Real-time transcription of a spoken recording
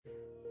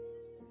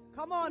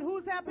Come on,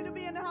 who's happy to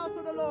be in the house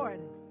of the Lord?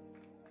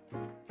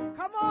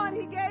 Come on,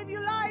 He gave you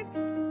life.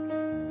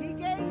 He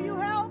gave you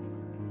health.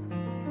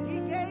 He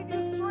gave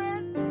you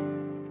strength.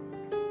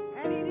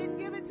 And He didn't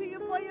give it to you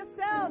for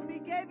yourself. He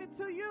gave it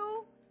to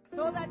you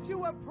so that you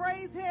would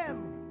praise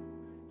Him.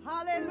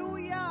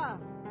 Hallelujah.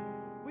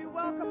 We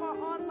welcome our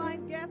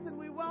online guests and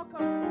we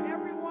welcome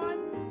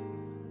everyone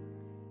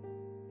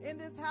in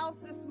this house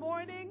this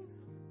morning.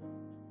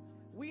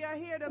 We are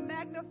here to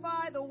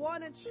magnify the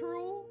one and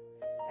true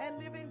and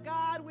living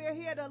God. We are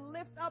here to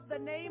lift up the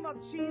name of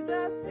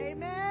Jesus.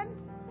 Amen.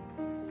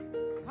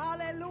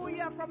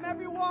 Hallelujah. From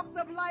every walk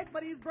of life,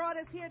 but He's brought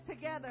us here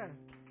together.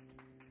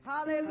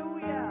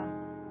 Hallelujah.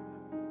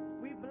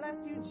 We bless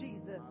you,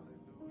 Jesus.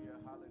 Hallelujah.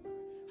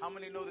 Hallelujah. How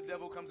many know the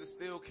devil comes to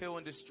steal, kill,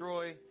 and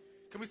destroy?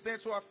 Can we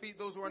stand to our feet,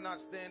 those who are not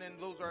standing,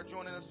 those who are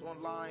joining us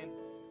online?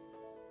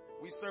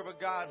 We serve a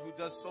God who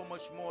does so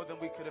much more than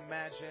we could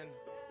imagine.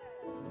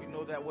 We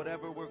know that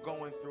whatever we're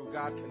going through,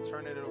 God can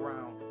turn it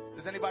around.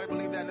 Does anybody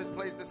believe that in this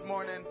place this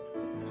morning?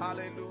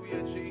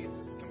 Hallelujah,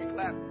 Jesus. Can we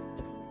clap?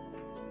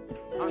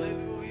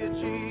 Hallelujah,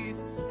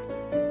 Jesus.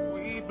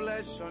 We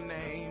bless your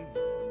name.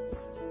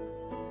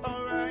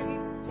 All right.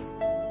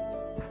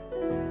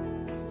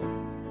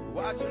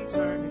 Watch Him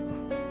turn it.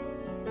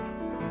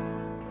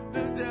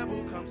 The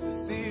devil comes to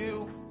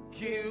steal,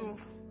 kill,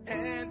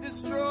 and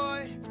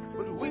destroy.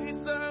 But we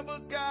serve a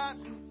God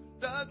who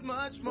does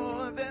much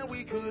more than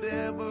we could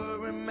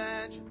ever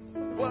imagine.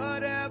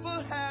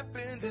 Whatever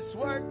happened, this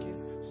work is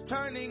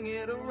turning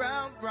it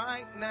around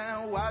right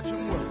now. Watch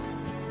Him work.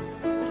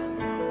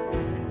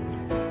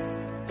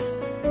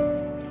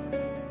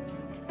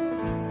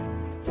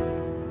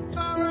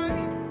 All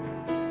right.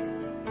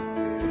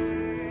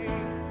 Hey,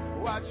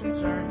 watch Him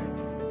turn it.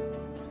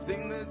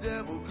 Sing the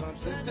devil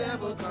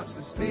comes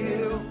to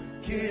steal,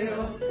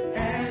 kill,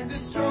 and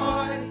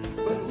destroy.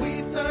 But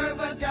we serve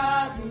a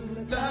God who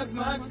does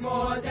much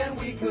more than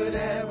we could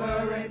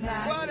ever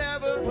imagine.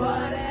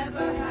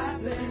 Whatever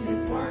happened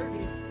is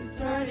working, He's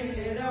turning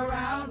it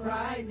around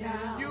right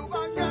now. You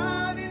are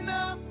God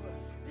enough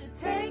to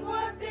take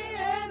what the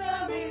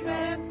enemy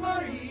meant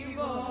for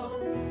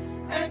evil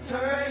and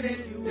turn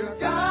it. You're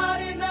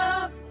God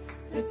enough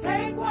to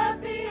take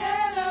what the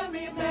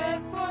enemy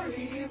meant for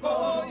evil.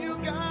 Oh, you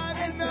God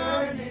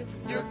enough.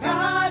 You're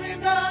God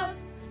enough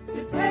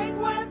to take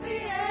what the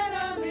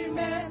enemy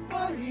meant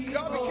for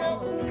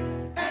evil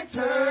and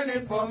turn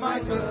it for my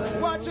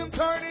good. Watch Him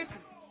turn it.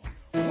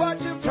 Watch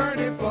Him turn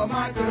it for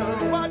my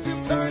good. Watch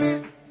Him turn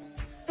it.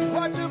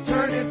 Watch Him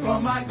turn it for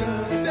my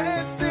good.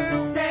 Stand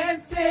still.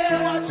 Stand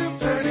still. Watch Him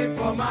turn it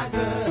for my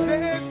good.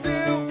 Stand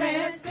still.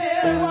 Stand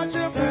still. Watch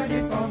Him turn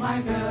it for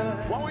my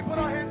good. Why don't we put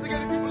our hands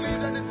together if you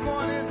believe that this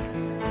morning?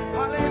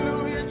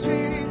 Hallelujah,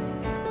 Jesus.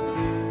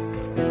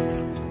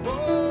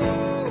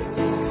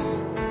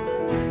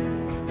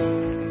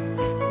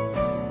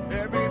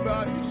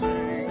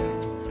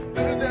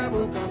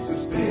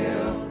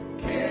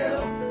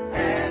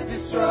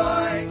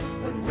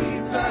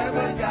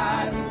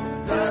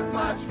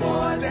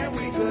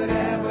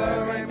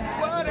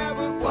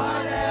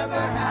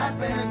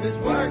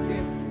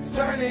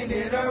 Turning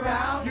it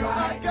around. You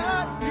are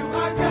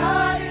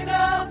God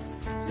enough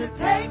to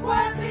take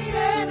what the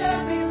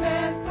enemy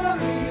meant for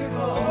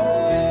evil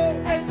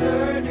and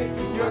turn it.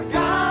 You're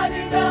God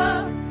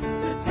enough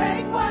to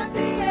take what the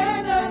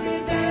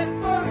enemy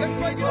meant for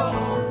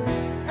evil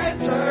and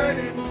turn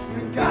it.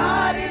 You're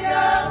God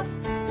enough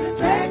to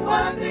take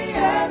what the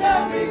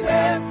enemy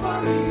meant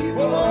for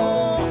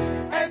evil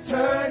and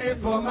turn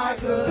it for my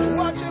good.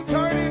 Watch Him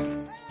turn it.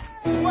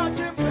 Watch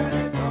Him turn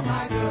it for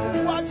my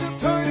good. Watch Him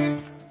turn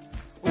it.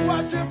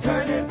 Watch Him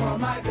turn it for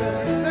my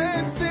good.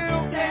 Stand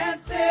still.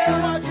 Stand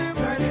still. Watch Him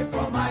turn it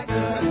for my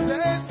good.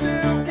 Stand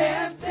still.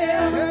 Stand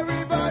still.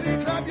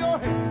 Everybody clap your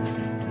hands.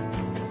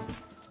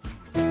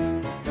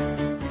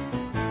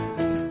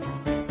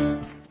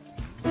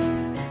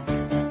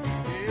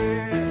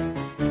 Yeah.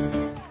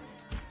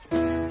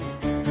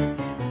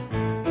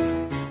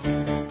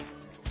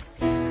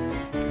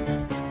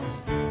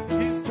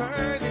 He's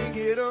turning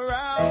it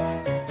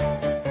around.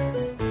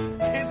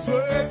 It's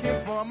working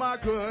for my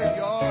good.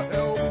 Your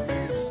help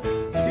is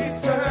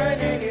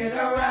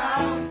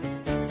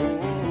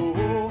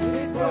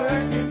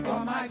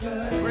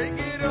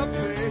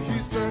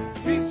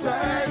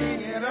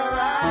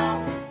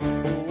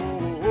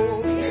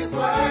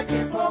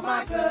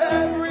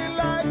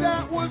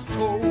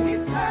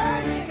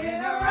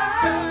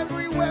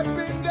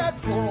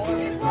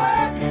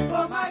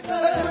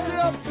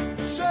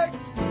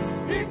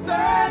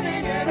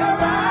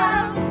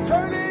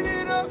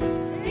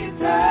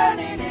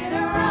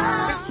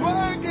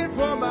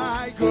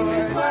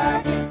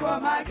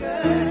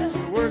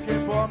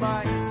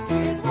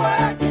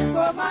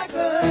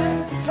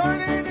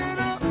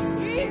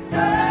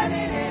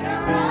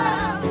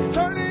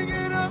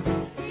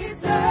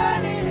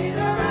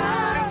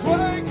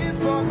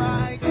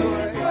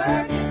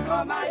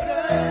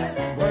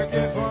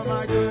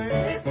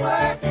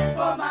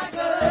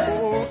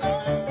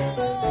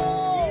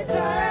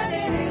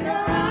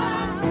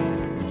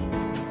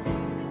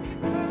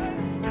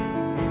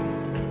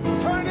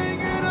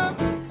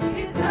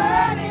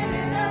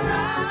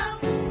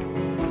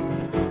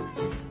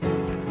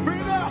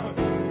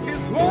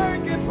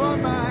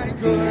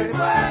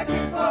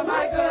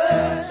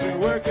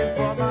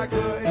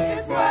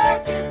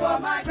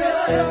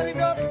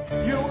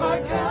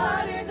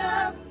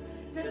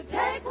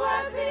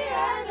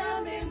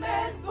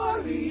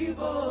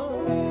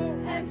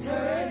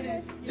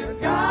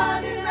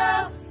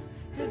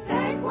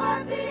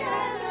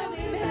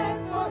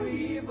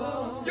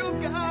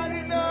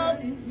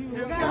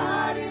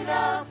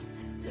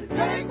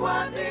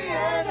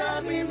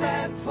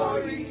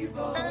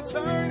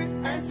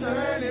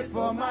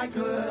I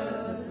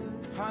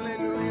could.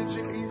 Hallelujah,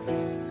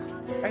 Jesus.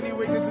 Any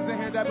witnesses in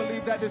here that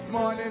believe that this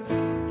morning?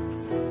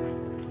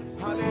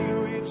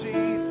 Hallelujah,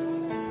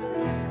 Jesus.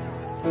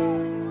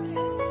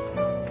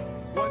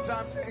 One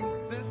time sing,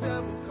 the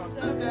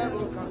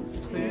devil comes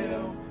to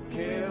steal,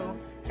 kill,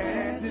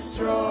 and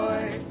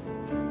destroy.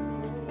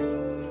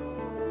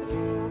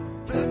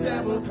 The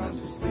devil comes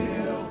to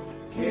steal,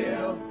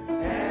 kill,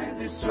 and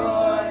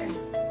destroy.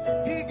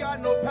 He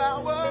got no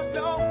power,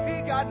 no,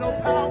 he got no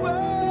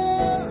power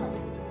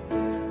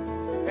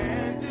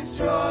and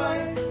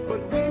destroy.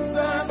 But we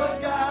serve a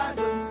God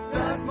who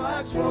does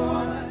much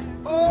more.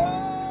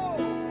 Oh,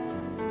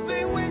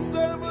 say we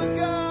serve a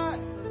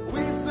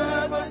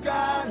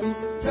God who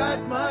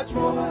does much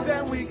more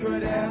than we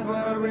could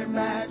ever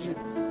imagine.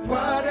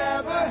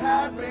 Whatever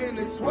happened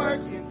is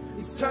working.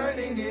 He's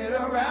turning it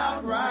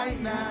around right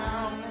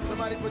now.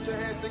 Somebody put your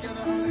hands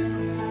together.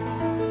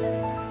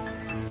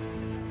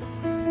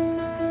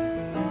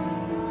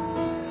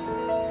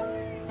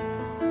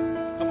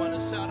 Come on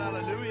and shout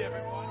hallelujah,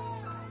 everyone.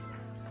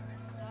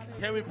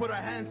 Can we put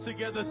our hands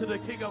together to the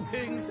King of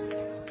Kings,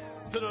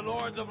 to the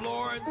Lord of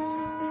Lords,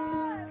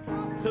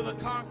 to the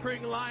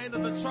conquering Lion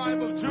of the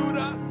tribe of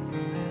Judah?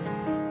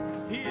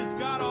 He is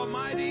God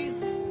Almighty,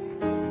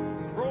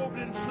 robed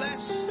in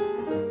flesh.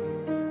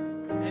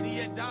 And he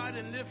had died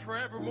and lived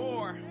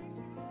forevermore,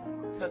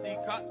 because he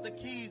got the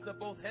keys of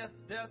both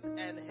death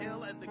and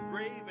hell and the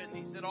grave. And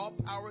he said, all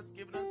power is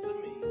given unto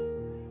me,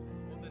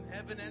 both in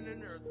heaven and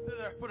in earth.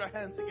 Let's put our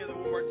hands together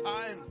one more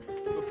time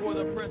before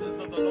the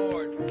presence of the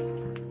Lord.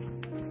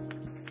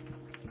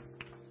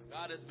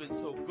 God has been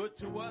so good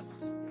to us.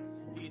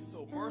 He's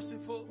so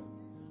merciful.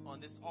 On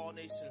this All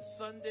Nations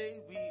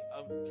Sunday, we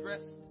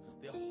address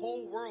the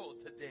whole world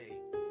today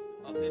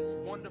of this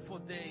wonderful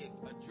day,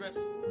 addressed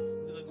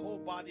to the whole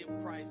body of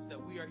Christ,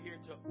 that we are here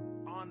to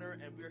honor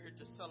and we are here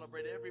to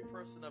celebrate every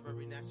person of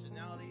every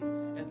nationality,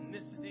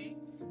 ethnicity,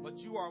 but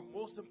you are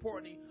most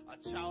importantly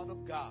a child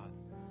of God,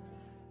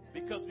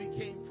 because we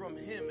came from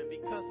him, and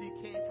because he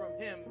came from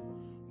him,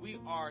 we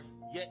are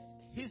yet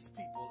his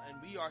people, and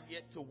we are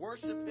yet to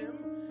worship him,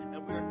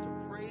 and we are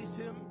to praise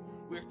him,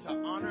 we are to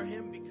honor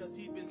him, because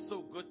he's been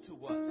so good to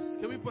us.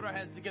 Can we put our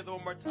hands together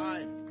one more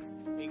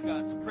time in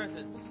God's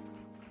presence?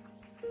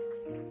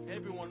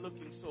 Everyone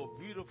looking so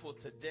beautiful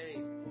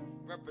today,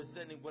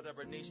 representing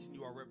whatever nation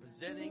you are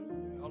representing.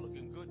 You're all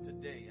looking good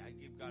today. I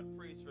give God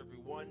praise for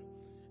everyone.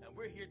 And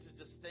we're here to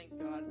just thank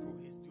God for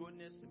his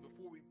goodness. And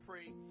before we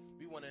pray,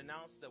 we want to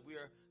announce that we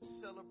are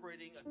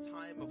celebrating a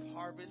time of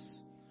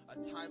harvest, a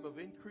time of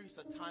increase,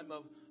 a time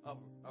of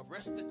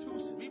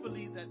restitution. We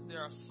believe that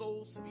there are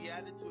souls to be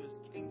added to his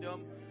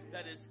kingdom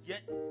that is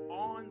yet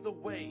on the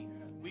way.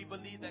 We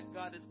believe that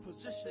God is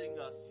positioning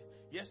us.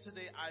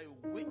 Yesterday, I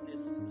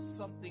witnessed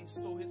something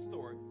so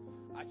historic.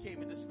 I can't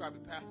even describe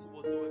it. Pastor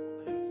will do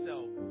it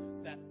himself.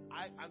 That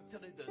I'm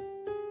telling you, the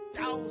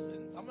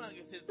thousands, I'm not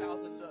going to say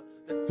thousands,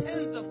 the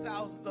tens of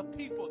thousands of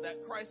people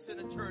that Christ in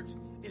the church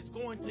is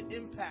going to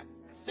impact.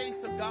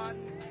 Saints of God,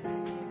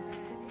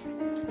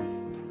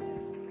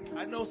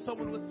 I know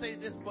someone would say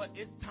this, but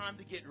it's time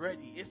to get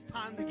ready. It's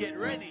time to get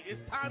ready.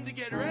 It's time to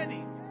get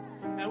ready.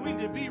 And we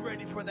need to be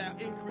ready for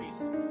that increase.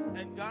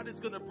 And God is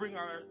going to bring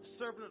our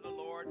servant of the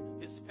Lord,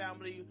 his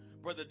family,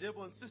 Brother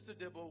Dibble and Sister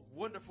Dibble,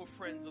 wonderful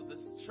friends of this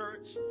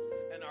church,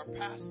 and our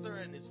pastor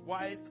and his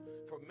wife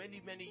for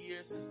many, many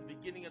years since the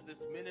beginning of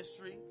this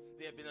ministry.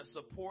 They have been a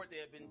support. They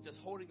have been just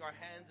holding our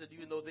hands. And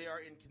even though they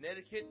are in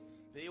Connecticut,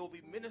 they will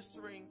be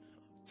ministering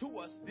to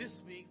us this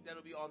week.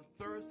 That'll be on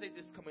Thursday,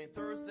 this coming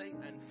Thursday,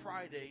 and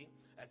Friday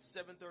at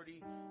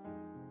 7:30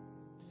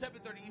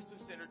 Eastern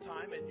Standard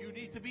Time, and you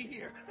need to be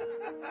here.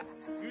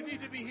 You need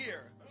to be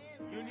here.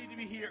 You need to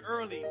be here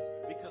early,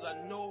 because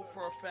I know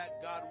for a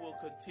fact God will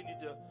continue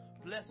to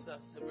bless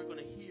us, and we're going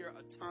to hear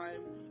a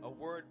time, a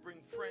word. Bring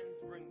friends,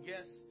 bring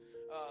guests,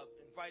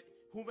 invite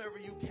whomever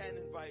you can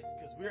invite,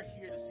 because we're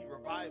here to see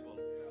revival.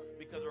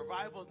 Because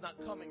revival is not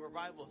coming,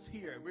 revival is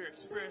here. We're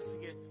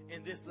experiencing it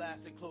in this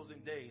last and closing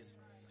days.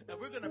 And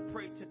we're going to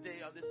pray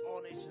today on this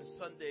All Nations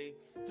Sunday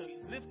to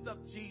lift up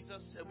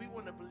Jesus. And we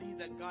want to believe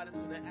that God is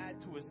going to add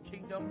to his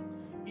kingdom.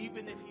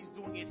 Even if he's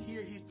doing it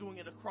here, he's doing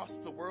it across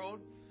the world.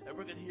 And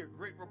we're going to hear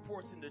great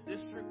reports in the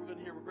district. We're going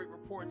to hear great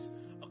reports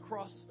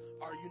across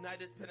our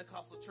United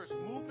Pentecostal Church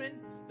movement,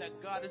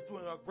 that God is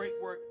doing a great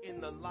work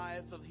in the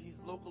lives of his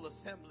local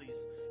assemblies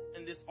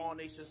in this All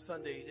Nations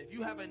Sunday. If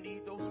you have a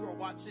need, those who are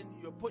watching,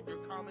 you'll put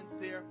your comments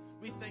there.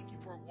 We thank you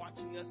for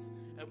watching us,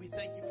 and we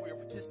thank you for your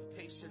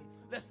participation.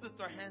 Let's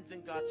lift our hands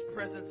in God's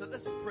presence, and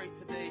let's pray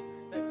today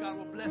that God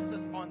will bless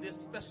us on this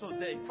special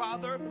day.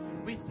 Father,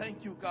 we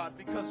thank you, God,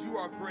 because you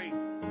are great.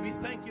 We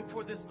thank you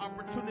for this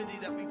opportunity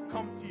that we've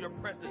come to your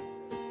presence.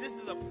 This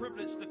is a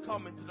privilege to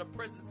come into the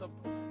presence of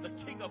the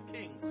King of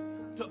Kings,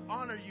 to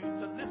honor you,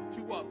 to lift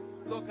you up.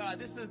 Lord God,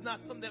 this is not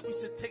something that we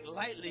should take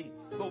lightly,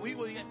 but we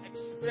will yet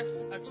express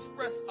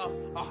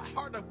a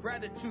heart of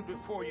gratitude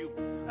before you.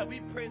 And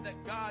we pray that,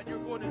 God,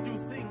 you're going to do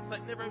things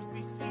like never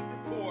been seen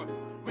before.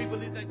 We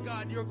believe that,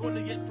 God, you're going to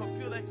to yet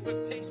fulfill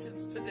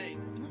expectations today.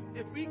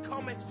 If we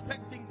come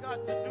expecting God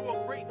to do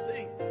a great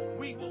thing,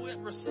 we will yet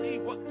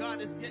receive what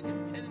God is yet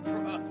intended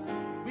for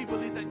us. We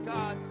believe that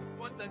God,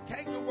 what the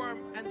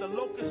cankerworm and the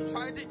locust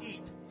tried to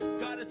eat,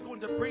 God is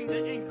going to bring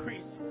the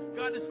increase.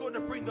 God is going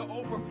to bring the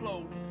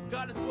overflow.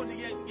 God is going to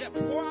yet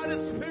pour out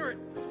His Spirit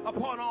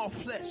upon all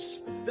flesh,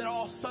 that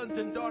all sons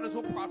and daughters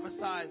will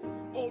prophesy.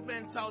 Old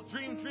men shall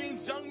dream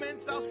dreams, young men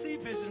shall see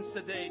visions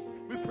today.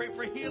 We pray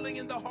for healing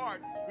in the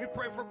heart. We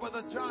pray for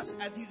Brother Josh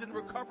as he's in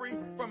recovery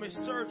from his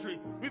surgery.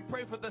 We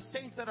pray for the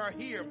saints that are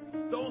here,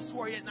 those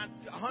who are yet not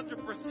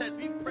 100%.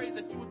 We pray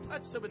that you will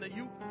touch them in a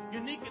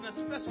unique and a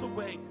special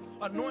way.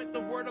 Anoint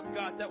the word of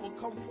God that will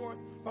come forth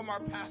from our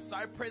pastor.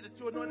 I pray that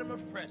you anoint him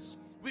afresh.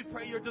 We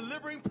pray your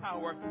delivering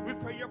power. We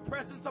pray your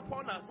presence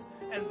upon us.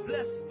 And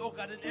bless, oh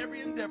God, in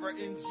every endeavor.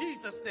 In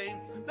Jesus' name,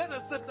 let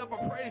us lift up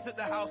a praise at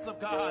the house of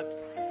God.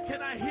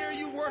 Can I hear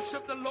you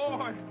worship the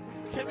Lord?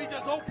 Can we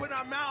just open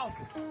our mouth?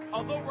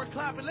 Although we're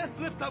clapping, let's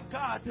lift up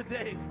God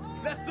today.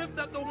 Let's lift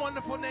up the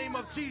wonderful name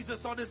of Jesus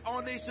on this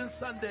All Nations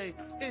Sunday.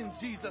 In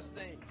Jesus'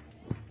 name.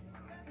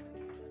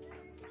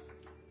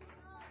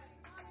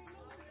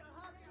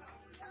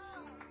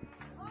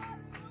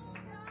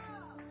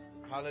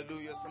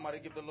 Hallelujah. Somebody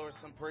give the Lord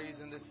some praise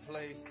in this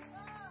place.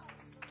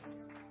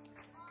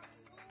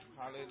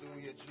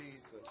 Hallelujah,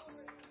 Jesus.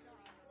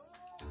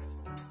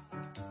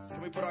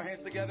 Can we put our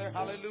hands together?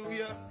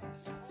 Hallelujah.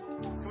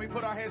 Can we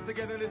put our hands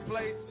together in this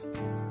place?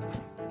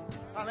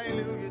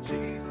 Hallelujah,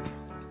 Jesus.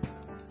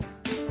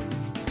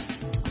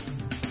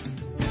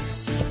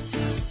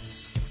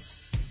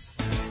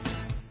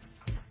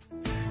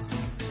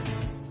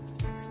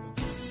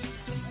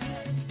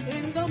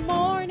 In the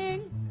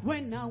morning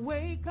when I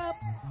wake up,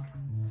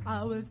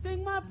 I will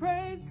sing my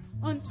praise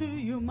unto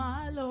you,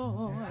 my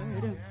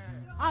Lord.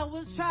 I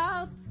will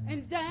shout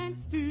and dance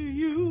to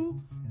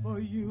you, for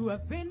you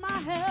have been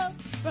my help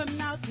from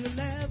now till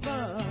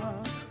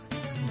ever.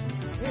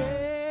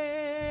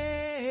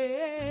 Hey,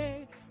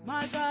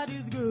 my God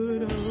is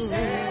good. Oh.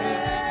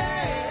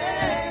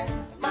 Hey,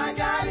 my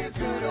God is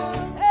good.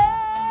 Oh.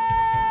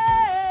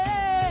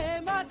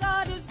 Hey, my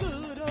God is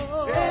good.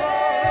 Oh.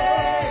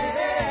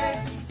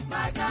 Hey,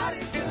 my God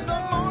is good. In the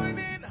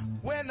morning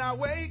when I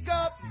wake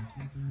up,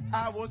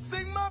 I will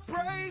sing my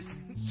praise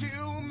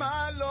to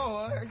my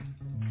Lord.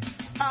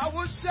 I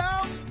will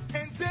shout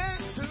and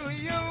dance to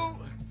you,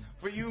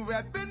 for you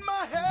have been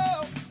my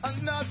help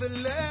another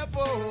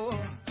level.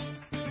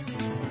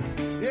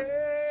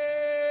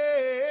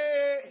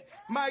 Yeah,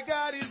 my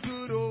God is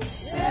good. Oh,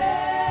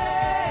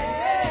 Hey,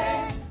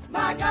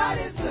 my God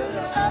is good.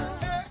 Oh.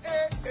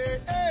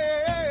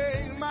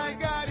 Hey, my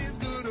God is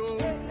good. Oh,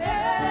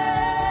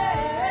 Hey,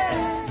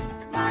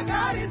 my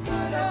God is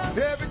good. Oh.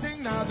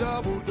 everything now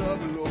double,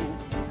 double. Oh,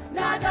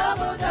 Now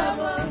double,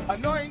 double.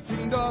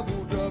 anointing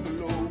double,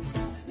 double. Oh,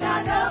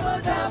 Now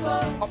double,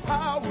 double. a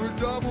power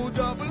double,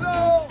 double.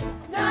 Oh,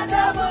 Now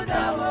double,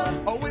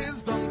 double. a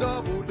wisdom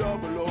double,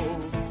 double. Oh,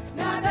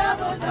 Now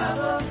double,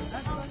 double.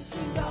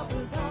 Anointing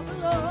double,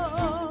 double.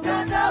 Oh.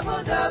 Now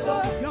double,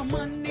 double. Your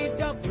money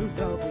double,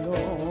 double.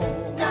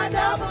 Oh. Now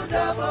double,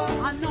 double.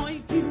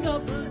 Anointing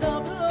double,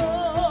 double.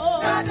 Oh.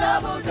 Now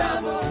double,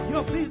 double.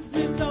 Your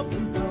business double,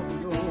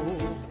 double. Oh.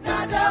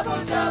 Now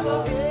double,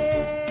 double.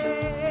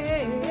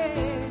 Hey,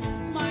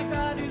 my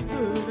God is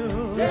good.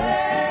 Oh.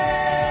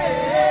 Hey,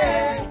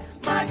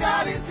 my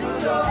God is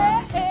good. Oh.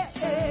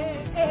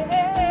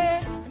 Hey,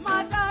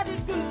 my God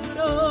is good.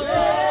 Oh. Hey,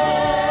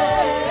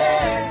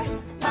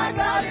 my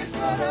God is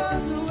good. Oh.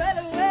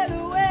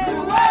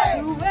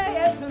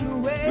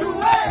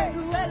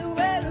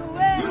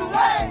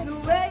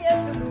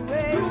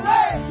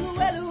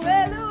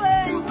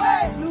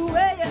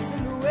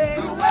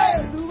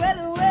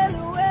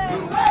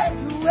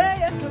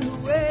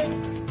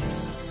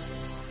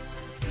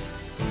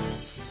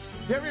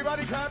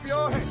 everybody clap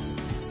your hands.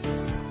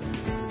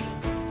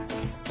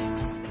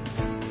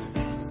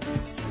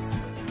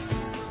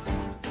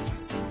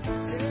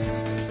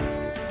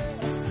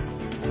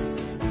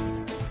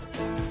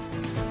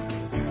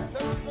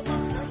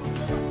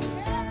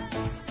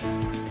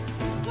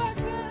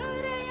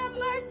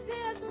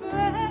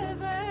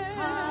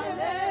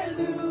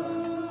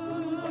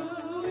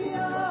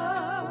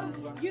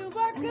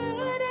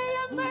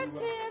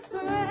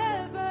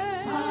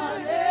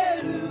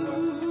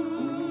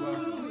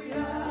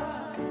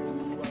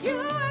 You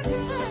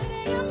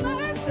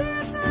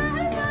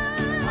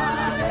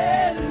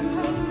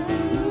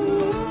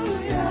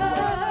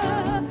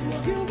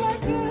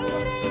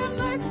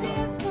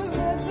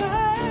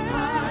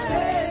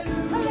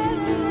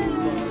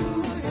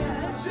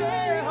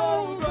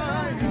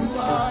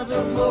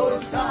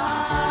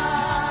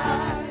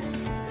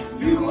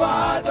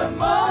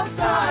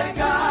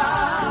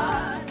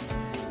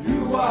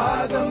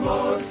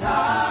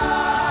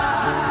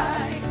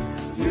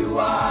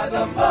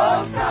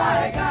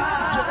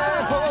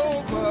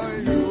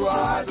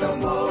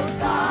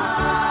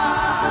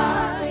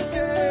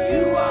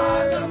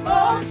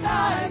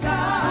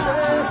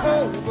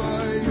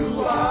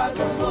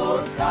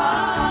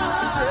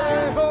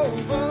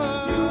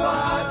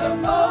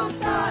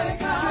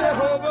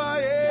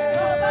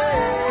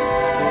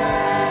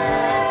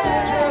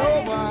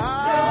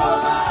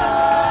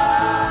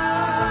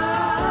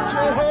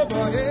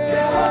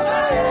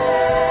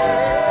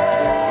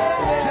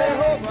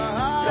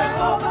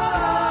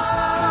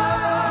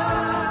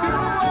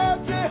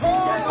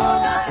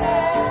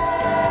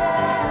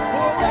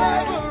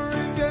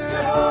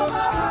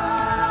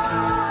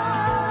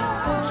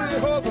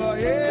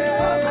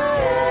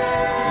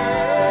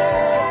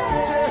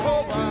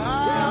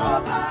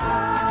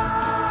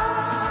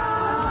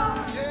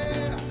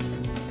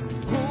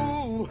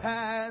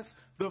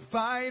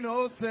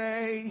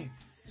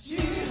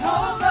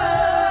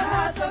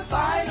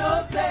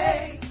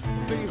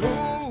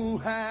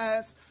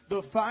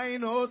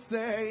final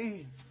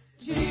say.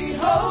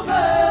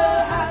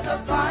 Jehovah has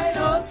the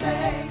final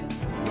say.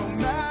 No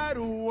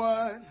matter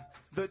what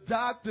the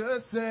doctor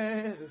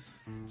says.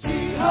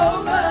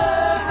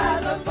 Jehovah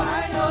has the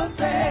final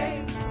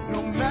say.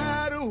 No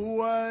matter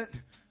what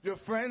your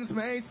friends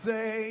may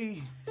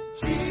say.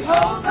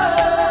 Jehovah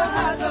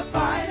has the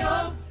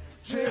final.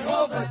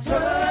 Jehovah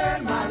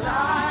turned my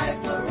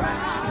life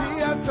around.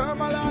 He has turned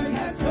my life. He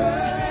has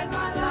turned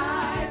my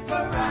life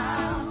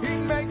around. He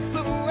makes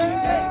a way. He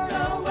makes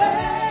a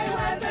way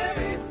when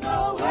there is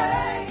no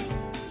way.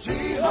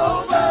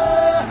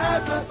 Jehovah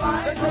has the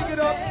final Take it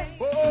up. say.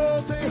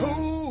 Oh, say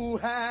who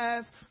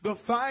has the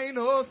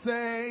final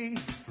say.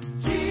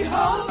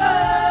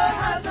 Jehovah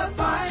has the To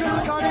final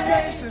the say.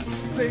 congregation,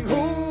 sing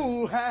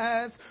who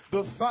has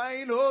the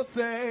final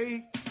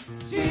say.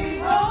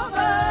 Jehovah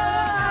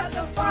has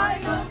the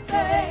final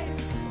say.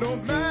 No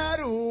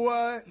matter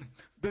what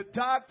the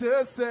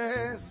doctor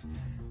says.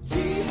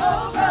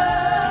 Jehovah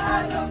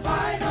has the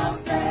final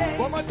say.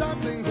 One more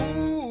time, sing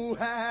who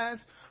has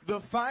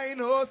the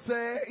final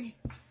say.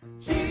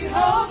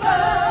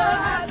 Jehovah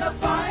has the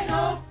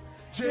final.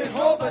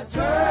 Jehovah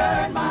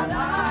turned my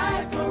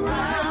life around.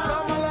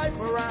 Turn my life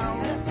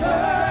around.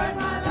 Turn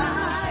my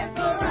life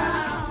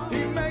around.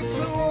 He makes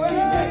a He way.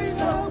 makes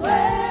a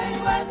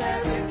way when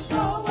there is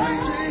no way.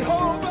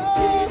 Jehovah.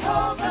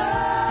 Jehovah.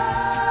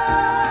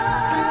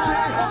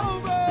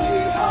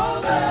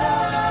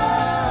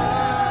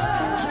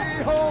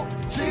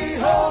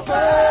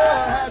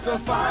 Jehovah has the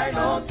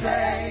final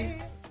say.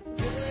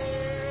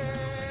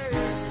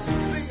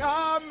 Sing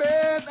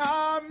amen,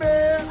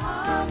 amen.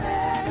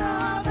 Amen,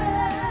 amen.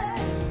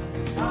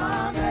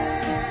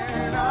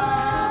 Amen,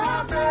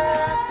 Amen,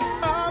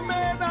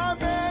 amen,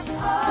 amen.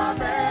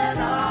 amen,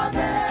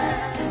 amen.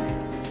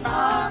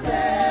 Amen,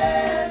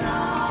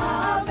 amen.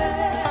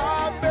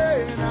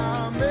 Amen,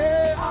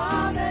 amen.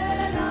 Amen,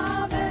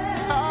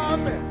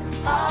 Amen,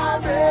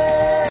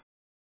 amen.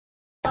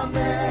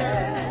 amen.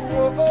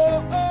 Oh,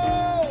 oh, oh.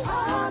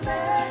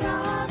 Amen,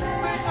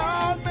 Sing amen.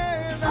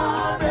 amen,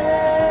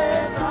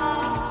 amen.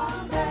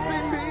 Amen,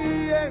 Sing me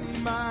and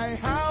my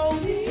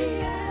house. me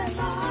and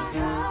my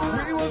house.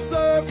 We will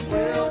serve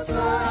the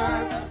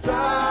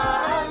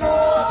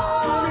Lord.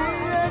 Me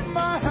and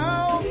my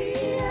house. Me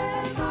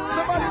and my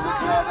Somebody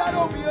declare that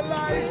over your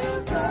life. will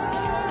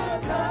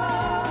serve the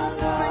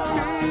Sing Lord.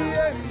 me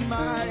and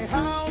my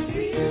house.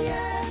 Me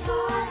and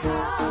my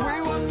house. We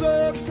will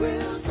serve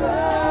the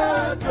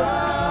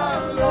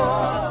Lord.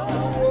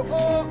 Oh,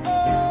 oh,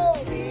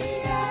 oh. Me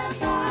and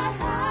my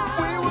house.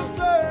 We will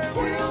serve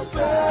will the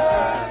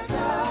serve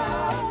the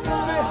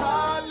Say Lord.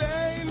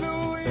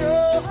 hallelujah.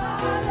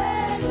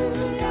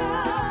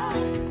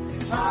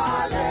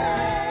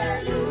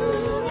 Hallelujah.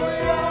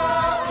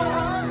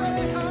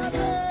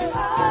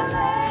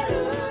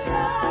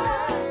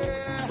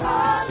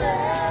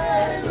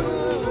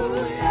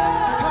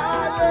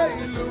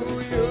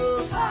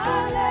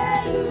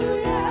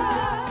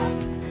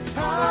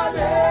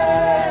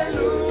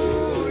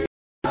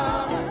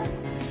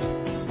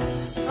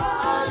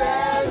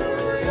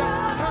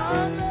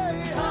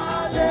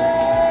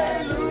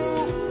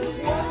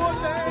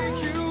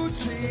 Thank you,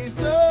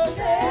 Jesus.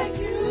 Thank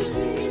you,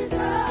 Jesus.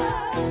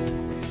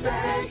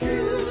 Thank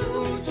you,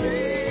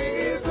 Jesus.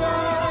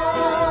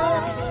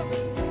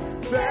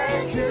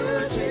 Thank you,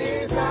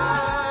 Jesus.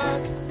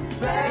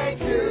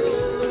 Thank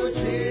you,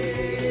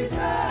 Jesus.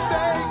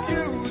 Thank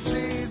you,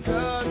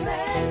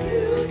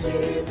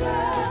 Jesus.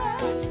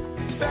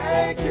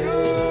 Thank you,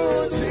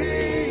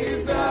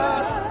 Jesus.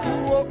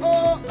 Oh,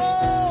 oh,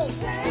 oh.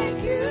 Thank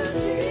you,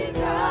 Jesus.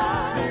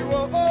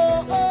 Oh,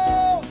 oh,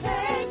 oh.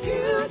 Thank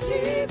you,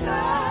 Jesus.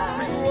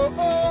 Oh,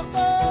 oh,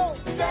 oh.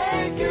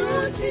 Thank you,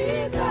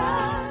 Jesus.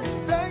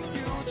 Thank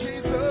you,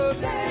 Jesus.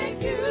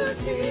 Thank you,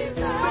 Jesus.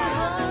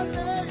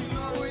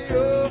 Hallelujah.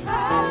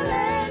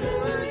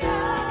 Hallelujah.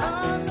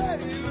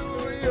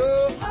 Hallelujah.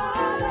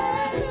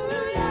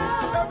 Hallelujah.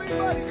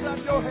 Everybody clap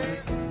your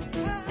hands.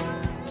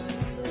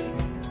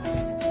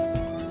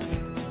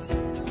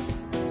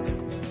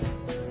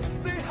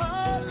 Say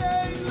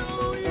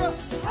hallelujah.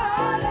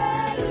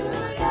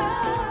 Hallelujah.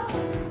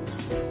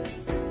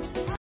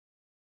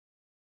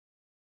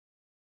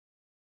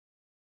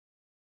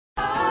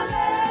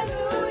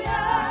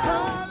 Hallelujah.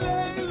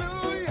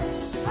 Hallelujah.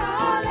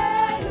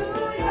 Hallelujah.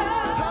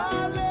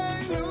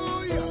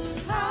 Hallelujah.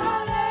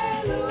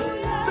 Hallelujah.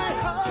 Say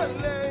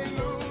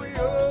hallelujah.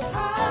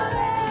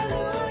 Hallelujah.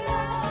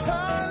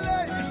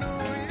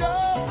 Hallelujah.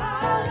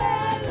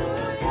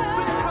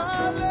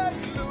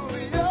 Hallelujah.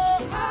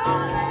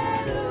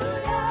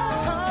 Hallelujah.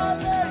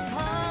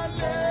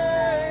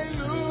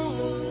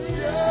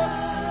 Hallelujah.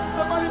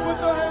 Somebody put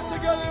your hands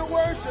together and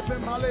worship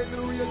him.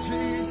 Hallelujah,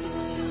 Jesus.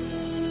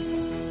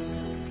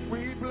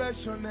 We bless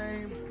your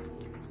name.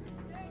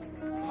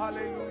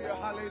 Hallelujah,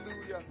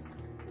 hallelujah.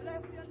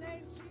 Bless your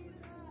name,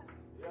 Jesus.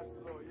 Yes,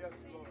 Lord, yes,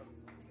 Lord.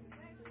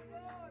 Thank you,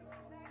 Lord.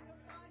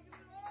 Magnify you,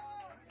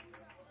 Lord.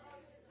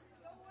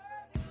 You're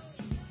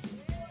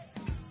worthy.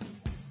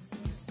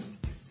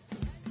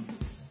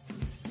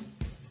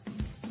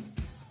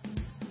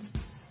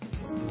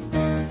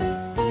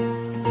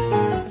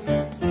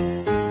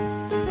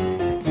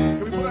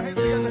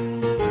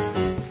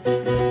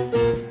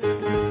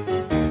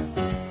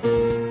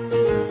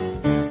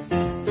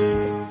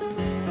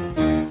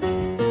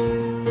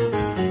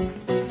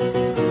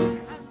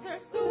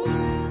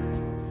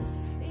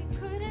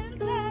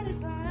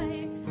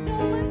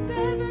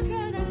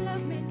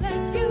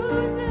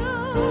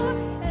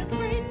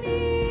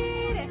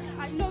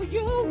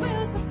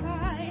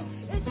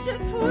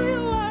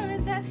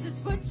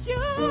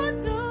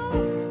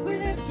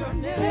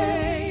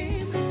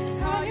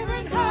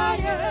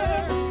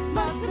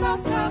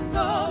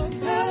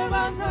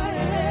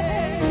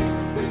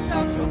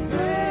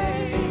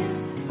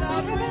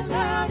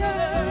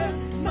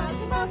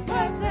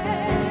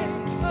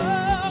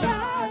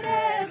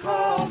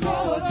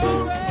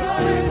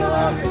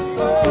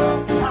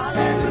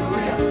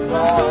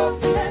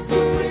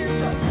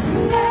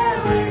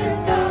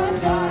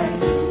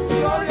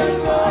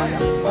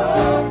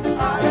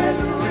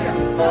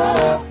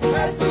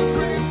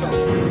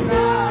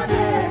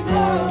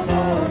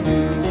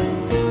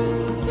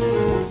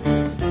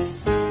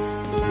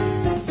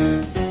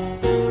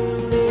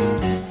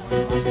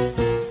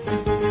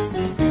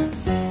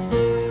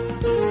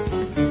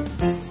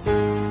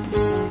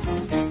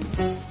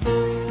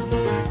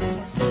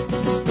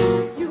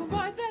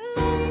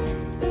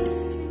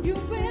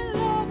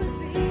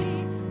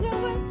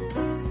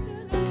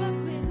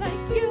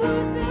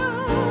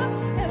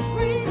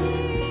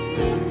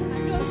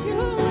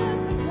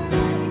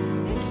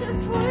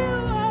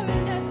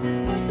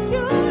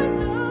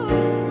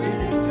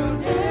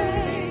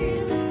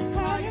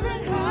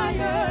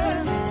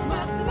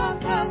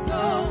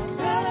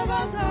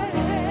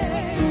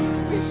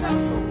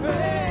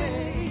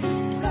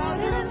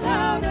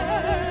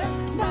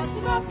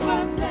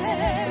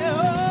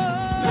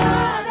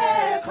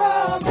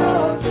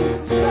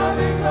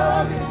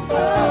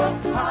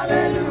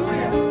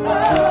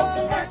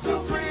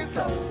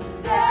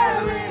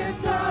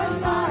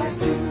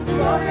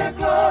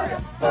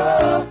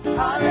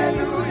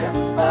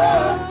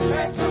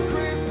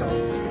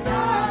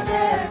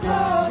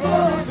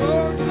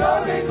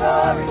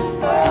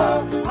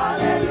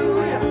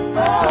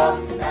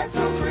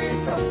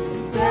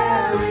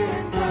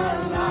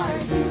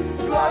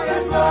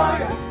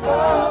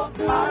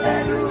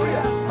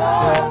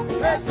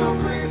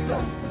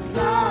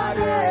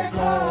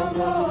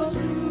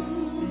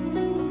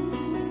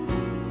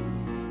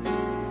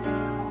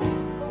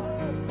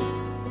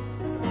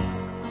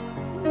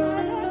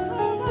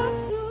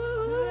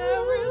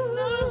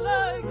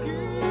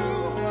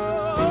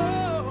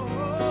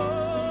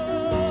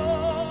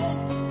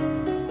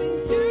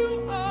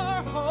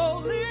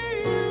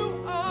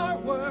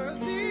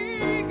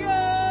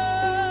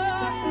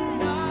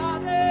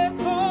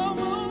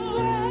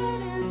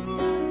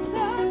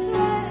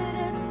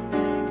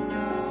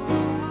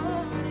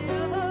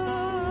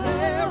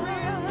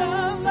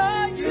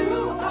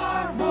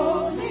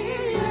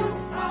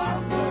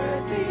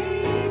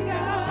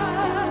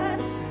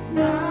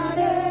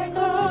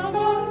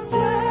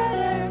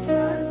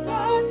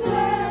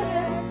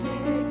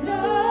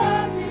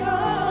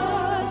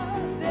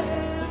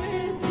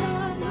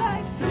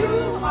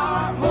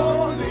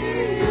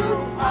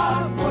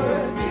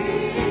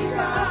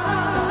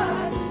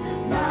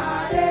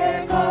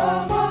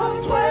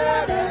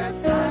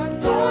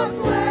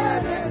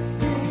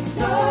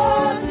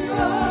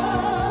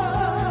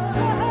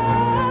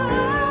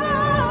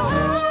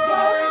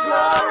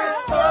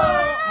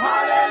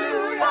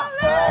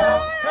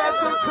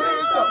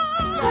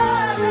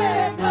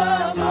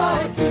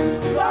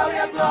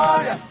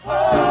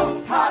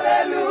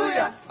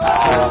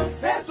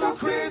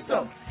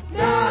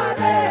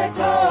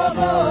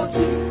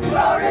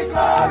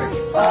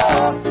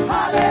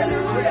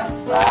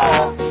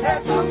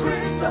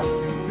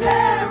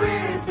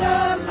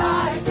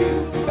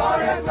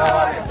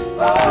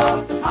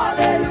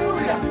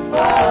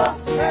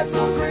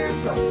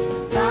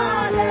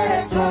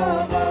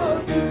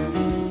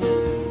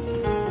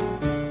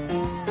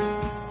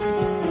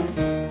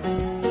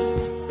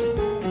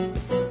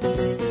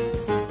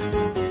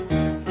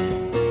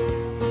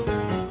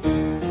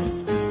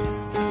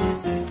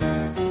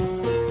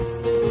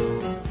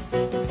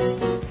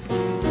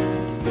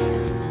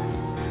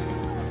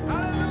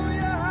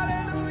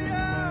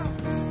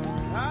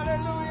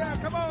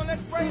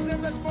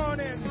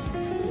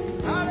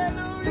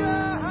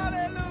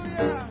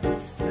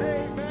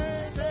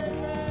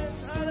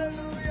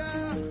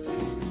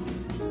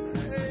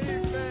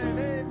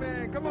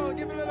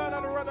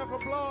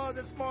 applause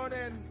this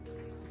morning.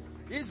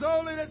 He's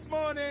holy this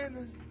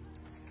morning.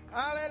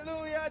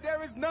 Hallelujah.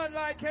 There is none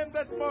like him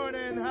this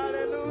morning.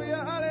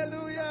 Hallelujah.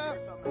 Hallelujah.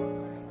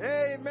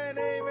 Amen.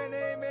 Amen.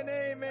 Amen.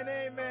 Amen.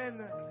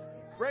 Amen.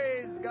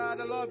 Praise God.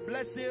 The Lord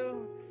bless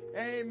you.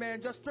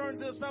 Amen. Just turn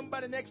to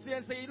somebody next to you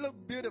and say, you look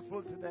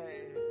beautiful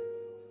today.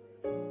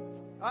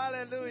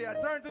 Hallelujah.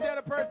 Turn to the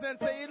other person and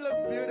say, you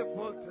look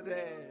beautiful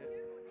today.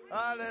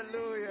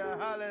 Hallelujah.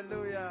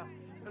 Hallelujah.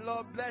 The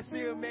Lord bless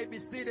you. You may be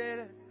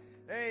seated.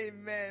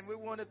 Amen. We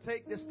want to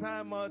take this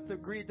time to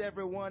greet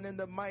everyone in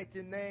the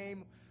mighty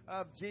name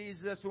of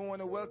Jesus. We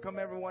want to welcome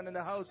everyone in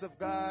the house of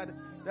God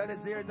that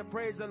is here to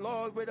praise the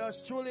Lord with us.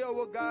 Truly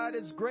our God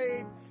is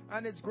great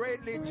and is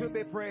greatly to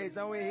be praised.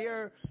 And we're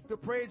here to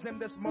praise him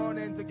this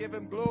morning, to give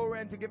him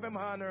glory and to give him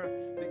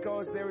honor,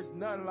 because there is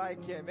none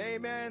like him.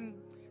 Amen.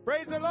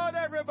 Praise the Lord,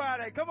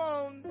 everybody. Come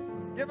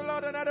on. Give the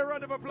Lord another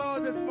round of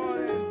applause this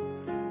morning.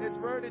 It's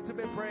worthy to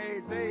be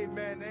praised.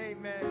 Amen.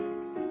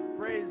 Amen.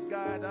 Praise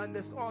God. On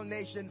this All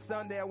Nation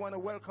Sunday, I want to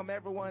welcome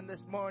everyone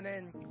this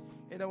morning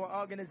in our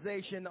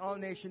organization. All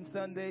Nation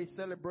Sunday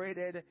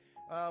celebrated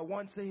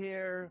once a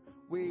year.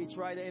 We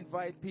try to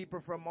invite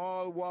people from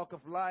all walk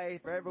of life,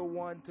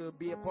 everyone to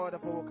be a part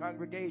of our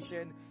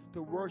congregation,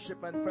 to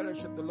worship and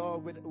fellowship the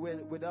Lord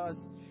with us.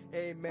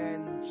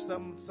 Amen.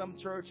 Some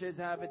churches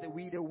have it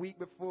a week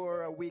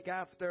before, a week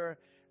after.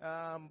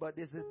 But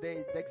this is the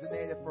day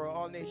designated for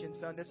All Nations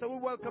Sunday. So we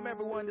welcome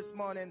everyone this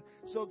morning.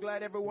 So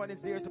glad everyone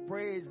is here to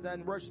praise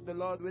and worship the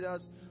Lord with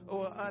us.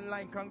 Our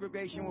online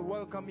congregation will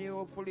welcome you.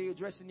 Hopefully you're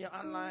dressing your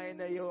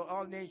online, your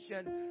All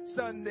Nation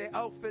Sunday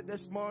outfit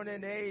this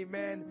morning.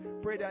 Amen.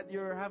 Pray that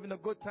you're having a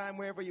good time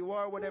wherever you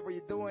are, whatever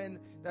you're doing,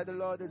 that the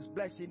Lord is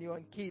blessing you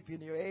and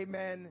keeping you.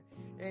 Amen.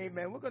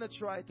 Amen. We're going to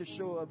try to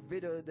show a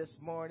video this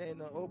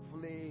morning.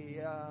 Hopefully,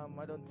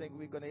 I don't think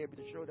we're going to be able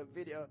to show the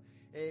video.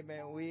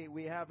 Amen.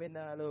 We having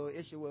a little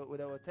issue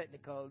with our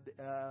technical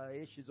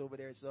issues over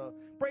there. So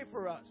pray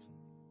for us.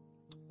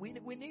 We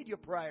need your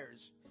prayers.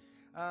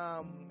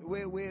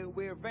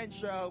 We're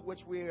venture, which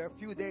we're a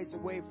few days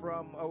away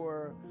from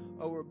our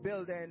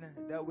building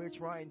that we're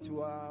trying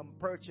to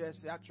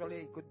purchase. Actually,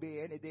 it could be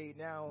any day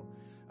now.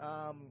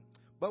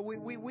 But we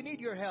need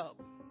your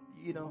help.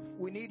 You know,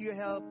 we need your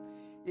help.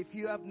 If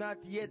you have not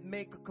yet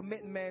made a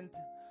commitment,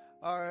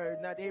 are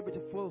not able to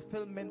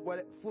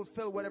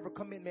fulfill whatever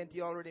commitment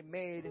you already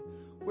made,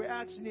 we're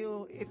asking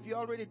you, if you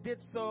already did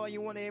so and you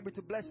want to be able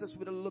to bless us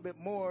with a little bit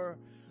more,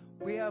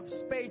 we have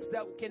space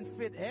that can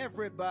fit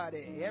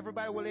everybody.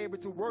 Everybody will be able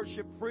to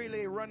worship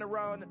freely, run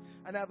around,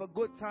 and have a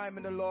good time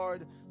in the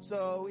Lord.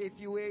 So if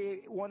you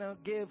want to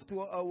give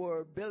to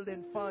our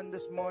building fund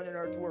this morning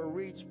or to our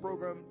REACH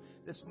program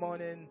this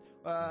morning,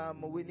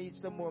 we need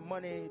some more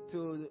money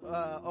to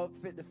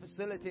outfit the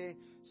facility.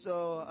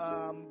 So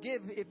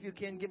give, if you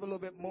can, give a little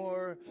bit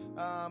more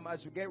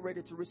as we get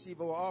ready to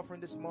receive our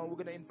offering this morning.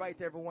 We're going to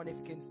invite everyone, if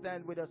you can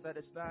stand with us at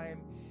this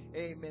time.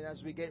 Amen.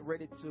 As we get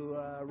ready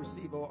to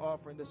receive our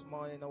offering this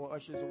morning, our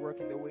ushers are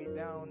working their way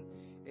down.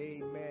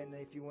 Amen.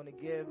 If you want to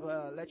give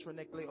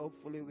electronically,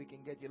 hopefully we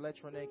can get you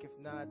electronic. If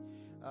not,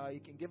 you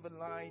can give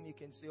online. You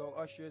can see our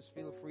ushers.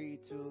 Feel free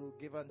to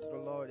give unto the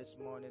Lord this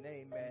morning.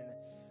 Amen.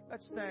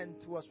 Let's stand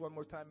to us one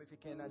more time if you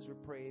can as we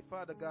pray.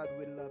 Father God,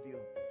 we love you.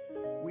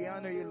 We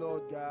honor you,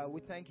 Lord God.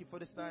 We thank you for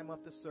this time of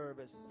the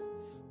service.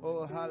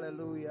 Oh,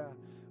 hallelujah.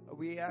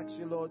 We ask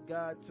you, Lord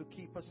God, to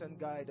keep us and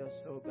guide us,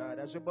 oh God,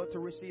 as we're about to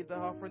receive the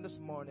offering this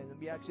morning. And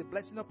we ask you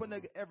blessing upon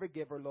every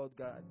giver, Lord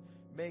God.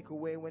 Make a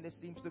way when there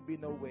seems to be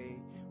no way.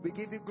 We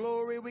give you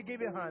glory, we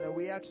give you honor.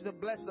 We ask you to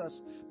bless us.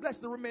 Bless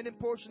the remaining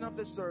portion of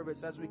the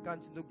service as we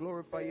continue to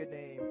glorify your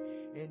name.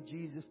 In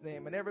Jesus'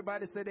 name. And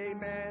everybody said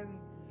amen.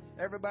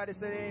 Everybody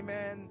said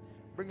amen.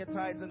 Bring your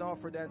tithes and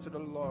offer them to the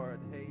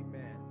Lord.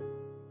 Amen.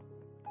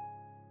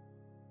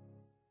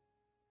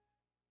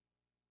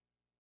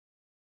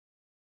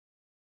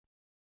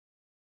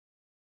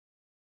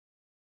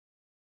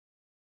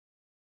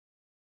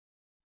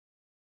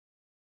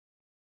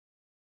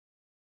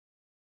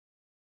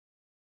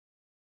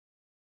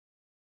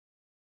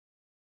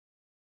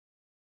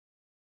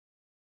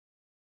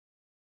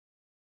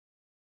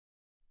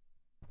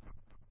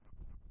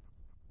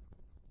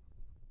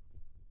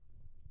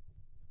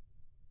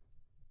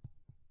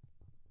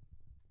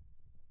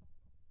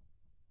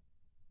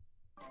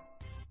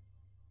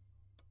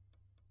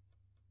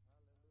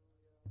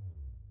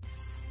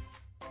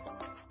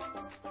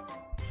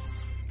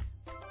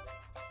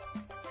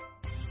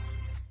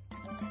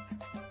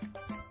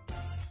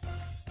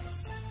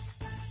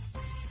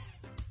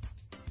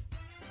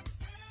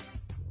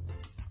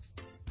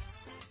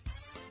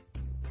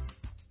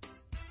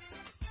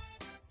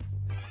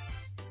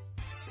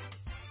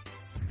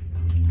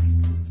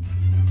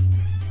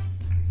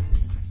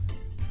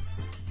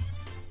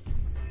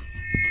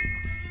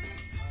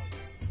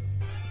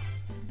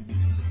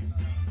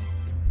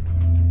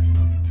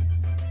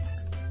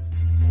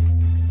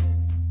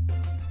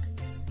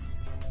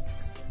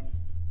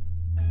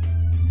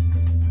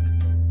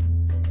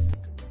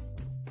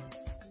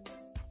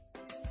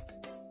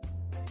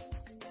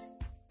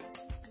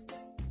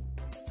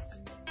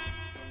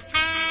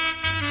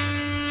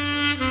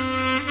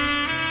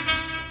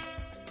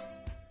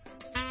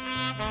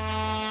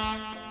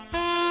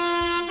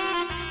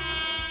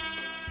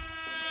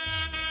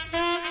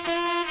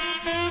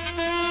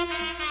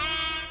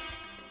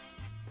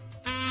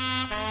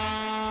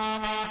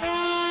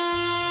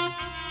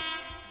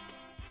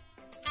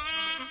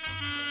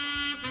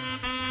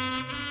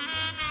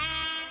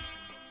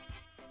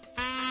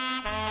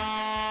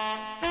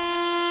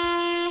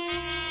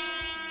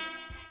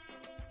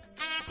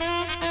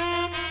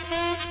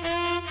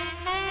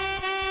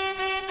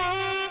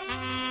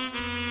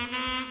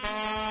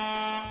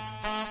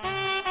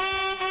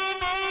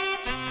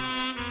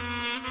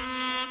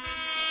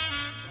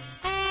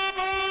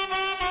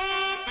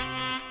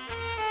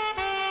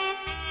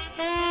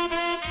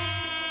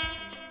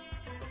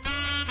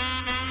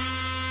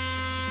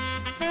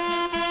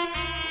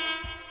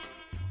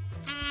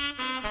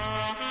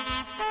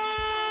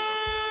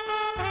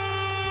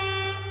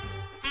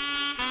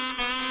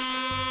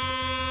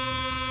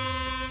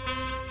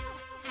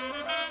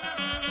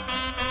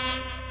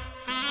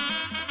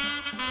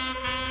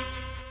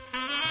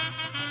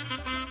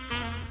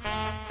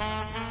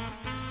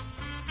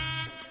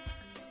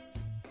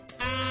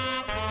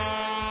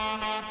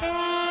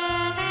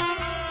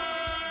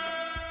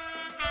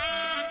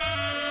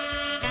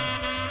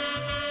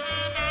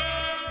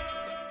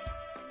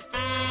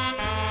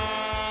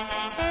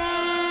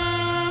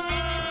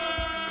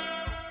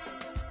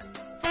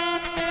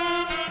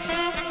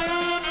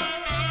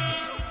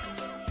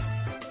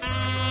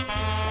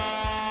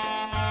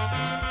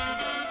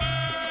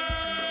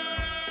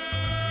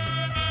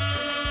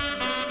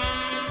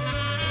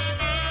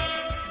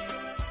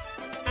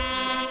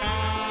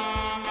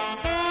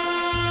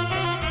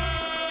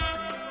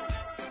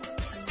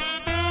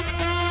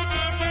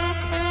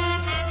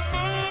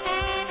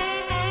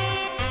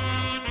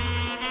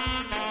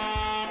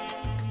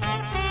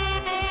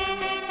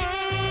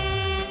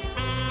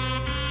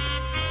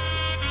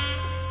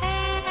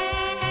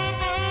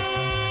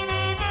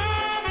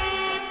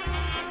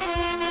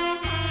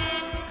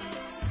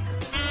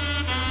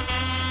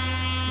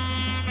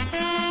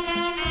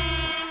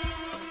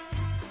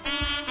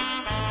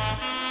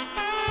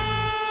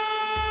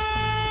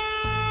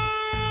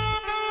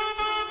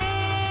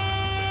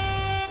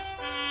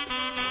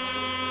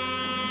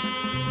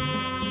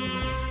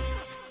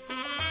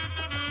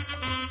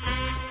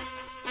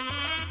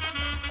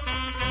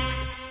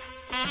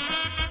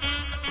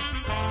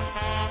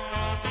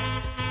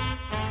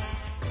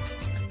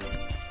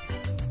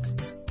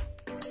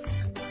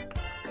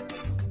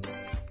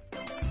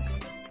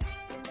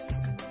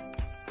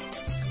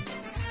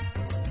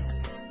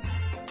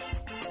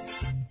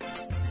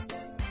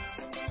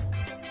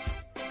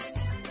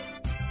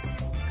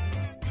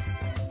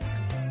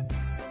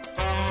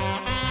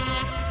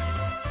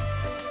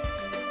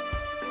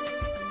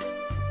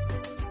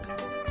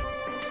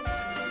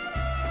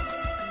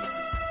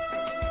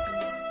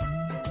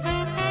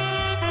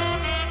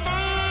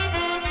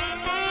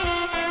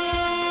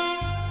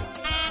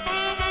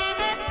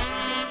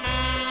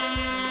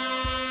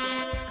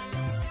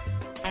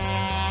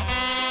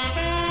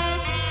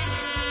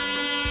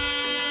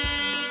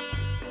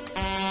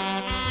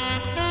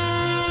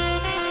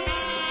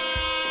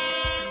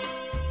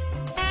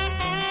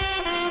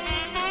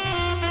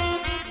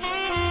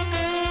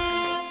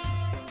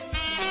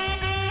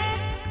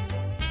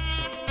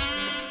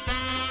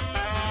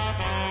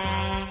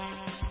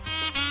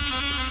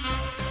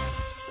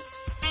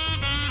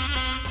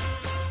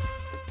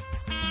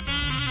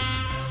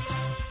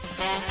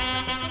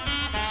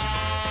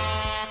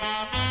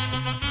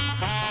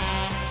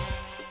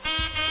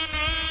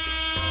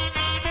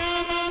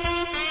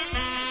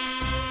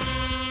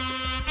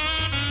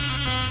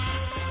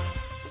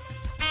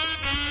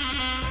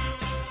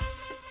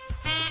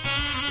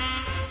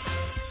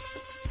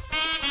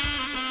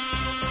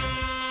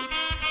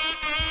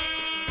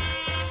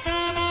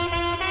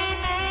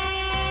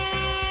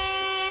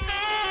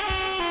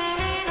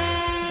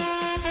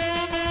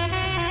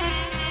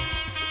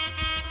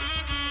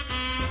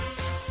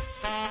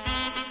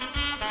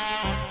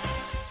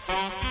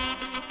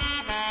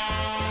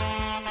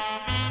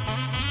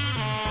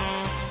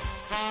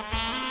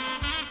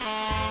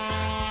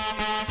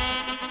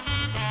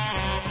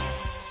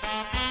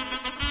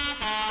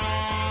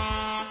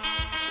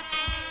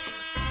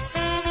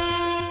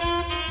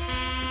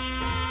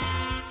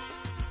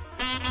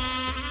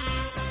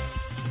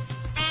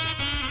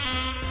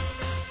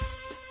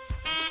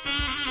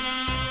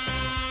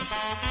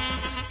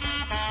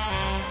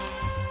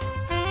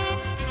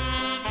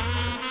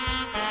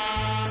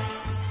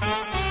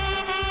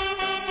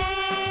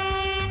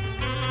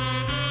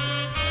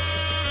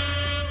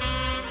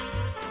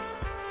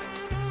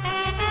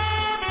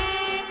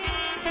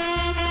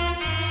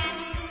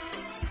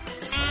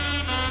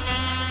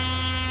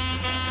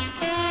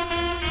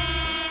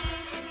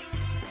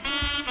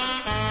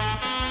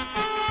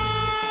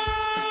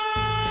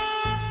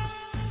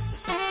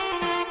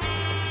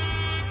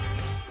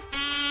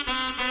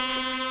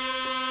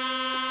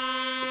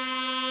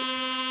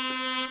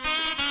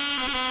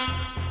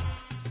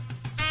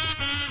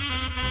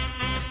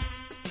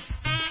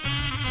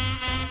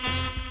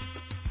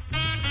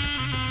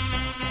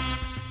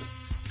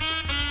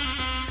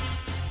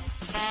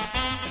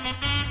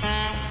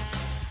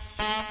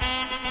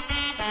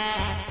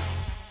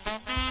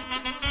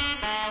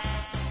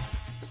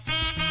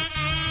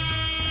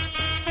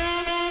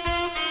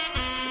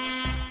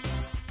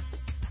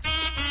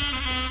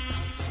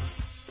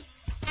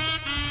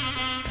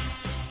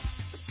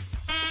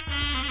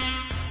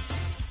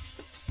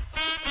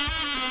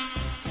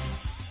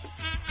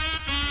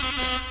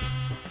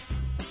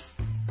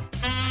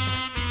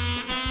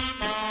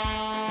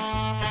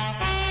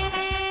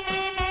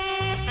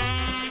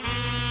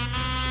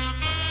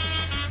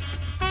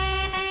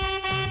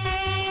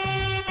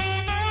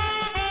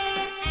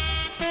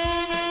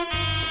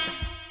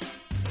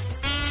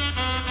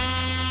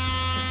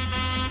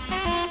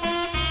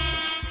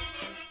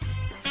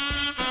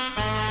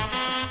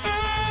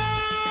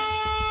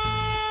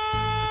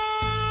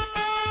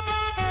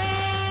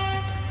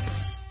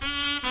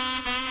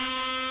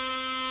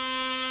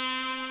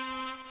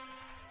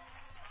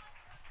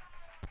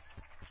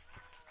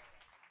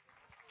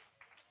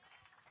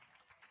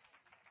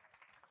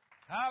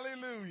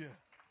 Hallelujah.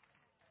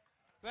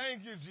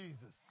 Thank you,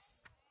 Jesus.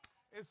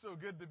 It's so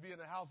good to be in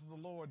the house of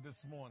the Lord this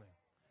morning.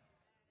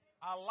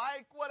 I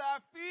like what I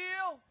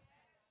feel,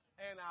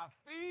 and I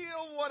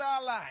feel what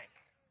I like.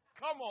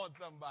 Come on,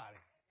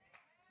 somebody.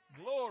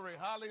 Glory,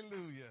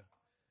 hallelujah.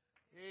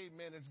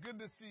 Amen. It's good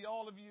to see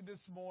all of you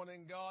this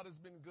morning. God has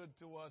been good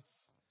to us,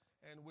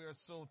 and we're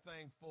so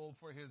thankful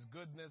for his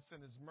goodness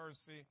and his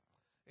mercy.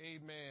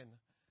 Amen.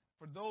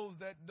 For those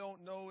that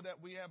don't know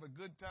that we have a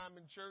good time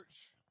in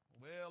church,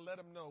 well, let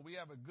them know we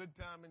have a good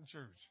time in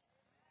church.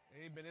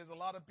 Amen. There's a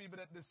lot of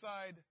people that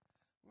decide,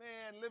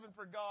 man, living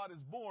for God is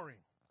boring.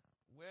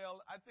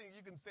 Well, I think you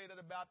can say that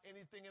about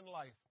anything in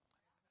life.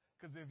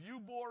 Because if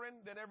you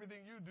boring, then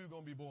everything you do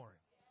going to be boring.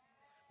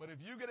 But if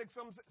you get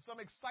some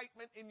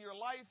excitement in your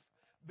life,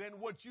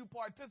 then what you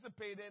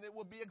participate in, it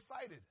will be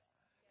excited.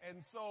 And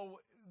so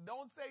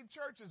don't say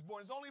church is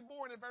boring. It's only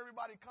boring if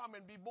everybody come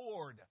and be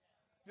bored.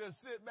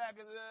 Just sit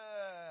back and,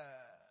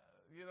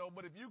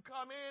 but if you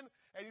come in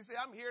and you say,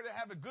 I'm here to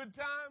have a good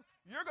time,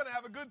 you're going to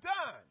have a good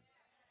time.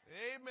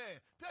 Amen.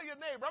 Tell your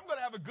neighbor, I'm going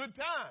to have a good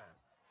time.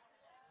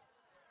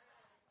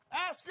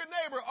 Ask your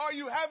neighbor, are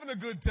you having a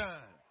good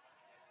time?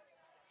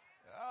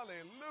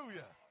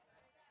 Hallelujah.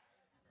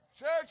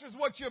 Church is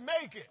what you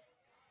make it.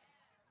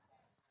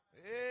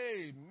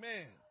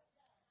 Amen.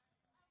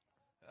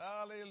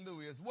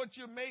 Hallelujah. It's what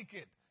you make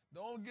it.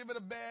 Don't give it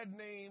a bad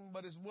name,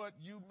 but it's what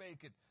you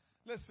make it.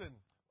 Listen,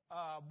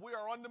 we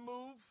are on the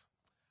move.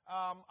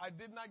 I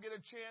did not get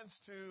a chance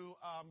to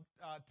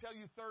tell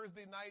you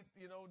Thursday night,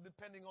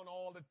 depending on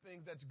all the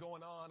things that's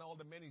going on, all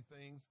the many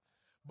things.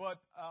 But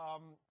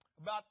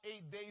about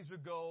 8 days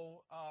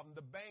ago,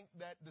 the bank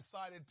that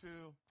decided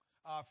to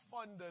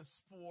fund us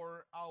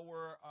for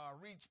our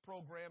REACH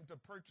program to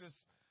purchase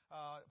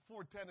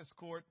Ford Tennis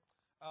Court,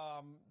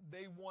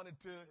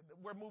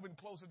 we're moving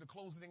closer to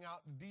closing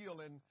out the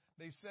deal, and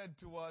they said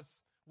to us,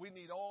 we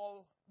need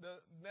all the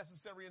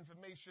necessary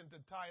information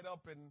to tie it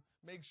up and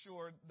make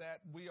sure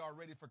that we are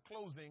ready for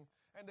closing.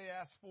 And they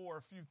asked for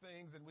a few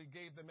things, and we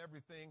gave them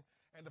everything.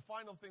 And the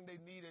final thing they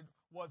needed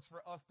was for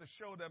us to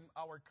show them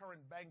our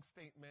current bank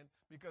statement,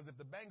 because if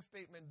the bank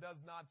statement does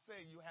not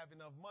say you have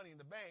enough money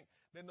in the bank,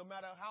 then no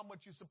matter how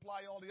much you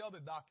supply all the other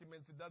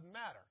documents, it doesn't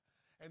matter.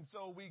 And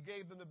so we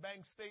gave them the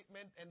bank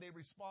statement, and they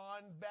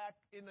respond back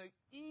in an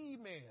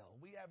email.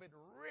 We have it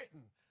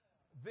written.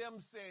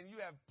 Them saying you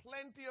have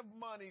plenty of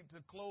money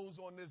to close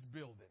on this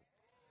building.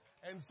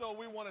 And so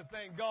we want to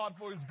thank God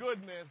for his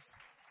goodness.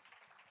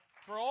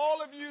 For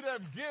all of you that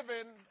have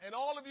given, and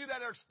all of you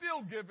that are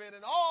still giving,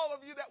 and all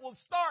of you that will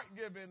start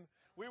giving,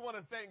 we want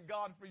to thank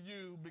God for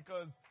you,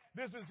 because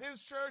this is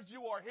his church,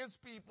 you are his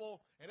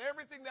people, and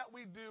everything that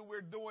we do,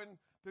 we're doing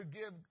to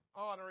give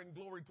honor and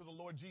glory to the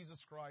Lord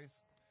Jesus Christ.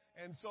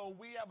 And so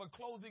we have a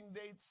closing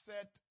date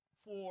set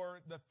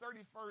for the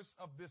 31st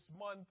of this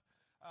month.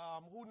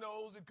 Who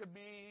knows? It could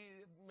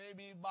be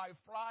maybe by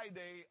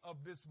Friday of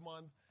this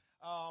month.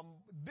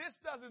 This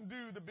doesn't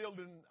do the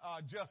building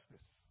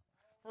justice.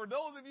 For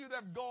those of you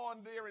that have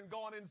gone there and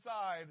gone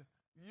inside,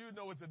 you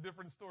know it's a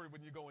different story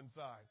when you go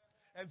inside.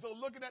 And so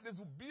looking at this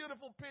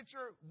beautiful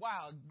picture,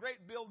 wow,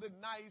 great building,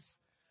 nice.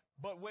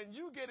 But when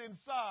you get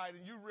inside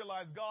and you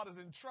realize God has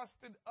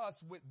entrusted us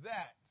with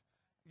that,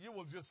 you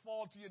will just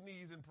fall to your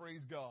knees and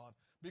praise God,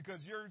 because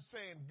you're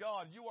saying,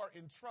 God, you are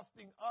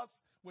entrusting us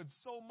with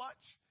so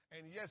much.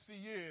 And yes,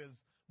 he is,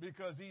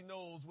 because he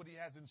knows what he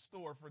has in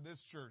store for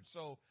this church.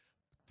 So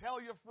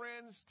tell your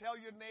friends, tell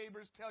your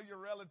neighbors, tell your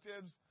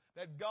relatives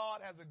that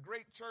God has a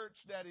great church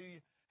that he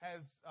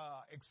has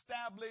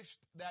established,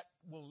 that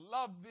will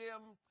love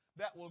them,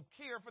 that will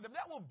care for them.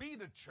 That will be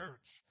the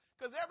church.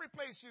 Because every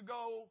place you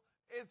go,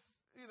 it's,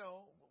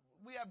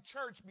 we have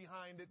church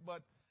behind it,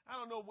 but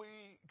I don't know if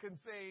we can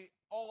say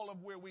all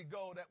of where we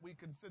go that we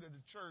consider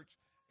the church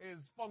is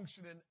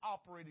functioning,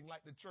 operating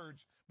like the church.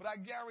 But I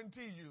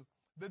guarantee you,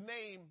 the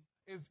name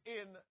is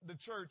in the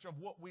church of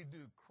what we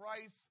do.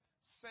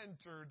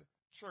 Christ-centered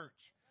church.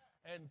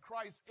 And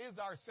Christ is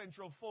our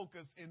central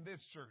focus in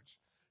this church.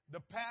 The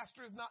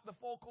pastor is not the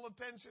focal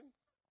attention.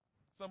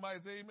 Somebody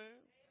say amen.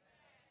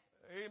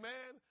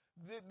 Amen.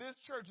 This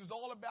church is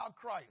all about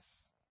Christ.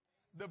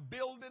 The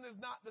building is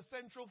not the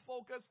central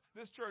focus.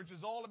 This church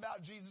is all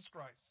about Jesus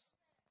Christ.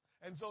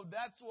 And so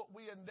that's what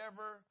we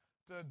endeavor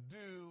to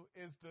do,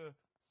 is to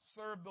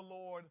serve the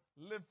Lord,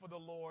 live for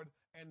the Lord,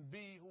 and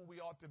be who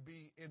we ought to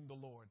be in the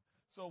Lord.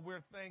 So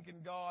we're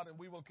thanking God, and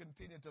we will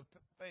continue to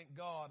thank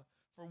God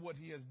for what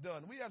he has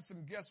done. We have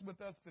some guests with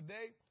us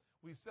today.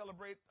 We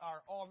celebrate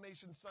our All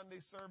Nation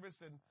Sunday service,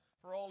 and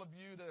for all of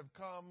you that have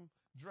come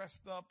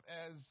dressed up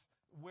as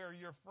where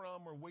you're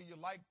from or where you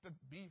like to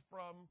be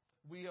from,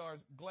 we are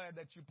glad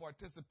that you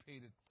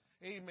participated.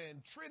 Amen.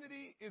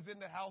 Trinity is in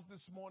the house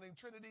this morning.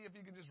 Trinity, if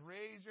you can just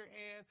raise your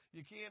hand.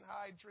 You can't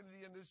hide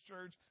Trinity in this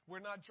church. We're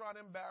not trying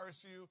to embarrass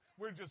you.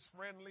 We're just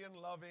friendly and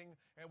loving,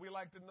 and we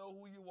like to know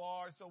who you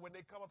are. So when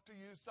they come up to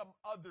you, some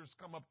others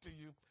come up to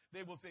you,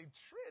 they will say,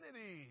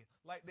 Trinity,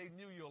 like they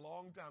knew you a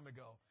long time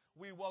ago.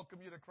 We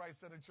welcome you to Christ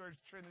Center Church,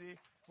 Trinity.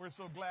 We're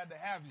so glad to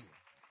have you.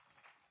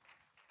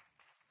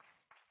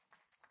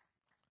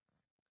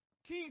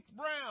 Keith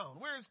Brown.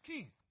 Where's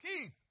Keith?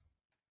 Keith.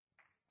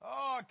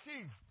 Oh,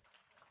 Keith.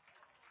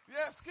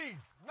 Yes,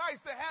 Keith.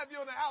 Nice to have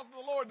you in the house of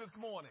the Lord this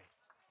morning.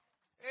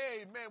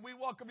 Amen. We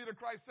welcome you to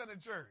Christ Center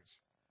Church.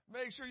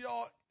 Make sure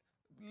y'all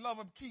love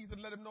up Keith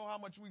and let him know how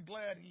much we're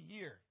glad he's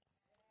here.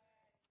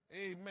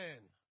 Amen.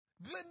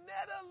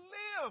 Glenetta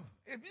Lim.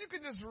 If you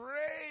could just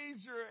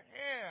raise your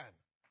hand.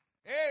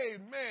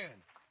 Amen.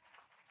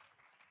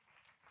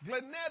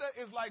 Glenetta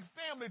is like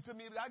family to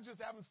me. I just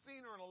haven't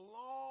seen her in a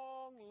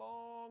long,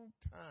 long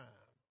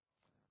time.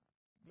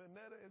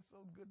 Glenetta, it's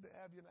so good to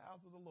have you in the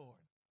house of the Lord.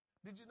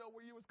 Did you know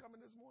where you was coming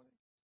this morning?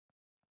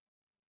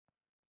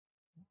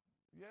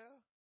 Yeah?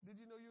 Did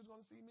you know you was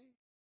going to see me?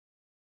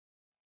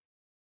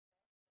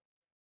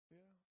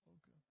 Yeah?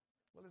 Okay.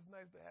 Well, it's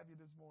nice to have you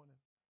this morning.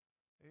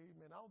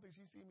 Amen. I don't think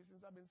she's seen me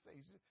since I've been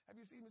saved. Have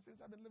you seen me since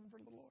I've been living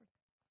for the Lord?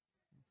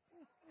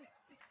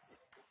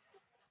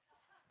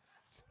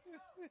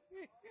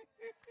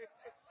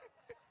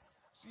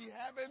 She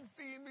haven't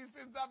seen me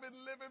since I've been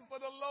living for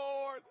the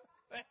Lord.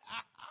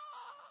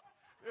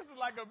 This is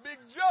like a big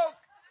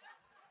joke.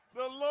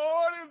 The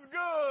Lord is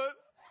good.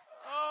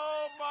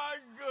 Oh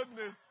my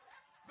goodness.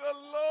 The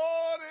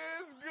Lord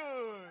is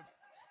good.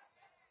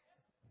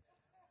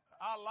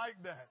 I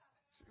like that.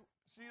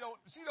 She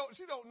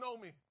don't know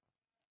me.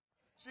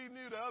 She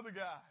knew the other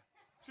guy.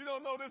 She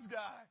don't know this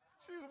guy.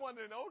 She's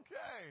wondering,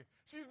 okay.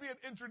 She's being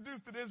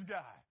introduced to this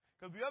guy.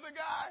 Because the other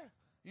guy,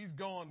 he's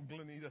gone,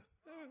 Glenita.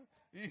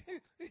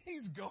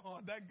 He's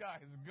gone. That guy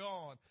is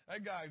gone.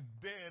 That guy's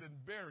dead and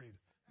buried.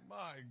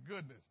 My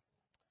goodness.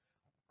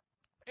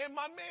 And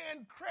my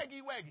man,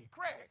 Craigie Waggy.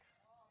 Craig.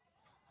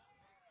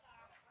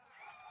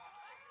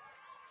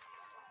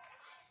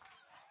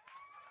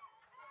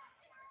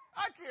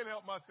 I can't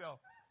help myself.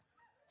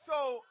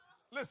 So,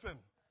 listen,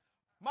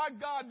 my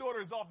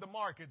goddaughter is off the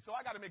market, so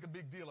I got to make a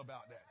big deal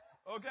about that.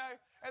 Okay?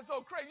 And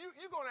so, Craig,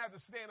 you're going to have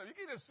to stand up. You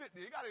can't just sit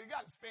there. You got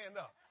to stand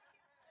up.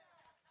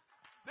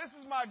 This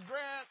is my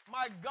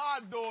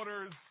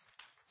goddaughter's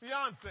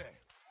fiance,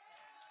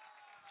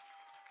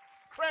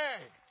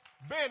 Craig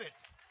Bennett.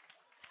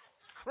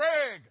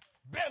 Craig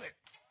Bennett.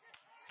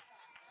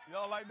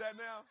 Y'all like that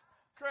now?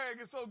 Craig,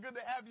 it's so good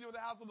to have you in the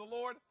house of the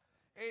Lord.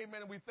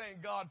 Amen. We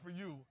thank God for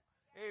you.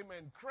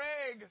 Amen.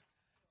 Craig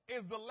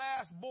is the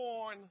last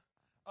born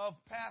of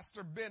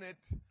Pastor Bennett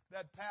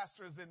that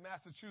pastors in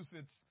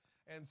Massachusetts.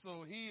 And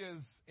so he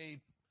is a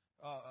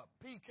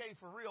PK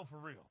for real, for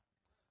real.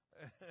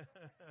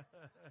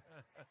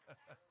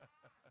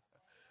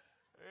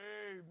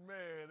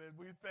 Amen. And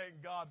we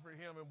thank God for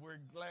him, and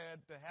we're glad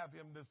to have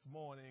him this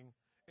morning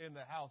in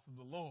the house of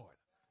the Lord.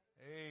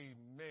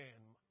 Amen.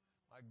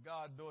 My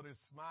goddaughter is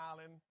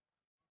smiling.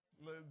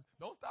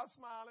 Don't stop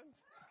smiling.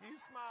 Keep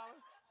smiling.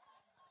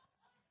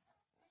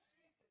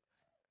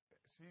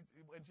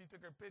 When she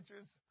took her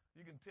pictures,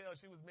 you can tell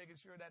she was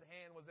making sure that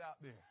hand was out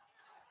there.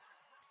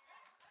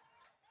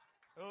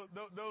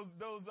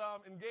 Those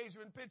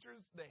engagement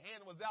pictures, the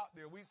hand was out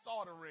there. We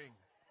saw the ring.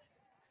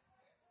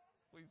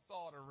 We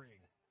saw the ring.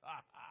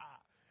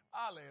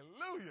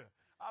 Hallelujah.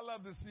 I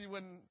love to see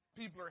when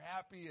people are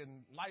happy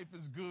and life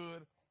is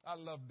good. I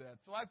love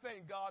that. So I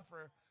thank God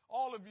for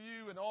all of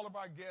you and all of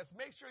our guests.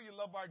 Make sure you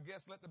love our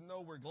guests. Let them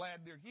know we're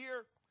glad they're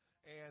here.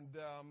 And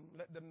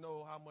let them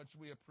know how much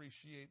we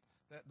appreciate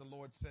that the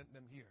Lord sent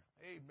them here.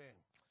 Amen.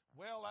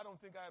 Well, I don't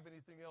think I have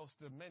anything else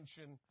to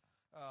mention.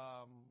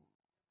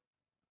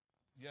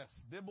 Yes,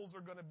 Dibbles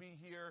are going to be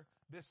here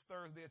this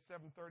Thursday at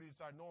 7:30. It's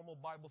our normal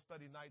Bible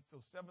study night. So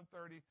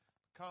 7:30,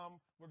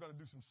 come. We're going to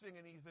do some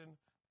singing, Ethan.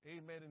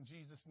 Amen, in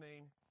Jesus'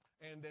 name.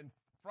 And then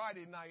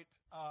Friday night,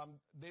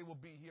 they will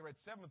be here at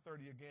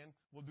 7:30 again.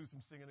 We'll do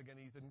some singing again,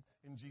 Ethan,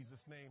 in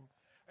Jesus' name.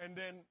 And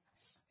then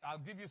I'll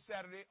give you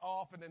Saturday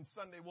off, and then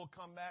Sunday we'll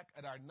come back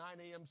at our 9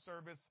 a.m.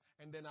 service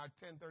and then our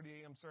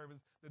 10:30 a.m. service.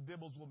 The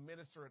Dibbles will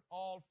minister at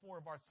all 4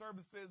 of our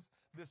services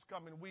this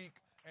coming week,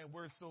 and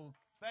we're so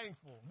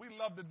thankful. We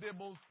love the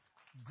Dibbles.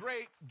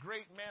 Great,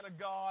 great man of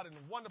God and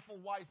wonderful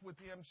wife with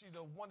him. She's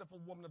a wonderful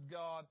woman of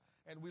God,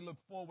 and we look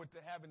forward to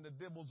having the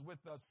Dibbles with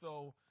us.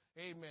 So,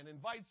 amen.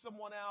 Invite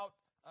someone out.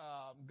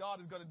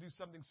 God is going to do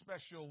something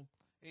special,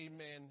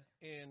 amen,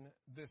 in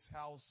this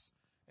house,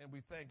 and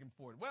we thank him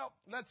for it. Well,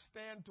 let's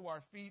stand to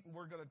our feet, and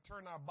we're going to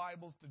turn our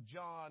Bibles to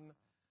John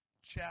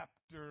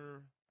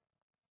chapter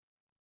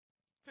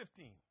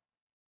 15.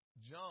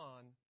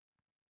 John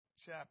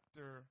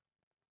chapter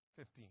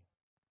 15.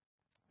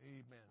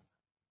 Amen.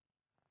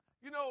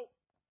 You know,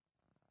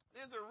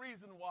 there's a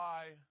reason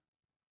why,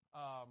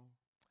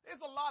 there's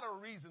a lot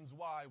of reasons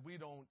why we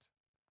don't,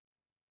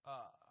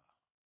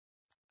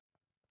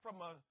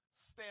 from a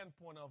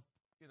standpoint of,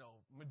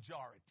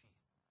 majority.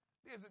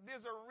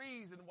 There's a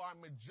reason why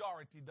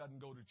majority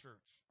doesn't go to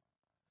church.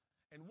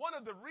 And one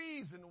of the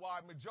reasons why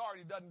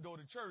majority doesn't go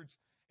to church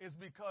is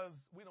because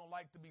we don't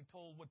like to be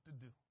told what to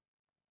do.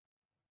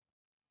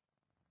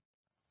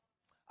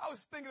 I was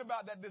thinking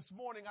about that this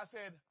morning. I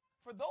said,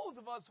 for those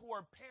of us who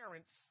are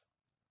parents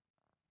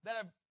that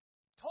have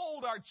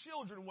told our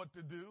children what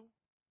to do,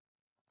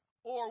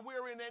 or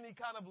we're in any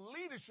kind of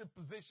leadership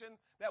position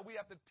that we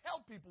have to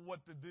tell people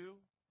what to do,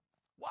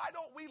 why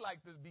don't we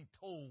like to be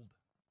told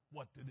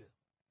what to do?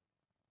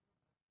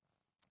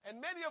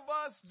 And many of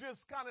us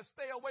just kind of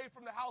stay away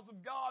from the house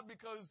of God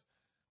because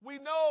we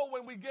know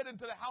when we get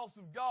into the house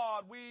of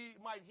God, we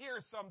might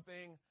hear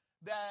something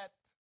that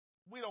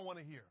we don't want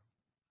to hear.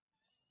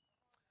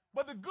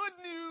 But the good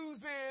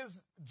news is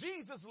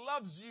Jesus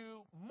loves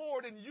you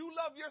more than you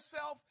love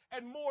yourself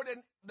and more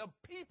than the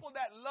people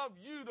that love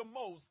you the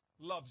most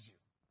loves you.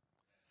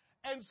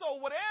 And so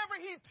whatever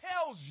he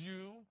tells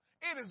you,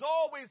 it is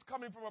always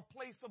coming from a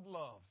place of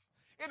love.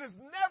 It is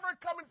never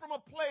coming from a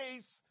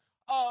place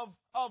of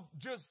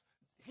just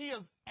he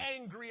is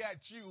angry at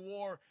you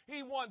or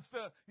he wants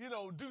to,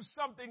 do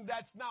something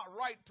that's not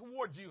right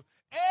toward you.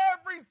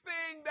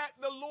 Everything that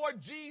the Lord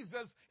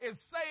Jesus is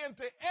saying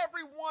to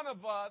every one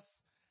of us,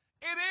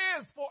 it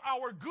is for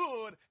our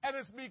good, and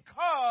it's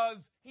because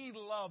he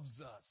loves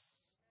us.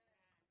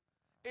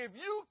 If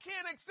you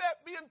can't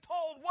accept being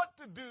told what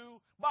to do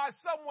by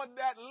someone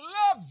that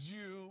loves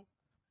you,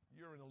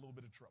 you're in a little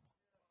bit of trouble.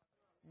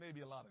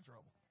 Maybe a lot of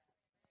trouble.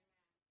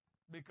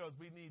 Because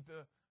we need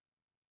to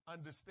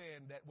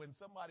understand that when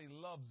somebody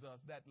loves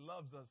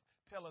us,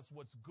 tell us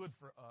what's good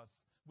for us,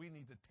 we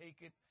need to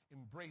take it,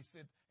 embrace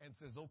it, and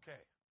says,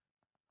 okay,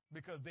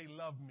 because they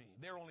love me.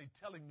 They're only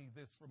telling me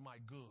this for my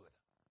good.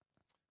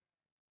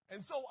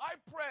 And so I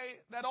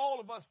pray that all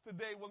of us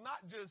today will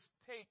not just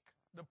take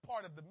the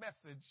part of the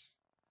message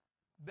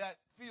that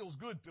feels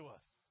good to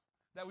us,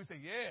 that we say,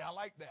 yeah, I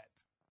like that,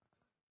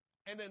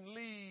 and then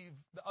leave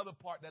the other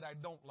part that I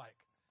don't like.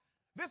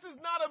 This is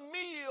not a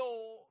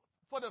meal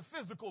for the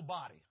physical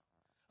body.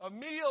 A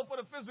meal for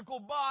the physical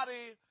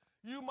body,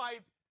 you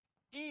might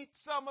eat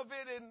some of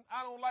it, and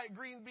I don't like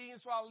green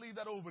beans, so I'll leave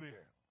that over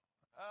there.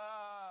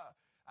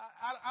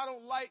 I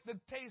don't like the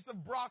taste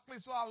of broccoli,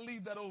 so I'll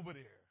leave that over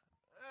there.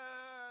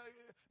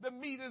 The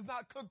meat is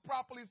not cooked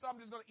properly, so I'm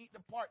just going to eat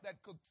the part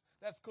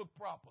that's cooked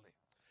properly.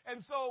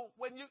 And so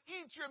when you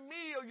eat your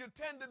meal, you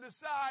tend to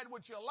decide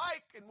what you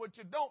like and what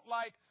you don't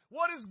like,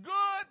 what is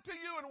good to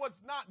you and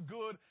what's not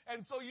good,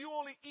 and so you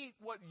only eat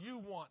what you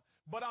want.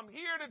 But I'm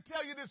here to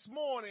tell you this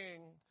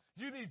morning,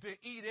 you need to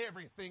eat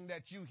everything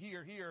that you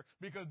hear here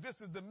because this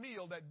is the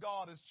meal that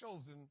God has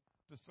chosen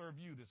to serve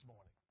you this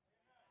morning.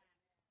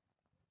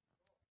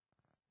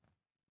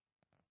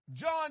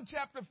 John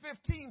chapter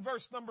 15,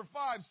 verse number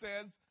 5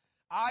 says,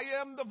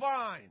 I am the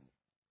vine,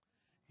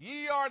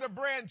 ye are the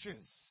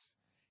branches.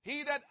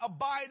 He that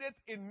abideth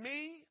in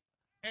me,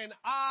 and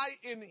I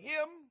in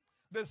him,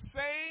 the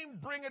same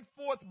bringeth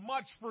forth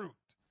much fruit.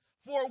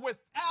 For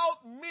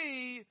without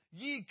me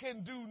ye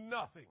can do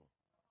nothing.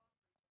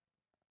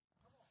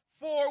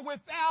 For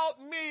without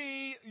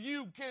me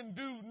you can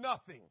do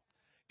nothing.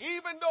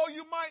 Even though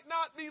you might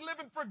not be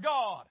living for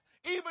God,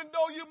 even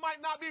though you might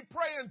not be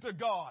praying to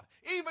God,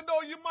 even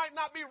though you might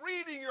not be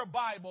reading your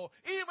Bible,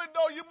 even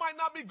though you might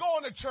not be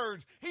going to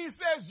church, he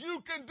says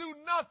you can do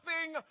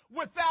nothing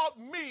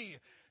without me.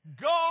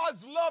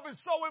 God's love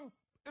is so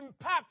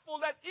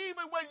impactful that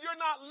even when you're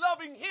not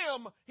loving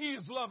him,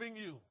 he's loving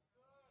you.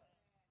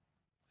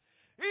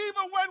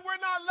 Even when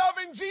we're not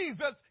loving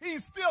Jesus,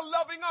 he's still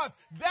loving us.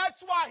 That's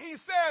why he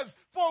says,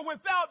 for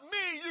without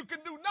me, you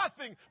can do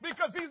nothing,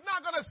 because he's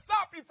not going to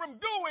stop you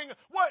from doing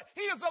what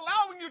he is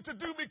allowing you to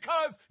do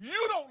because you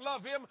don't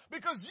love him,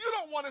 because you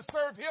don't want to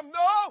serve him.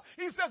 No,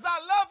 he says, I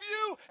love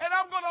you, and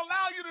I'm going to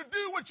allow you to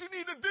do what you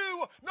need to do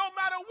no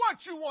matter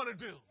what you want to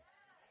do.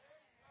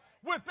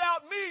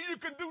 Without me, you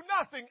can do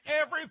nothing.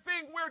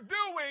 Everything we're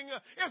doing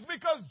is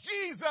because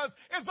Jesus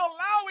is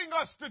allowing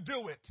us to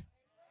do it.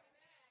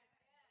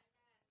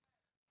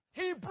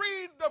 He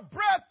breathed the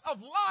breath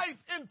of life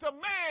into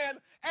man,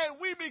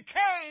 and we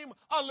became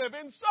a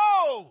living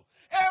soul.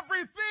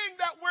 Everything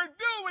that we're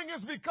doing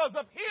is because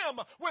of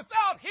him.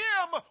 Without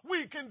him,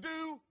 we can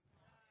do.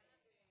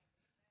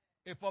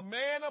 If a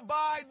man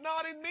abide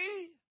not in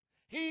me,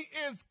 he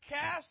is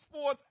cast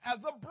forth as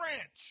a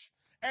branch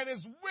and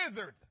is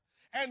withered,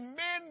 and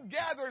men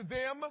gather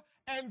them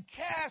and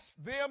cast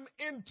them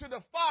into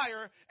the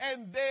fire,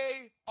 and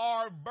they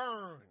are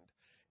burned.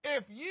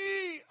 If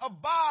ye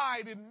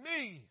abide in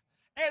me,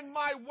 and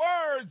my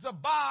words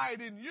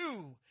abide in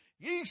you,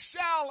 ye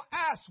shall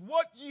ask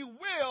what ye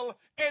will,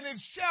 and it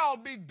shall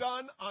be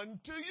done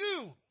unto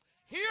you.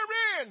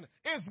 Herein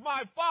is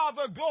my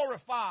Father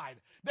glorified,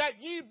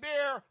 that ye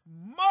bear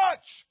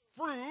much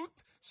fruit,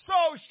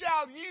 so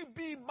shall ye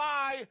be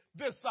my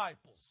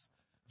disciples.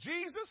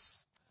 Jesus,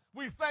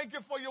 we thank you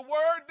for your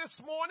word this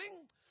morning.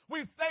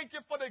 We thank you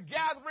for the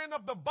gathering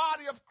of the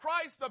body of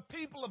Christ, the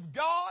people of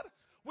God.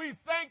 We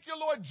thank you,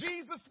 Lord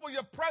Jesus, for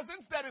your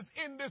presence that is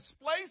in this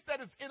place,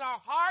 that is in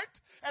our heart.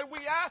 And we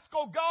ask,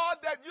 oh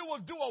God, that you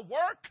will do a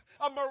work,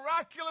 a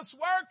miraculous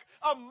work,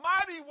 a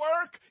mighty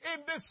work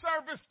in this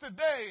service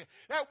today.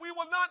 That we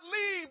will not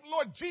leave,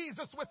 Lord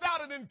Jesus,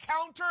 without an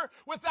encounter,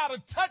 without a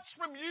touch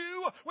from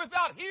you,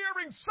 without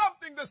hearing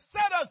something to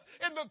set us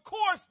in the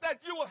course that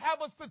you will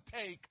have us to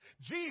take.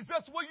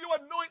 Jesus, will you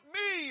anoint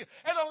me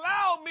and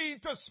allow me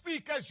to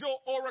speak as your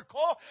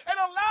oracle, and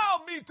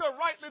allow me to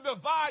rightly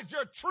divide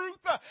your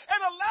truth,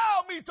 and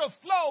allow me to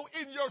flow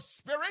in your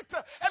spirit,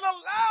 and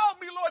allow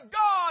me, Lord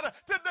God,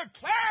 to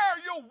declare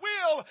your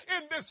will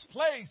in this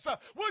place.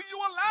 Will you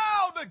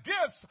allow the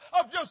gifts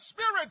of your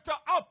spirit to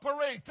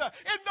operate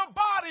in the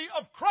body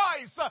of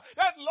Christ,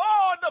 that,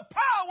 Lord, the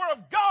power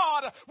of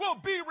God will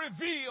be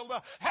revealed.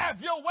 Have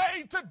your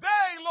way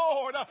today,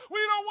 Lord.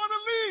 We don't want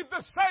to leave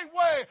the same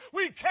way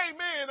we came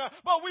in,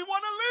 but we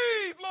want to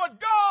leave, Lord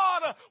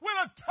God, with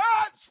a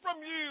touch from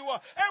you,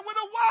 and with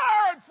a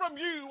word from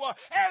you,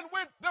 and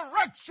with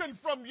direction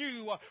from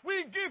you.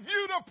 We give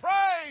you the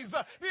praise,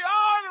 the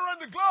honor,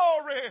 and the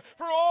glory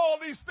for all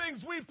these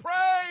things. We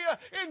pray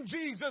in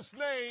Jesus'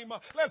 name.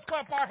 Let's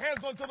clap our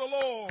hands unto the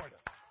Lord.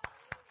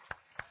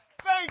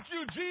 Thank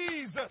you,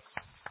 Jesus.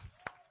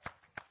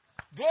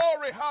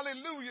 Glory,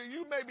 hallelujah.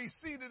 You may be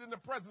seated in the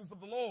presence of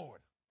the Lord.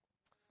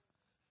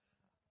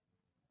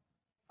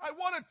 I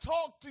want to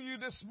talk to you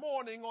this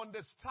morning on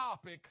this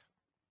topic,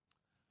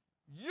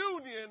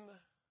 union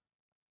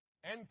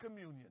and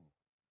communion.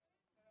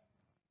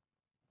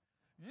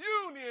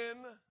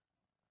 Union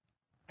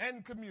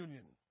and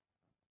communion.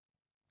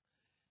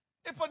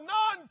 If a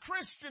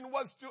non-Christian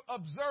was to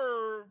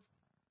observe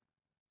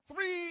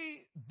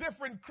 3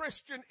 different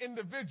Christian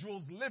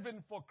individuals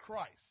living for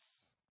Christ,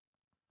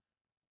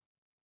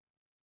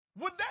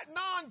 would that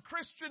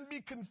non-Christian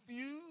be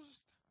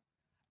confused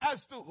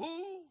as to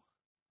who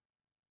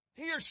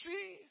he or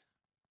she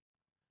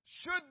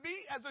should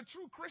be as a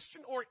true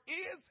Christian, or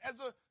is as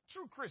a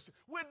true Christian?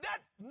 Would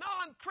that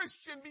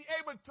non-Christian be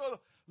able to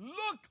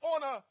look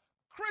on a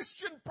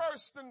Christian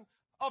person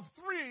of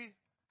 3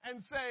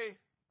 and say,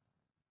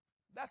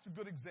 that's a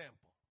good example?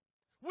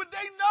 Would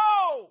they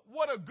know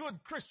what a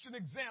good Christian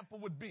example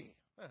would be?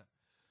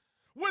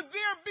 Would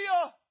there be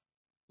a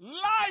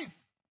life,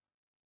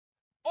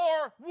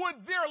 or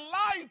would their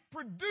life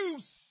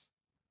produce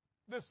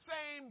the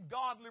same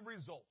godly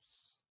results?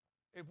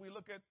 If we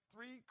look at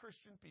 3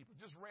 Christian people,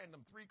 just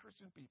random 3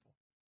 Christian people,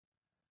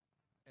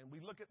 and we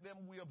look at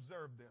them, we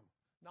observe them,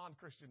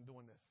 non-Christian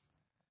doing this,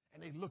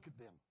 and they look at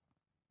them,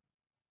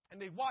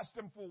 and they watch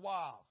them for a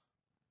while,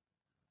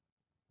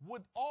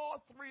 would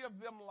all 3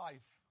 of them life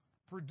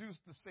produce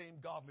the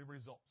same godly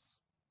results?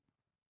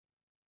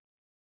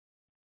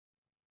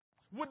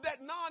 Would that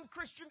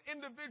non-Christian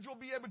individual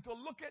be able to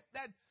look at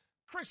that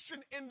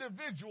Christian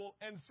individual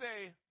and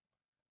say,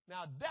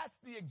 now that's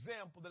the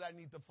example that I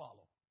need to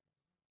follow?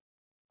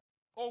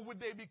 Or would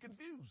they be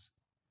confused?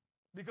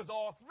 Because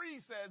all 3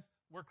 says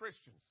we're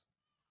Christians.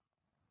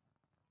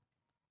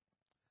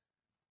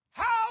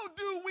 How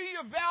do we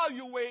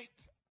evaluate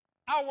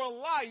our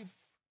life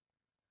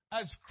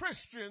as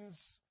Christians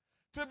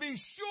to be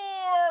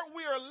sure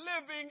we are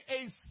living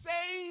a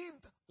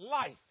saved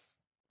life,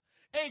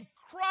 a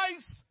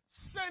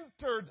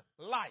Christ-centered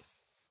life?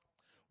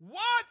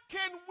 What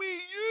can we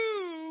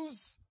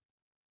use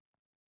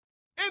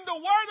in the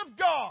Word of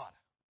God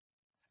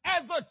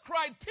as a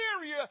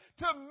criteria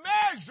to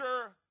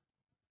measure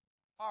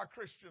our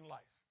Christian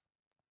life?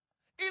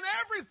 In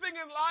everything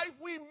in life,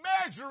 we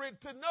measure it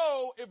to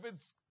know if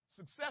it's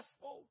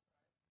successful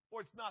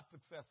or it's not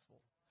successful.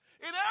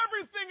 In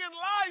everything in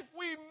life,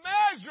 we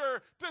measure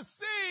to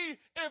see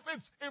if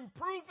it's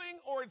improving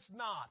or it's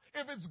not,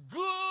 if it's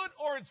good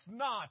or it's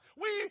not.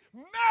 We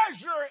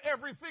measure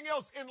everything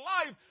else in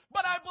life,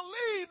 but I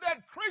believe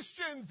that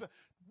Christians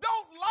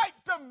don't like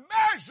to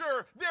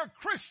measure their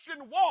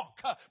Christian walk.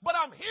 But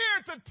I'm here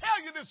to tell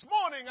you this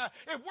morning,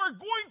 if we're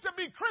going to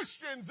be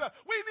Christians,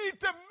 we need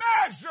to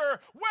measure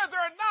whether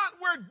or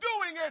not we're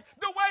doing it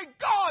the way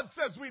God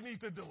says we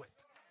need to do it.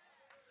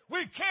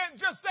 We can't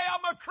just say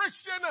I'm a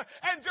Christian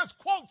and just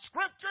quote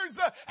scriptures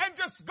and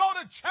just go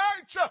to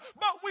church,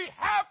 but we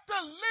have to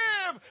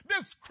live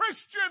this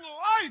Christian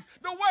life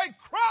the way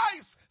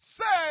Christ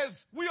says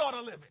we ought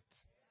to live it.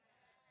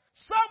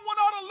 Someone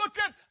ought to look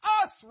at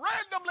us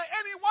randomly,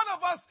 any one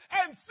of us,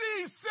 and see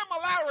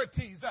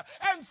similarities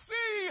and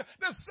see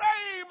the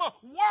same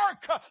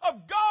work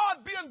of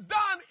God being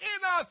done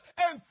in us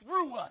and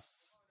through us.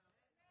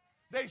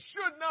 They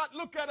should not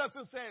look at us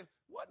and say,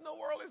 what in the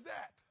world is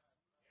that?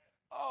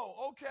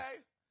 Oh, okay.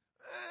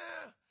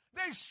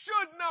 They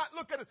should not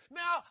look at us.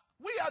 Now,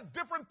 we have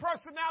different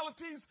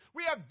personalities.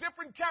 We have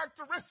different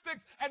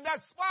characteristics, and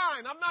that's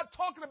fine. I'm not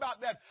talking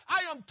about that.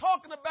 I am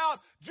talking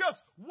about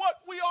just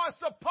what we are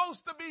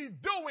supposed to be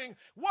doing,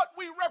 what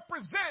we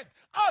represent,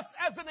 us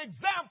as an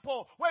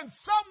example. When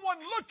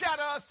someone look at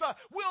us,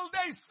 will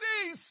they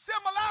see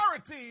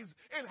similarities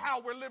in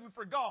how we're living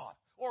for God,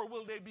 or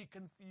will they be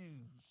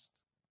confused?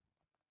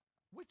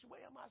 Which way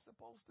am I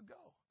supposed to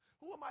go?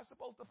 Who am I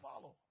supposed to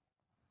follow?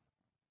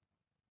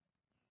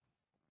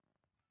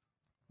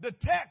 The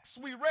text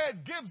we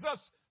read gives us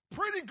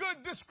pretty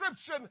good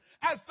description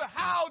as to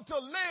how to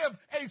live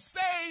a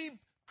saved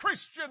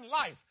Christian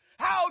life,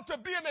 how to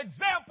be an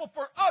example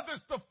for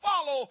others to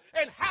follow,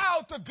 and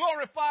how to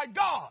glorify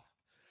God.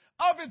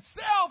 Of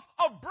itself,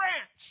 a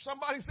branch,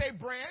 somebody say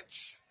branch,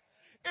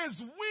 is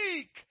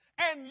weak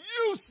and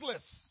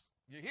useless.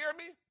 You hear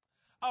me?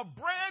 A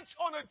branch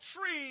on a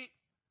tree,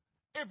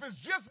 if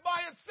it's just by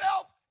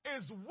itself,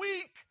 is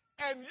weak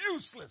and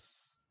useless.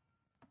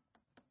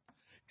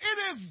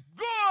 It is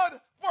good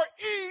for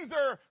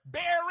either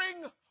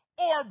bearing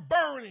or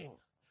burning,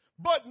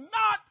 but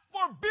not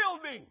for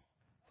building.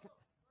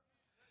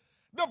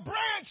 The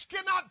branch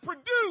cannot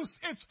produce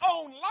its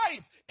own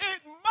life.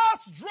 It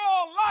must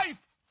draw life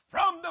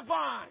from the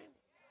vine.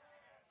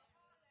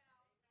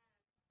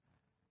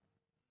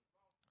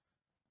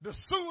 The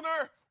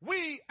sooner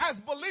we as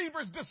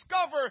believers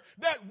discover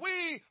that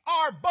we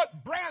are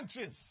but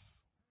branches.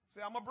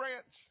 Say, I'm a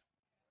branch.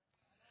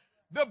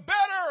 The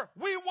better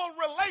we will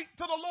relate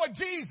to the Lord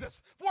Jesus,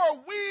 for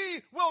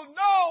we will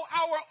know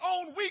our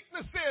own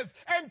weaknesses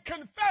and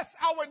confess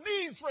our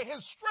needs for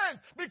his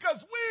strength, because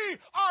we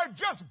are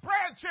just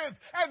branches,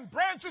 and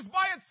branches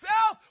by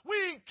itself,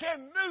 we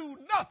can do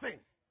nothing.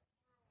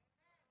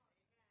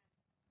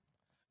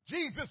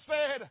 Jesus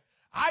said,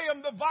 I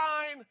am the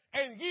vine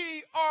and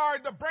ye are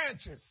the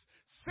branches.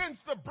 Since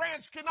the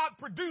branch cannot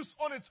produce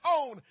on its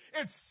own,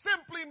 it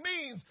simply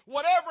means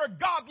whatever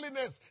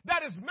godliness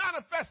that is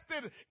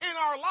manifested in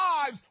our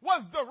lives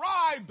was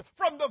derived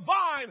from the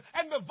vine,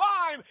 and the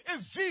vine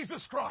is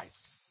Jesus Christ.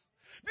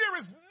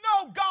 There is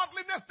no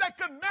godliness that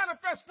can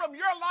manifest from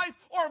your life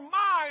or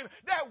mine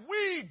that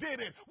we did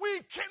it. We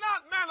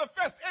cannot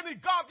manifest any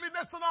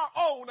godliness on our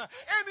own.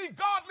 Any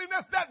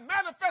godliness that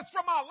manifests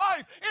from our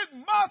life, it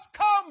must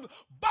come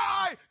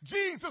by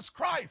Jesus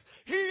Christ.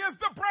 He is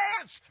the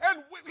branch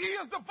and he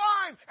is the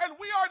vine and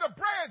we are the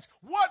branch.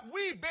 What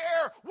we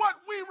bear,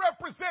 what we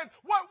represent,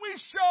 what we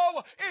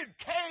show, it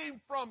came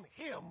from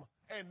him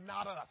and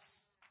not us.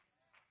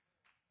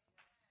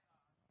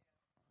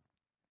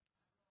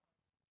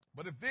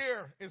 But if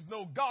there is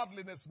no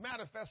godliness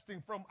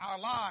manifesting from our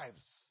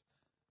lives,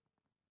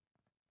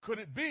 could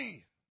it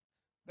be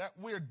that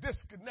we're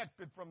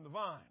disconnected from the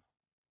vine?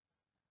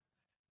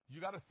 You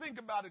got to think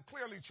about it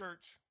clearly, church.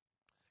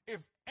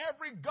 If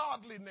every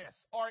godliness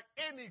or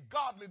any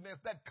godliness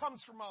that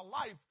comes from our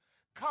life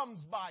comes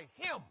by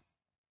him,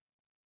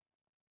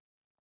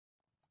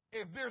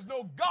 if there's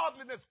no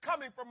godliness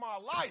coming from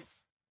our life,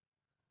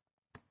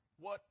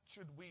 what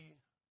should we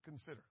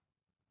consider?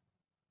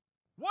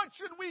 What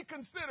should we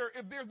consider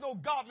if there's no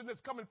godliness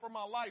coming from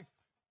our life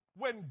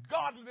when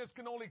godliness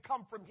can only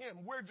come from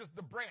him? We're just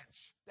the branch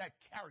that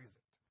carries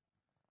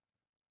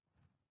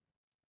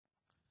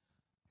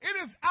it. It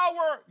is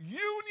our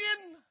union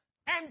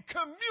and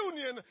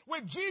communion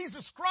with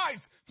Jesus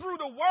Christ through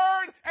the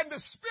Word and the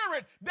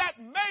Spirit that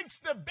makes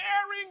the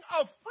bearing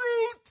of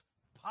fruit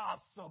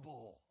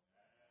possible.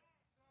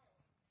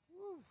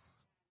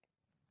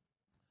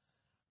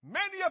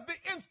 Many of the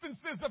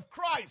instances of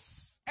Christ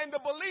and the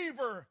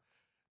believer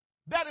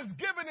that is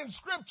given in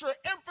Scripture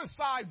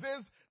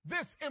emphasizes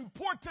this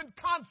important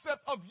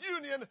concept of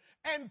union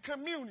and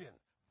communion.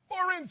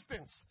 For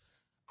instance,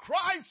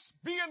 Christ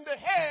being the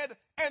head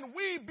and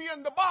we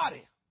being the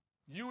body.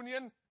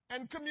 Union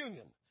and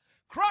communion.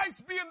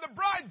 Christ being the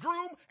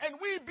bridegroom and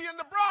we being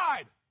the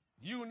bride.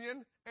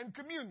 Union and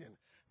communion.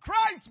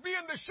 Christ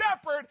being the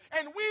shepherd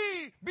and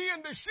we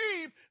being the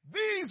sheep.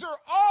 These are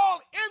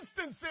all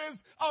instances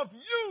of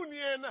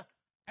union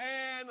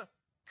and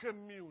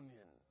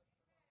communion.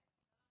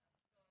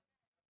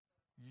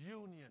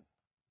 Union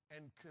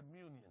and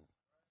communion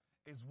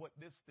is what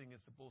this thing is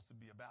supposed to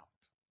be about.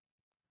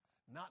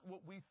 Not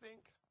what we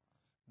think,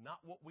 not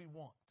what we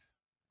want.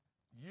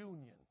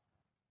 Union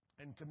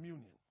and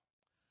communion.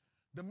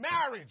 The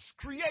marriage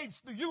creates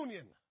the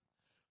union,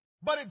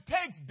 but it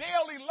takes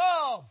daily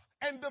love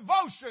and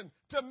devotion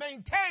to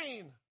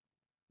maintain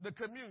the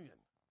communion.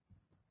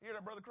 Hear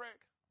that, Brother Craig?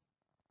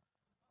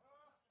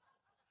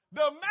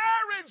 The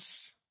marriage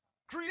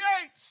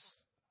creates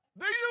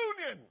the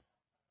union.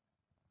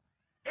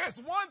 It's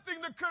one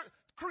thing to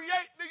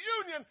create the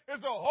union.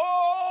 It's a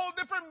whole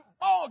different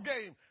ball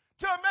game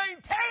to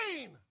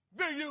maintain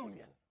the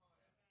union.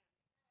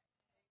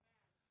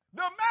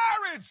 The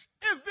marriage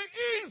is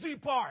the easy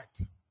part.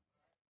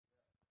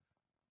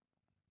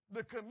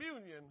 The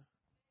communion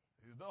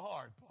is the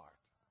hard part.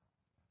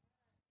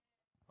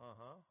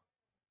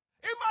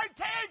 It might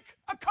take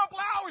a couple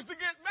hours to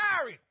get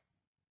married.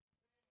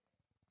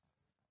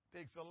 It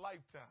takes a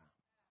lifetime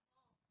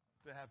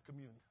to have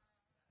communion.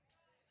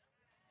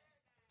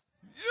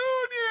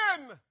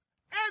 Union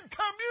and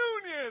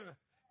communion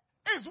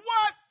is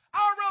what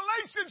our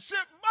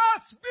relationship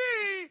must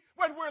be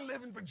when we're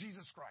living for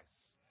Jesus Christ.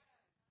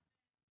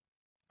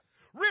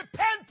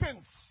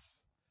 Repentance,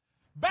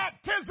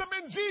 baptism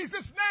in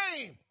Jesus'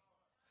 name,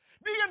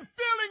 the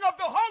infilling of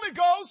the Holy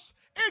Ghost,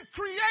 it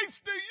creates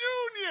the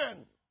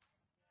union.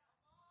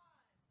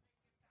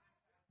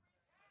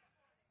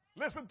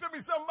 Listen to me,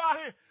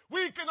 somebody.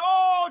 We can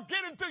all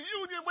get into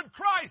union with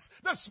Christ.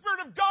 The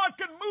Spirit of God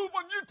can move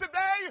on you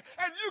today,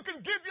 and you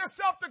can give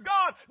yourself to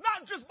God,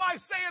 not just by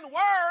saying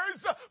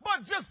words,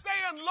 but just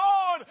saying,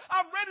 Lord,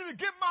 I'm ready to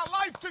give my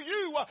life to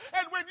you.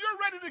 And when you're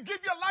ready to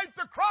give your life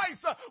to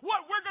Christ,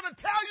 what we're going to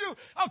tell you,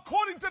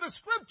 according to the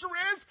Scripture,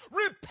 is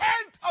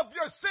repent of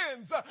your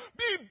sins.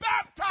 Be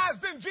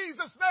baptized in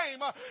Jesus' name.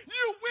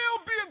 You will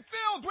be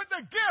filled with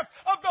the gift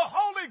of the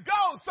Holy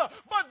Ghost,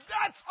 but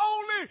that's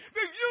only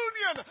the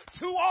union.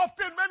 Too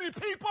often, many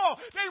people,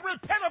 they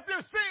repent of their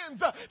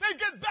sins. They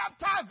get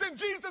baptized in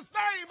Jesus'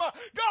 name.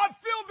 God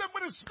filled them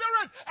with His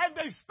Spirit, and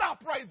they stop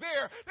right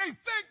there. They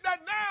think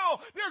that now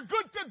they're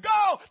good to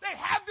go. They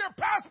have their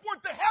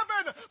passport to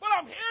heaven. But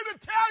I'm here to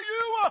tell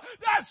you,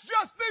 that's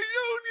just the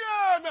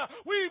union.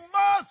 We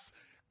must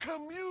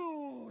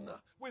commune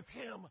with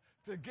Him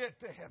to get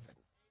to heaven.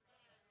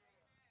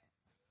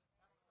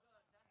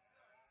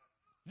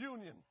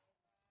 Union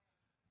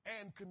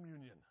and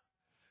communion.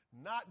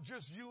 Not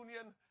just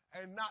union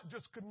and not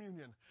just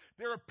communion.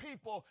 There are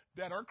people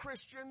that are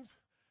Christians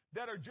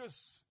that are just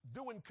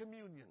doing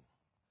communion.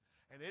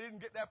 And they didn't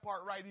get that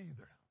part right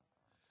either.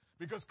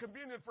 Because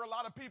communion for a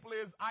lot of people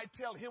is, I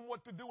tell him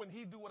what to do and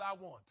he do what I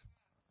want.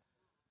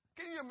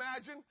 Can you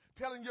imagine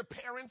telling your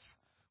parents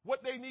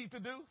what they need to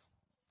do?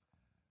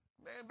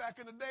 Man, back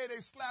in the day,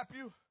 they slap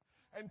you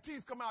and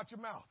teeth come out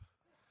your mouth.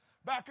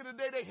 Back in the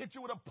day, they hit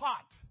you with a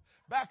pot.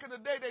 Back in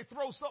the day, they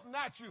throw something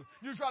at you.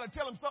 You try to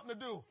tell them something to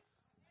do.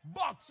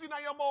 Box in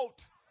your mouth.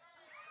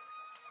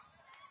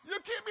 You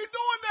can't be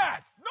doing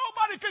that.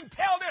 Nobody can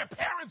tell their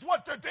parents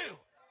what to do.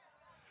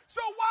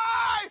 So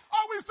why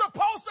are we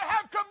supposed to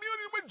have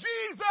communion with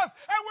Jesus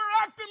and we're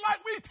acting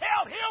like we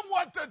tell him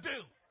what to do?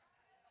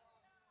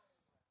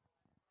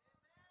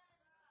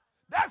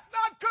 That's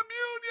not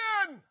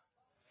communion.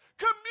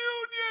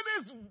 Communion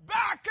is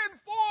back and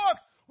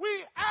forth. We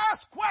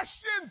ask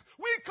questions.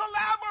 We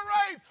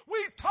collaborate.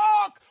 We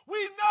talk. We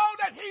know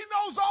that he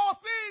knows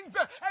all things.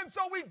 And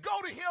so we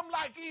go to him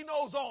like he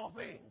knows all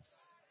things.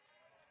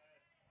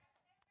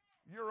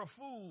 You're a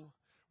fool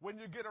when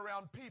you get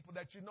around people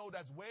that you know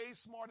that's way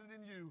smarter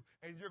than you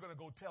and you're going to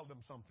go tell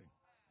them something.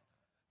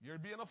 You're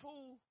being a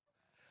fool.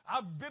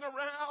 I've been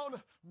around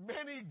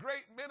many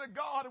great men of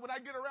God, and when I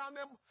get around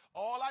them,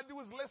 all I do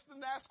is listen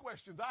and ask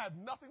questions. I have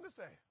nothing to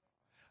say.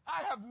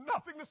 I have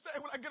nothing to say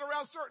when I get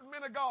around certain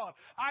men of God.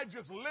 I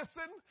just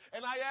listen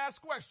and I ask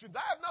questions.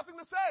 I have nothing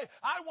to say.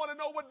 I want to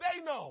know what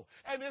they know.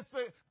 And it's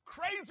a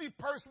crazy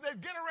person that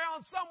get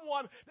around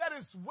someone that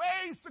is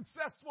way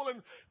successful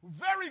and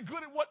very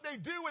good at what they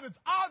do, and it's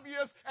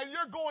obvious, and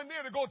you're going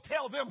there to go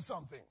tell them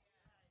something.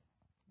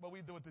 But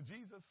we do it to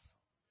Jesus.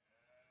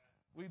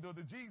 We do it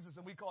to Jesus,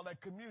 and we call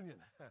that communion.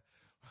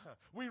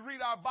 We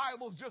read our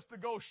Bibles just to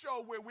go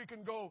show where we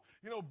can go,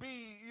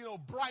 be,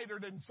 brighter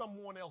than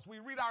someone else. We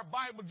read our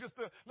Bible just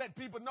to let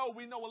people know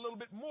we know a little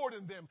bit more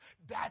than them.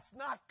 That's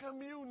not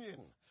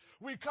communion.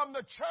 We come to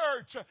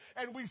church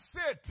and we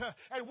sit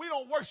and we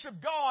don't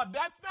worship God.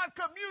 That's not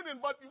communion,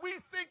 but we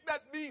think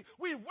that we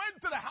went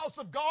to the house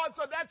of God,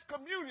 so that's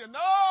communion.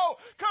 No,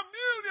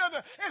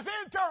 communion is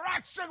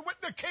interaction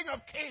with the King of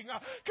Kings.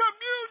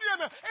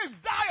 Communion is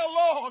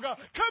dialogue.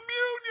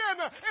 Communion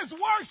is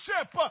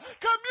worship.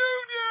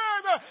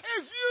 Communion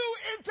is you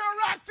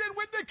interacting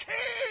with the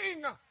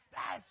King.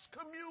 That's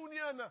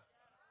communion.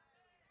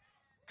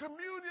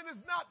 Communion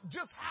is not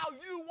just how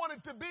you want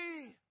it to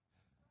be.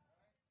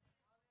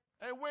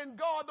 And when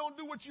God don't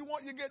do what you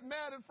want, you get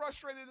mad and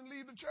frustrated and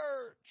leave the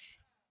church.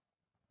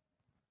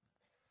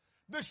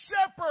 The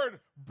shepherd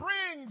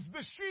brings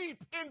the sheep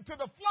into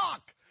the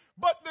flock,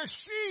 but the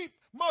sheep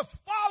must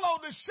follow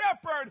the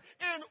shepherd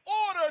in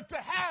order to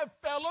have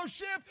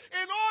fellowship,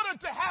 in order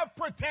to have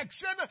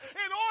protection,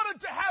 in order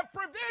to have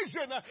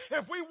provision.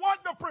 If we want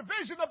the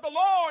provision of the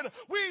Lord,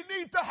 we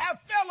need to have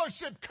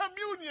fellowship,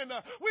 communion.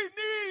 We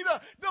need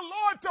the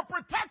Lord to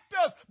protect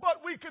us,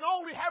 but we can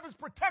only have his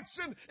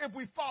protection if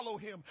we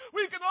follow him.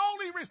 We can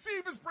only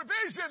receive his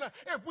provision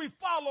if we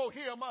follow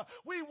him.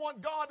 We want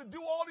God to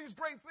do all these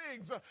great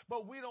things,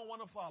 but we don't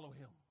want to follow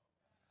him.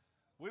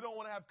 We don't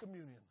want to have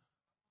communion.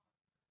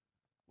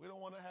 We don't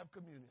want to have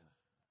communion.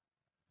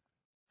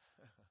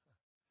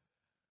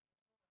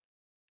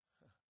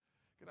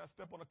 Can I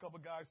step on a couple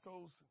guys'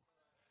 toes?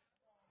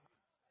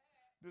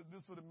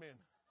 This for the men.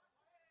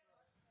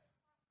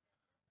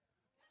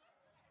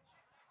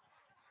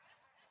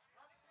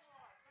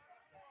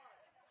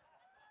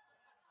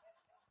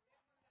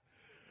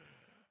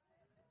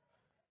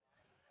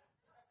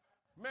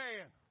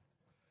 Man.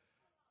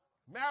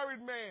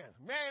 Married man.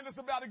 Man that's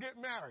about to get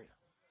married.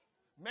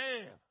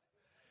 Man.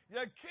 You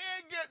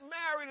can't get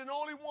married and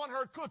only want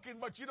her cooking,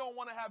 but you don't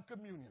want to have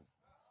communion.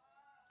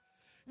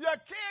 You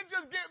can't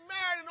just get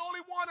married and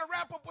only want to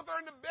wrap up with her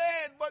in the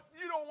bed, but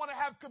you don't want to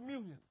have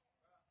communion.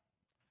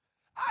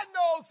 I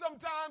know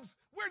sometimes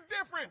we're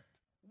different.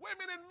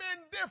 Women and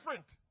men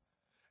different.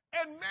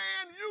 And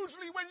man,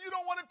 usually when you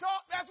don't want to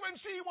talk, that's when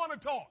she want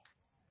to talk.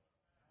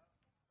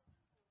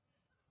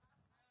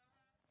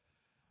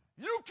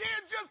 You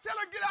can't just tell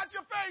her get out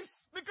your face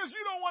because you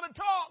don't want to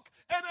talk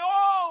and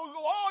all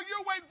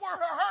you're waiting for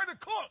her to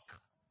cook.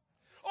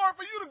 Or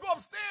for you to go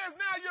upstairs,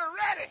 now you're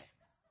ready.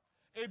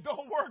 It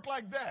don't work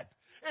like that.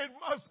 It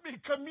must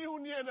be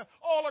communion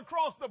all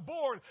across the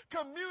board.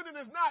 Communion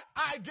is not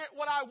I get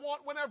what I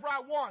want whenever I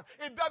want.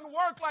 It doesn't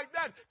work like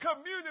that.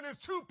 Communion is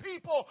two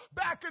people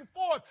back and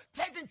forth,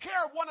 taking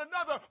care of one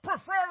another,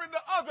 preferring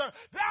the other.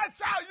 That's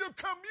how you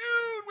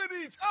commune with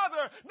each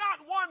other.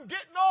 Not one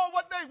getting all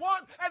what they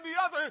want and the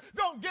other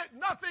don't get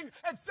nothing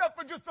except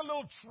for just a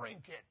little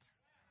trinket.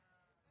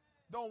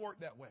 Don't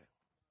work that way.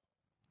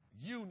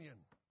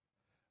 Union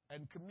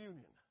and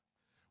communion.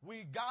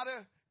 We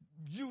gotta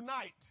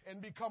unite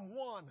and become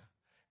one.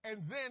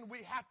 And then we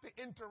have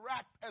to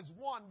interact as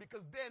one,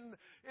 because then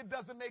it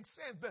doesn't make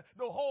sense.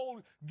 The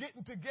whole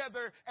getting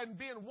together and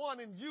being one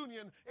in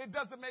union, it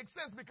doesn't make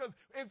sense, because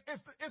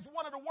it's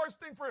one of the worst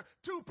things for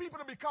two people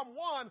to become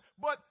one,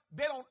 but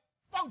they don't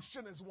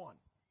function as one.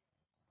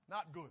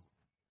 Not good.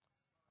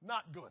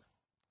 Not good.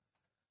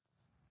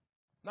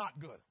 Not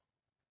good.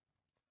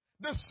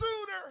 The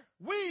sooner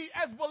we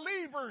as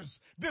believers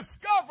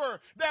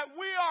discover that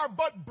we are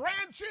but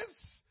branches,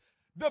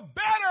 the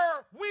better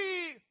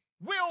we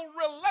will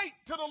relate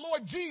to the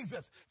Lord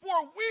Jesus. For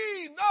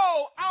we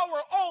know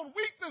our own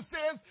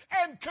weaknesses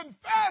and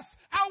confess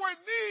our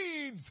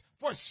needs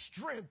for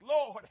strength.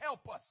 Lord,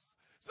 help us.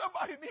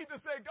 Somebody need to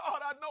say, God,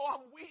 I know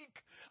I'm weak.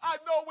 I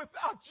know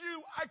without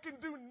you I can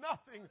do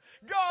nothing.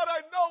 God,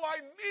 I know I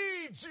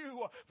need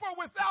you. For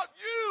without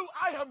you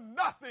I am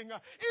nothing.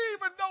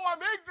 Even though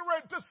I'm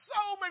ignorant to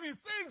so many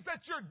things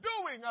that you're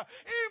doing,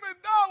 even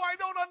though I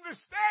don't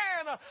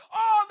understand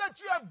all that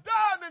you have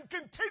done and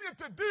continue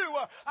to do,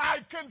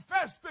 I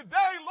confess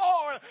today,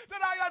 Lord,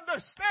 that I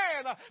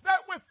understand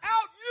that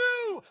without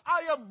you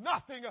I am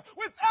nothing.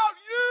 Without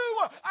you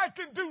I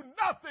can do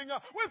nothing.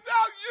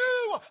 Without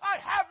you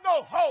I have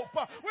no hope.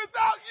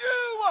 Without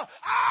you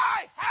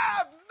I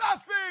have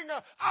nothing.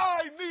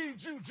 I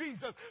need you,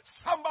 Jesus.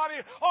 Somebody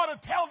ought to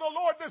tell the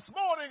Lord this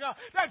morning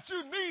that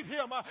you need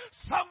him.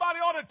 Somebody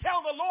ought to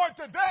tell the Lord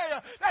today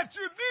that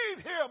you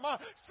need him.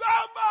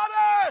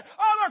 Somebody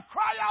ought to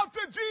cry out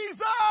to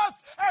Jesus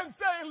and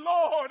say,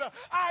 Lord,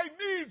 I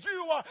need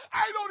you.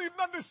 I don't even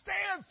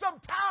understand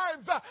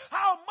sometimes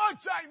how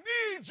much I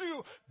need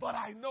you, but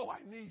I know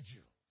I need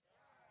you.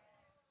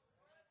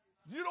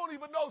 You don't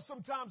even know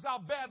sometimes how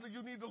badly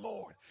you need the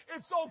Lord.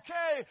 It's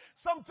okay.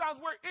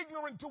 Sometimes we're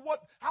ignorant to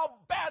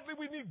how badly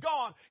we need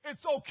God.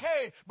 It's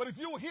okay. But if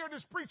you will hear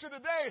this preacher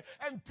today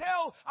and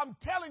I'm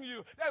telling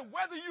you that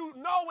whether you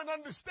know and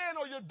understand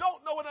or you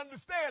don't know and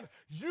understand,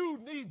 you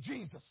need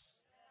Jesus.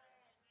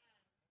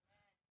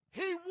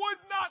 He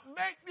would not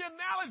make the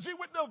analogy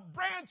with the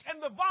branch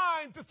and the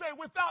vine to say,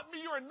 without me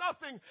you are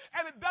nothing,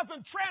 and it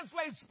doesn't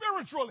translate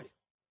spiritually.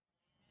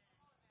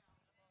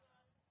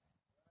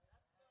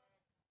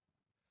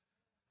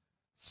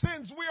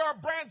 Since we are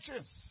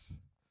branches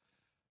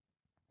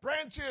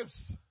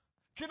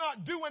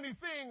cannot do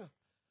anything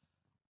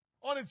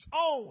on its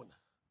own.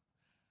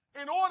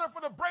 In order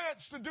for the branch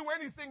to do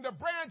anything, the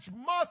branch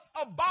must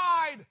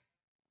abide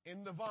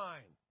in the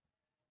vine.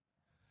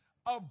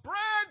 A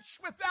branch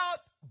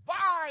without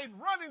vine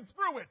running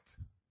through it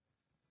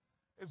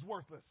is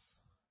worthless.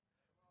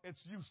 It's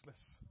useless.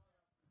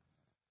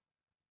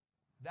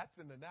 That's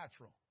in the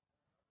natural.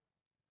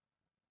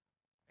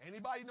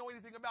 Anybody know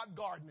anything about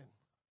gardening?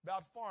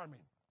 About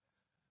farming?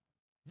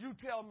 You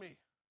tell me.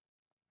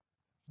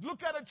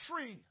 Look at a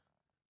tree,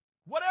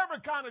 whatever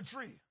kind of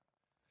tree,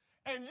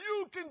 and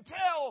you can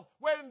tell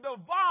when the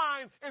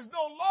vine is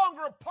no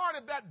longer a part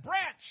of that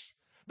branch,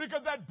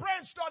 because that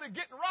branch started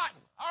getting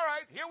rotten. All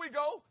right, here we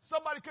go.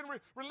 Somebody can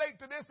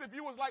relate to this. If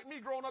you was like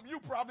me growing up,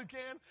 you probably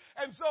can.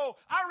 And so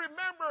I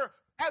remember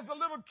as a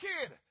little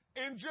kid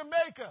in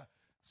Jamaica,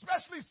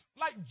 especially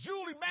like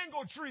Julie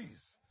mango trees.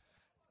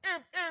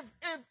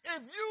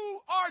 If you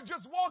are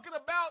just walking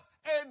about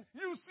and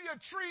you see a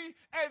tree,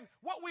 and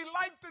what we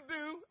like to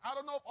do, I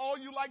don't know if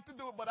all you like to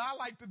do it, but I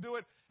like to do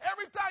it.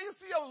 Every time you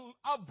see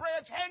a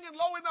branch hanging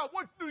low enough,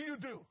 what do you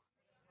do?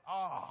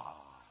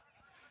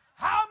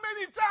 How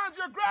many times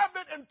you grabbed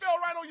it and fell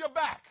right on your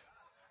back?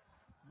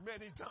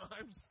 Many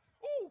times.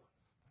 Ooh.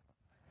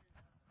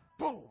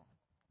 Boom.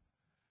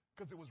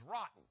 Because it was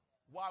rotten.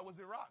 Why was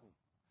it rotten?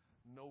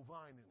 No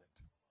vine in it.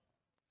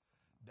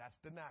 That's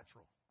the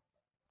natural.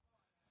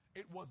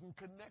 It wasn't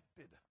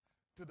connected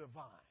to the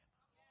vine.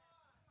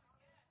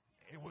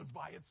 It was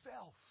by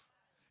itself.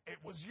 It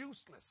was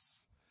useless.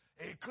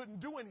 It couldn't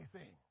do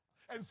anything.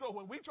 And so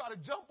when we try to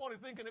jump on it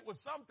thinking it was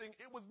something,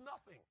 it was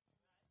nothing.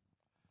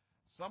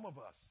 Some of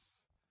us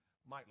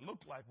might look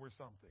like we're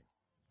something.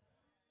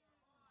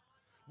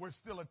 We're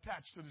still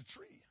attached to the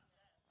tree.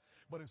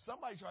 But if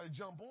somebody try to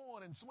jump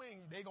on and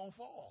swing, they're going to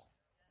fall.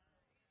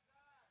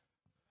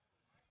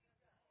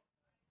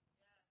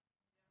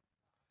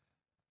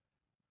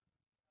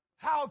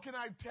 How can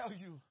I tell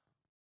you,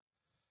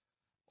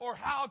 or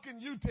how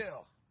can you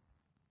tell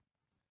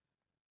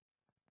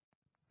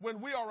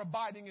when we are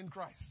abiding in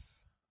Christ?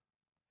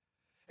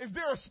 Is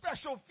there a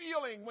special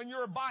feeling when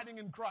you're abiding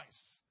in Christ?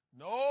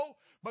 No,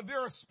 But there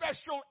are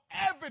special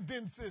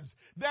evidences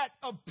that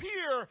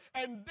appear,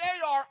 and they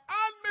are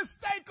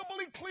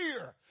unmistakably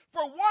clear.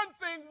 For one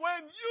thing,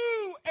 when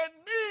you and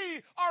me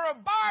are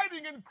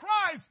abiding in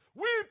Christ,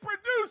 we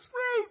produce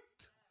fruit.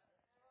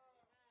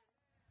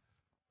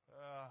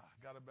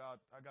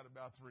 I got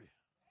about 3.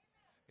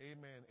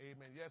 Amen.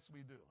 Amen. Yes,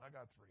 we do. I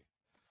got 3.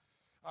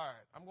 All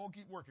right. I'm going to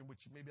keep working with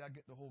you. Maybe I'll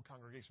get the whole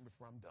congregation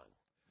before I'm done.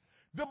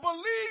 The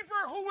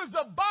believer who is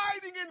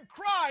abiding in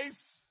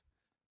Christ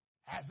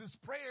has his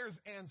prayers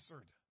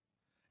answered,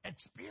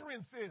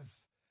 experiences,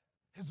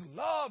 his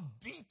love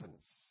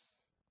deepens.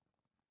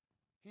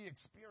 He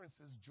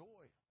experiences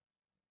joy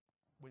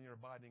when you're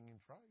abiding in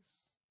Christ.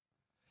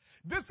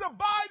 This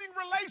abiding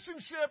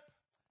relationship,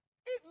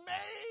 it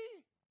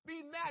may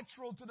be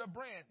natural to the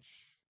branch,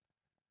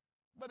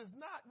 but it's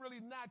not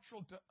really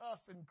natural to us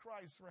in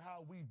Christ for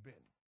how we've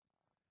been.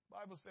 The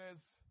Bible says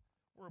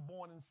we're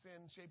born in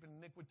sin, shaped in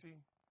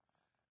iniquity.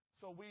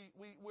 So we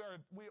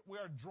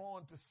are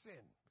drawn to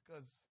sin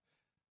because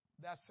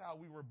that's how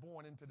we were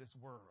born into this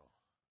world.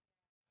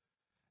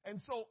 And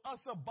so us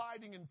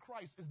abiding in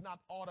Christ is not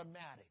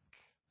automatic.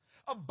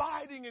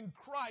 Abiding in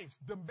Christ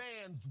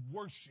demands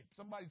worship.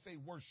 Somebody say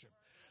worship.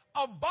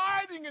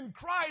 Abiding in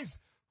Christ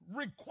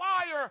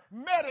require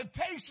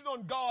meditation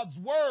on God's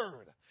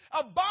word.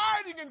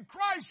 Abiding in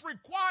Christ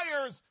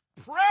requires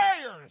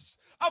prayers.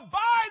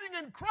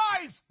 Abiding in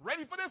Christ,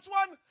 ready for this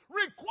one,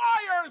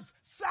 requires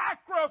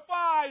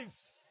sacrifice.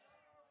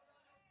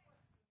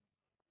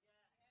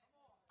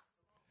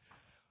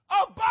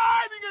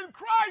 Abiding in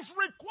Christ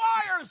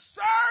requires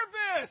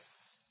service.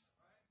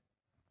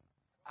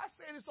 I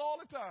say this all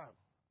the time.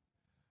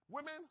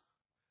 Women,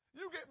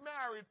 you get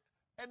married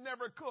and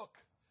never cook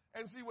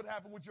and see what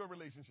happened with your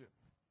relationship.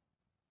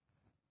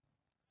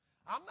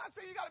 I'm not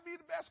saying you got to be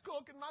the best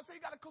cook, and I'm not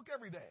saying you got to cook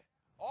every day.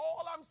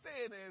 All I'm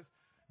saying is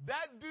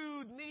that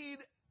dude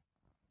need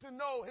to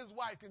know his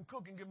wife can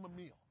cook and give him a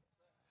meal.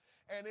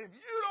 And if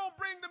you don't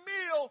bring the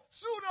meal,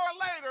 sooner or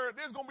later,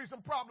 there's going to be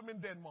some problem in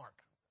Denmark.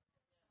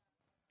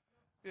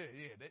 Yeah,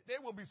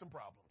 there will be some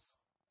problems.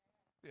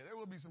 Yeah, there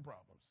will be some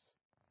problems.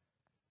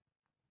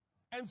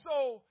 And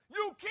so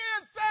you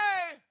can't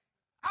say,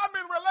 I'm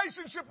in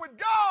relationship with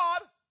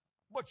God,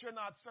 but you're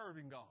not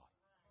serving God.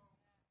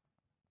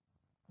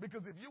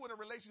 Because if you're in a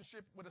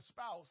relationship with a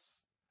spouse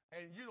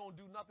and you don't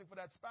do nothing for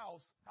that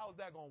spouse, how's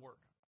that going to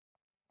work?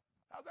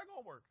 How's that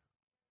going to work?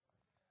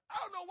 I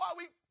don't know why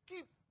we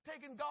keep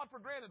taking God for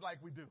granted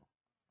like we do.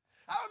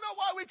 I don't know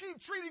why we keep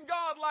treating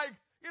God like,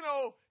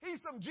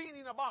 he's some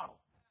genie in a bottle.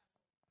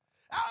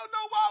 I don't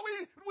know why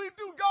we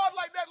do God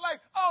like that,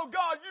 like, oh,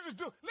 God, you just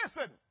do.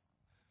 Listen,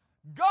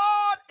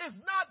 God is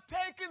not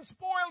taking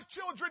spoiled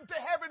children to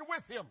heaven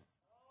with him.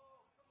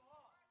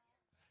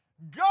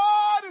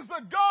 God is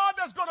the God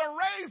that's going to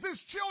raise his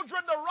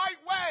children the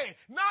right way,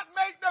 not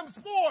make them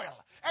spoil.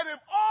 And if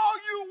all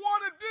you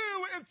want to do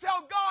is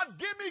tell God,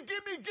 gimme,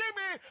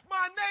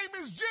 my name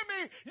is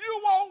Jimmy, you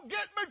won't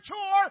get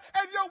mature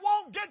and you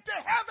won't get to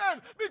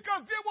heaven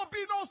because there will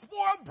be no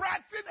spoiled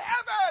brats in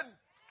heaven.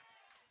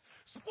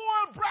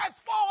 Spoiled brats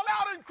fall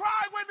out and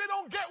cry when they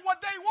don't get what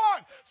they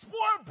want.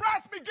 Spoiled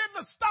brats begin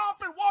to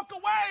stomp and walk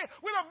away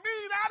with a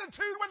mean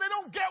attitude when they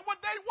don't get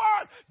what they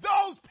want.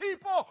 Those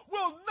people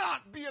will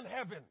not be in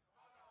heaven.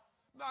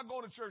 I'm not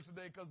going to church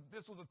today because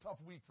this was a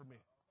tough week for me.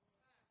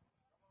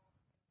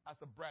 That's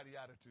a bratty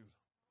attitude.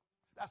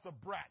 That's a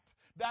brat.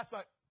 That's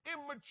an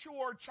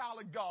immature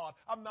child of God.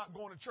 I'm not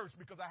going to church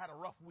because I had a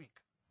rough week.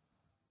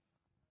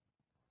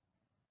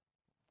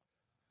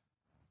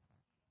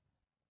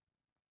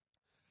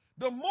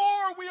 The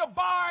more we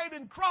abide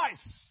in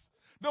Christ,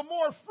 the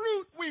more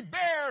fruit we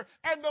bear,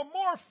 and the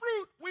more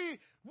fruit we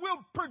will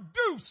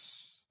produce.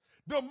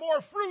 The more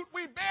fruit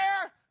we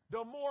bear,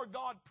 the more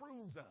God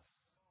prunes us.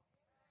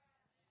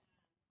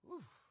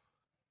 Whew.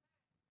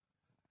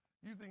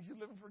 You think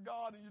you're living for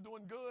God and you're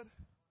doing good,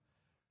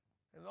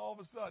 and all of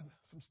a sudden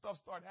some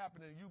stuff start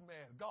happening and you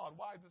mad. God,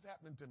 why is this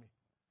happening to me?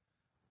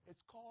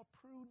 It's called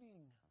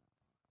pruning.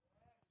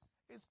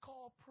 It's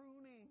called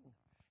pruning.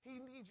 He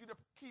needs you to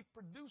keep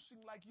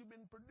producing like you've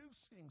been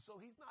producing.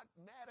 So he's not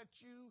mad at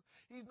you.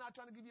 He's not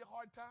trying to give you a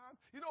hard time.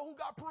 You know who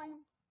got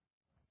pruned?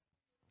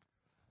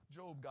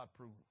 Job got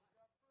pruned.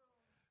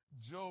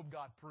 Job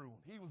got pruned.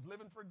 He was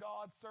living for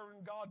God,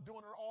 serving God,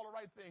 doing all the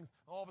right things.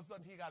 All of a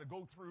sudden, he got to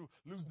go through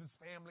losing his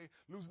family,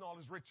 losing all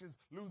his riches,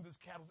 losing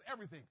his cattle,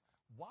 everything.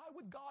 Why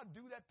would God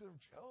do that to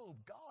Job?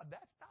 God,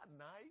 that's not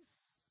nice.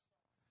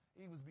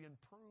 He was being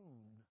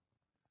pruned.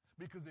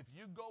 Because if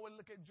you go and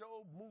look at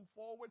Job, move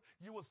forward,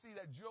 you will see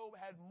that Job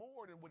had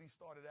more than what he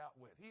started out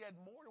with. He had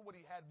more than what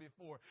he had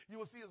before. You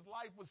will see his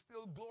life was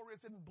still glorious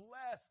and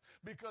blessed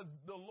because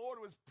the Lord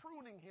was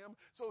pruning him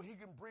so he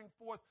can bring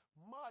forth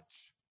much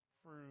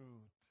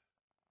fruit.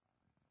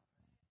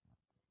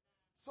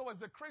 So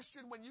as a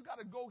Christian, when you got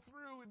to go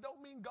through, it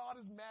don't mean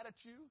God is mad at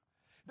you.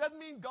 Doesn't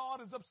mean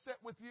God is upset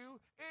with you.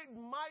 It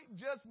might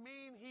just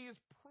mean he is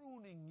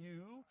pruning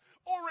you,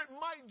 or it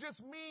might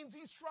just mean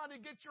he's trying to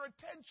get your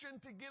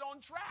attention to get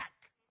on track.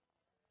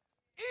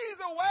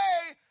 Either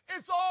way,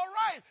 it's all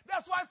right.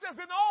 That's why it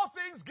says in all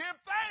things give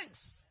thanks.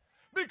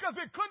 Because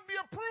it could be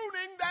a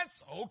pruning, that's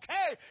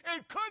okay.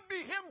 It could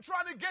be him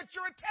trying to get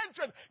your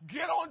attention.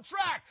 Get on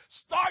track.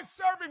 Start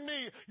serving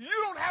me. You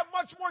don't have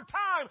much more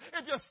time.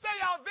 If you stay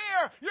out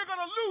there, you're going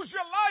to lose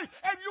your life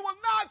and you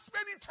will not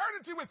spend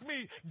eternity with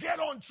me.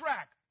 Get on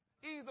track.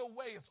 Either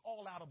way, it's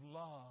all out of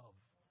love,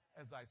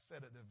 as I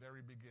said at the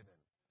very beginning.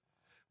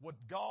 What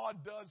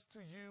God does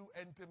to you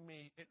and to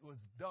me, it was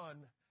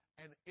done,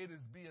 and it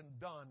is being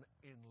done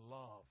in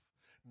love.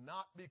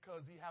 Not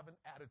because he have an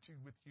attitude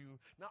with you,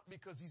 not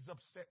because he's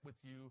upset with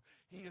you.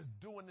 He is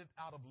doing it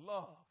out of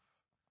love.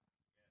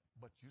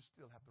 But you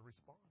still have to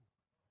respond.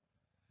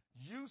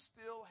 You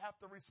still have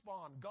to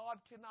respond. God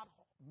cannot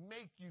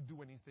make you do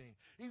anything.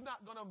 He's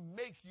not going to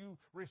make you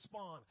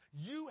respond.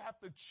 You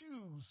have to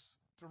choose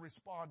to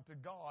respond to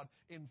God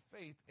in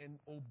faith and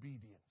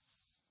obedience.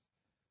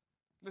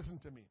 Listen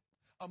to me.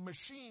 A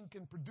machine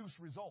can produce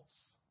results.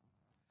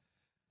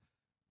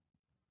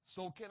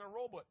 So can a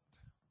robot.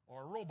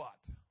 Or a robot.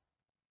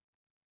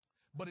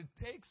 But it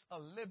takes a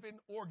living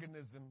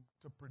organism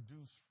to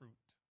produce fruit.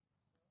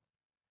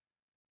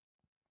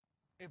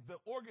 If the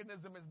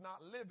organism is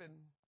not living,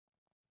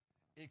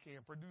 it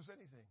can't produce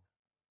anything.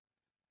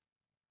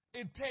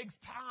 It takes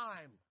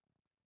time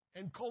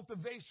and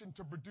cultivation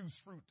to produce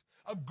fruit.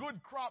 A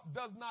good crop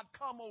does not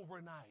come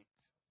overnight.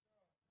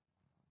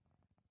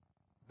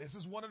 This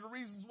is one of the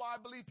reasons why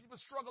I believe people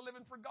struggle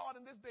living for God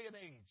in this day and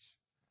age.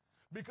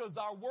 Because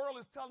our world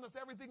is telling us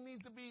everything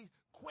needs to be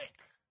quick,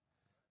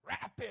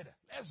 rapid.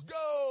 Let's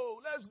go,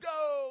 let's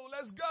go,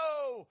 let's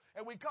go.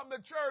 And we come to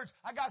church.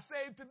 I got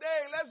saved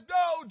today. Let's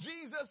go,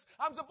 Jesus.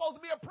 I'm supposed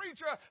to be a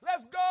preacher.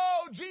 Let's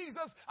go,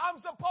 Jesus.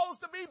 I'm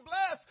supposed to be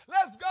blessed.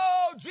 Let's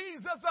go,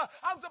 Jesus.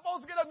 I'm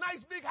supposed to get a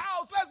nice big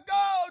house. Let's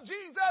go,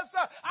 Jesus.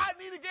 I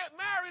need to get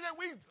married. And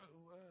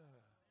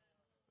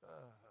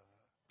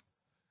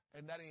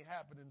and that ain't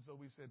happening. So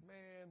we said,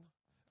 man,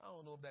 I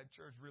don't know if that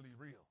church really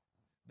real.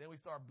 Then we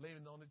start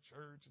blaming on the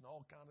church and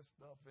all kind of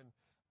stuff, and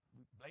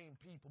we blame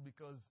people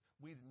because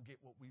we didn't get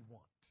what we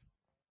want.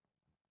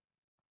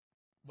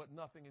 But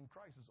nothing in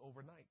Christ is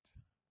overnight.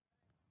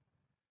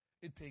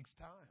 It takes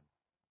time.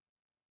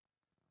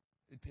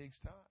 It takes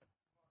time.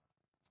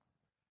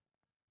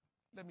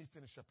 Let me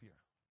finish up here.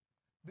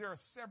 There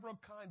are several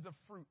kinds of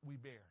fruit we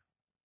bear.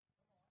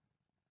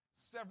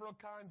 Several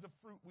kinds of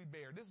fruit we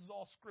bear. This is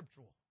all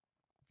scriptural.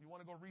 If you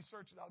want to go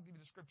research it, I'll give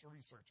you the scripture,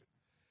 research it.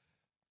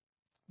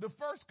 The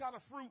first kind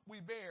of fruit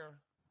we bear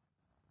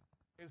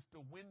is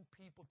to win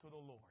people to the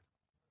Lord.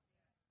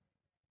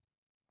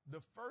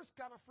 The first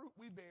kind of fruit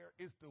we bear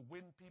is to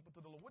win people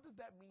to the Lord. What does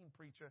that mean,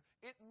 preacher?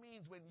 It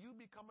means when you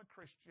become a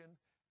Christian,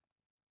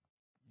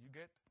 you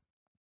get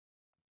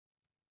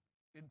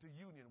into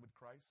union with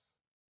Christ.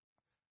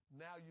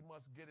 Now you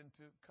must get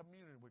into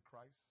communion with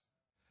Christ.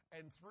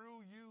 And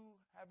through you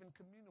having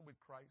communion with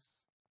Christ,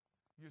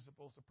 you're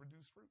supposed to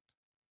produce fruit.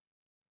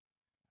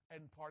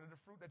 And part of the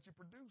fruit that you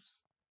produce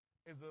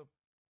is an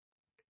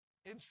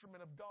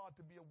instrument of God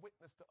to be a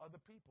witness to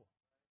other people,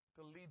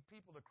 to lead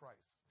people to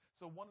Christ.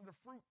 So one of the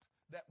fruit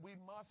that we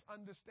must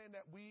understand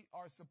that we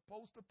are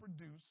supposed to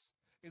produce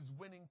is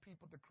winning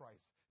people to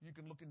Christ. You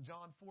can look in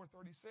John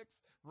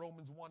 4:36,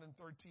 Romans 1 and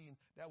 13.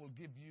 That will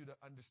give you the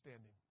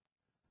understanding.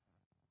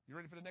 You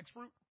ready for the next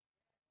fruit?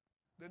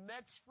 The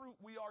next fruit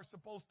we are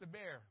supposed to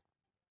bear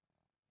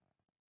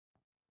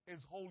is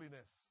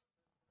holiness.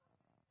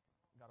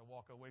 Got to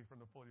walk away from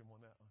the podium on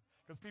that one.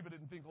 Because people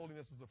didn't think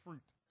holiness is a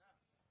fruit.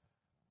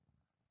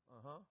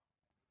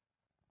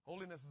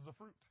 Holiness is a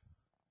fruit.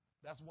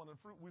 That's one of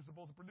the fruit we're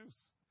supposed to produce.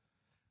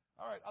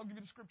 All right, I'll give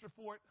you the scripture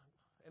for it,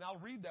 and I'll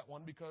read that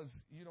one because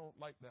you don't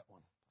like that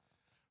one.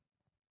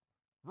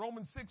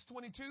 Romans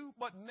 6:22,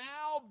 but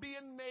now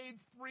being made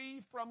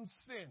free from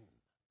sin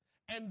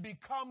and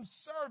become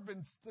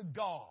servants to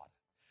God,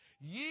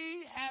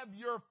 ye have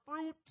your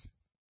fruit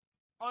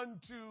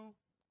unto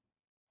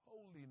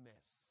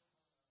holiness.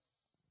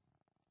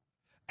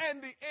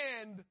 And the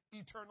end,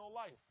 eternal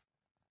life.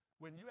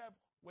 When you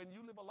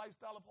live a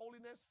lifestyle of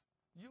holiness,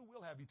 you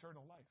will have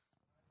eternal life.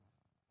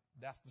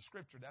 That's the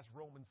scripture. That's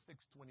Romans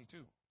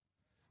 6:22.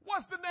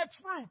 What's the next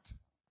fruit?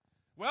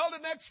 Well, the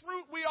next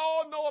fruit we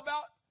all know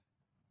about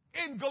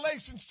in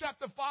Galatians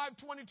chapter 5,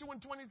 22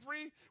 and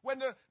 23, when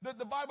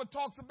the Bible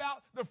talks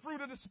about the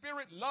fruit of the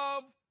Spirit,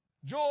 love,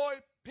 joy,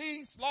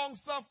 peace,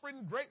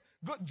 long-suffering,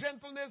 good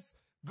gentleness,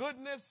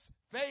 goodness,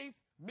 faith,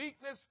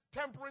 meekness,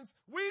 temperance.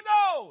 We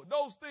know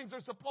those things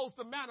are supposed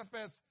to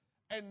manifest,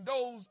 and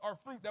those are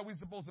fruit that we're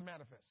supposed to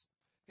manifest.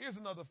 Here's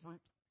another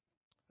fruit.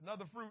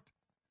 Another fruit,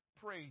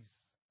 praise.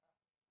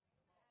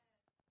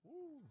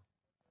 Ooh.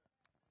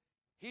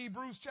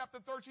 Hebrews chapter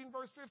 13,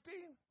 verse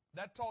 15.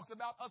 That talks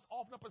about us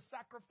offering up a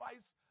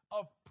sacrifice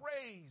of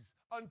praise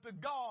unto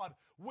God,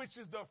 which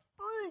is the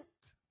fruit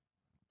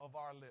of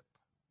our lip.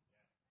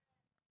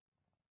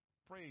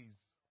 Praise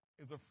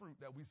is a fruit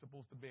that we're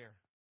supposed to bear.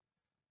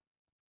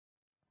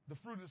 The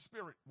fruit of the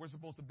Spirit we're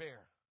supposed to bear.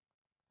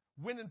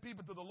 Winning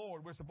people to the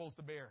Lord we're supposed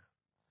to bear.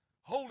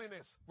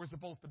 Holiness we're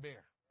supposed to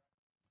bear.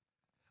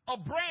 A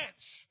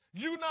branch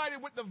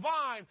united with the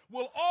vine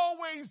will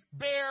always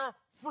bear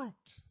fruit.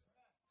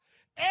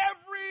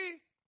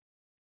 Every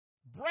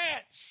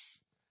branch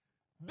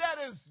that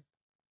is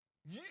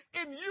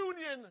in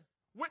union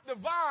with the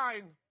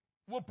vine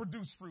will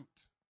produce fruit.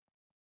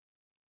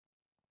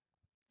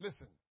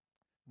 Listen,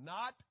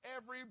 not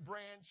every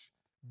branch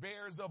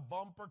bears a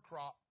bumper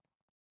crop,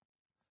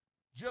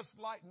 just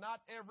like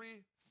not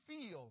every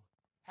field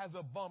has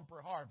a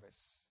bumper harvest.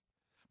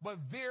 But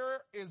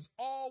there is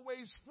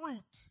always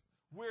fruit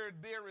where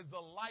there is a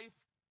life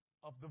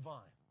of the vine.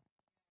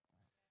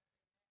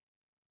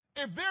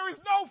 If there is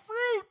no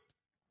fruit,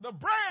 the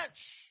branch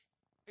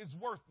is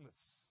worthless.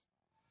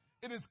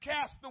 It is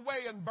cast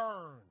away and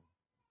burned.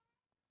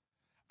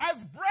 As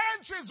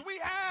branches, we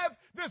have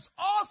this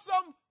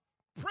awesome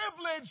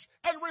privilege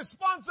and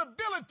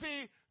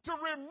responsibility to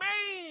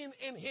remain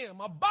in Him,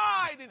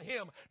 abide in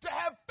Him, to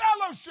have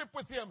fellowship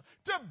with Him,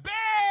 to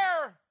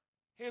bear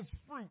His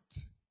fruit,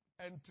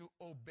 and to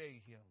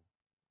obey Him.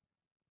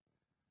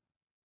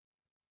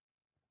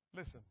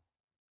 Listen,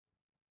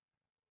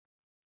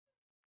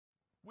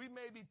 we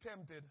may be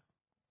tempted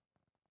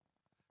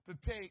to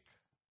take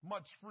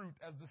much fruit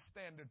as the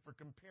standard for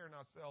comparing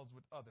ourselves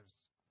with others.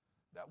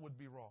 That would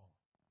be wrong.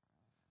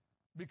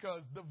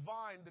 Because the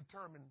vine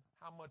determines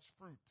how much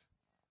fruit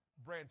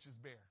branches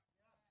bear.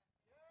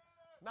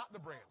 Not the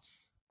branch.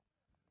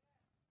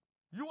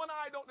 You and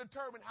I don't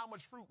determine how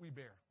much fruit we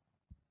bear.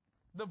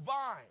 The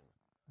vine,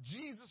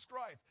 Jesus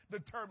Christ,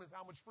 determines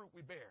how much fruit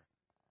we bear.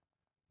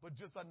 But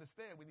just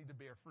understand we need to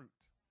bear fruit.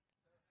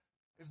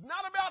 It's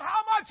not about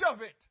how much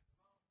of it.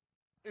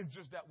 It's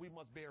just that we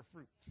must bear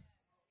fruit.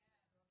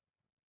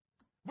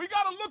 We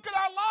got to look at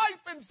our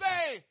life and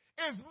say,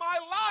 is my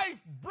life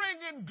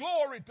bringing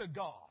glory to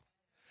God?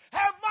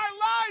 Have my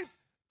life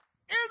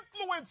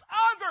influenced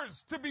others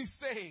to be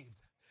saved?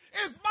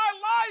 Is my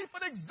life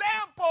an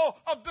example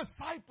of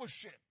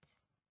discipleship?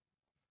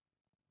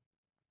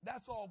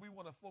 That's all we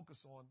want to focus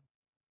on,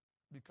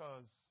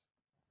 because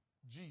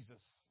Jesus,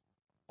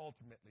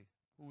 ultimately,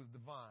 who is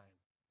divine,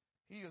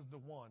 He is the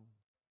one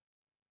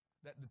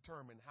that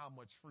determined how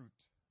much fruit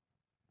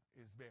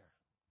is bare.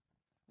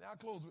 Now, I'll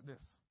close with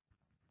this.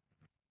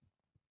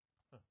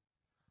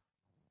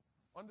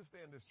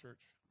 Understand this, church.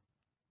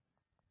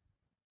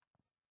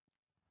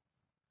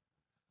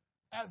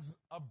 As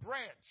a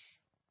branch,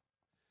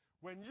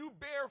 when you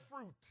bear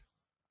fruit,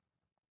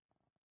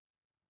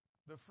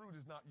 the fruit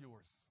is not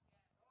yours.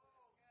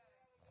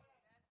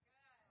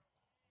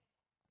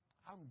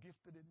 I'm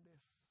gifted in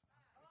this.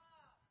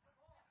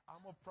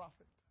 I'm a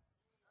prophet.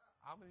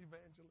 I'm an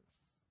evangelist.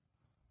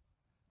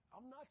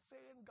 I'm not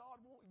saying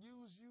God won't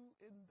use you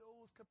in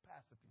those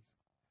capacities.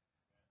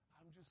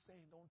 I'm just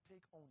saying don't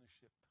take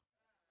ownership,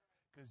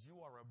 because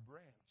you are a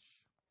branch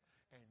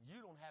and you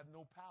don't have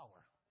no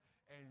power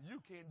and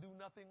you can't do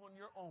nothing on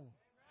your own.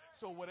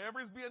 So whatever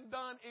is being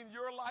done in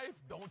your life,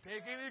 don't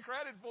take any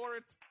credit for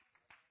it.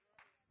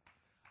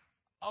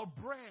 A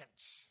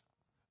branch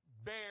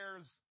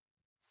bears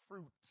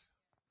fruit.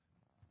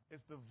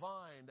 It's the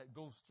vine that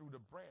goes through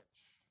the branch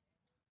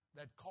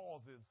that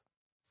causes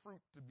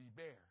fruit to be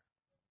bare.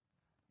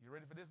 You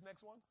ready for this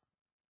next one?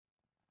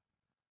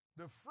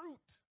 The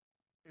fruit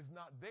is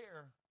not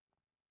there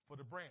for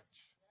the branch.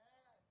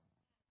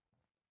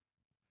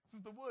 This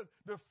is the wood.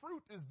 The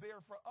fruit is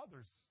there for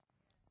others.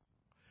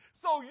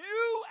 So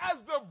you, as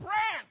the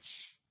branch,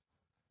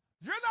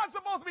 you're not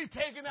supposed to be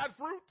taking that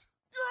fruit.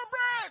 You're a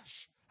branch.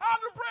 How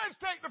does the branch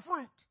take the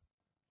fruit?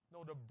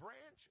 No, the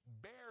branch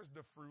bears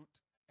the fruit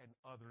and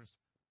others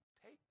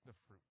take the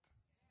fruit.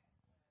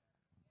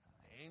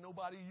 Ain't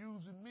nobody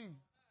using me.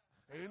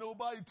 Ain't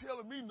nobody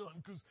telling me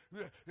nothing, because,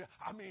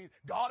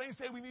 God ain't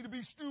saying we need to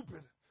be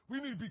stupid.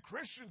 We need to be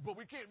Christians, but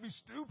we can't be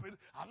stupid.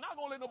 I'm not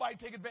going to let nobody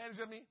take advantage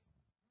of me.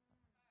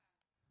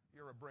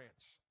 You're a branch.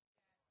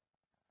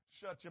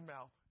 Shut your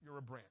mouth. You're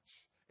a branch.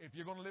 If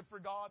you're going to live for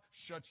God,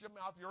 shut your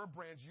mouth. You're a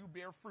branch. You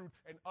bear fruit,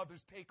 and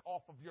others take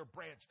off of your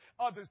branch.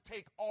 Others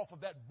take off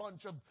of that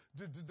bunch of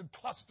the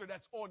cluster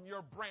that's on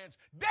your branch.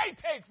 They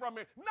take from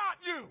it, not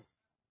you.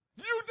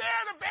 You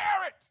dare to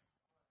bear it.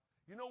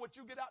 You know what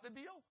you get out the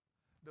deal?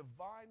 The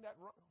vine that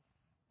runs.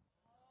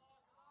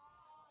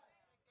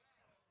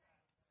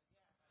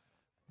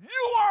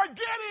 You are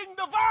getting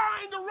the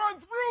vine to run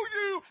through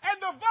you,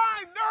 and the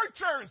vine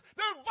nurtures,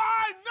 the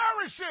vine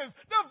nourishes,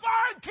 the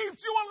vine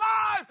keeps you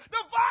alive,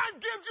 the vine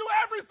gives you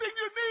everything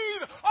you need,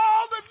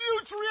 all the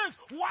nutrients.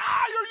 Why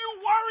are you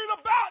worried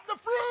about the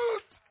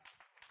fruit?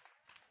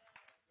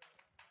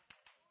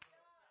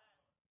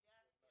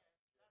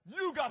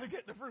 You got to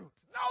get the fruit.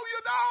 No, you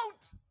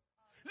don't.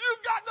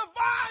 You've got the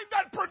vine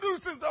that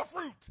produces the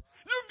fruit.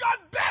 You've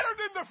got better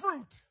than the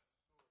fruit.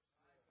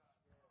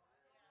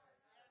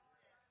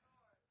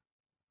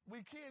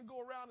 We can't go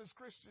around as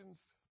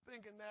Christians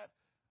thinking that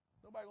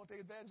nobody's going to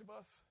take advantage of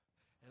us,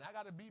 and I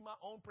got to be my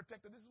own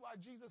protector. This is why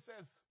Jesus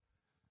says,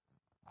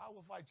 I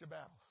will fight your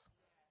battles.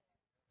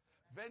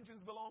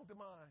 Vengeance belong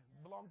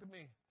to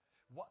me.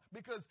 What?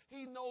 Because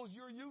He knows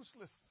you're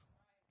useless.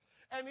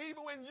 And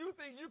even when you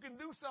think you can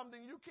do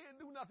something, you can't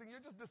do nothing.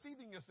 You're just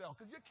deceiving yourself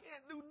because you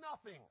can't do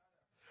nothing.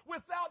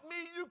 Without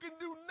me, you can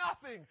do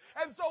nothing.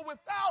 And so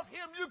without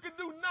him, you can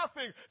do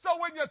nothing. So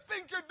when you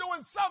think you're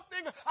doing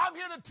something, I'm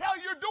here to tell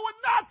you you're doing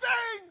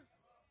nothing.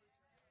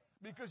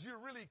 Because you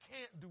really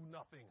can't do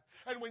nothing.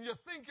 And when you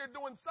think you're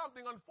doing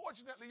something,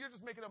 unfortunately, you're just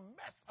making a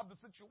mess of the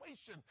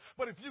situation.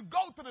 But if you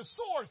go to the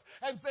source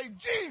and say,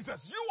 Jesus,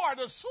 you are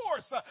the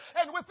source.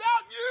 And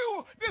without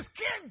you, this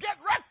can't get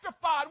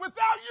rectified.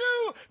 Without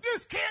you,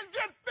 this can't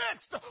get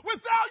fixed.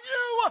 Without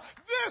you,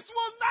 this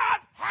will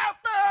not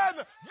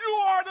happen. You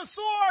are the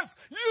source.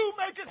 You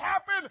make it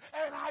happen,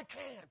 and I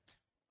can't.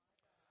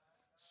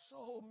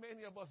 So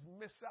many of us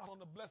miss out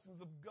on the blessings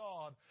of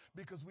God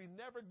because we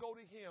never go to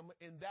him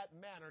in that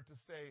manner to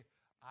say,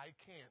 I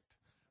can't,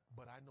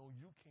 but I know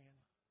you can.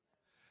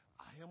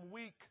 I am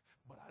weak,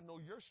 but I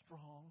know you're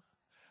strong.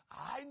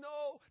 I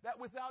know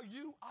that without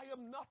you, I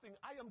am nothing.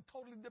 I am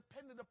totally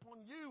dependent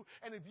upon you.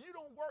 And if you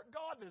don't work,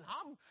 God, then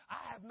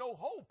I have no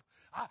hope.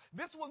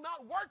 This will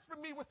not work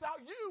for me without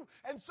you.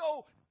 And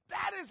so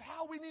that is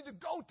how we need to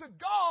go to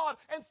God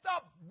and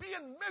stop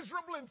being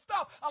miserable and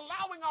stop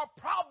allowing our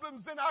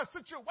problems and our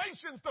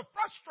situations to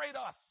frustrate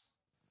us.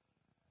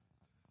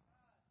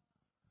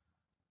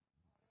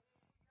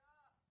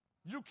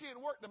 You can't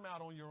work them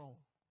out on your own.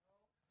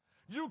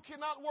 You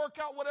cannot work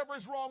out whatever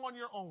is wrong on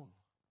your own.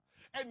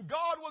 And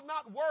God will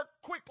not work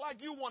quick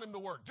like you want him to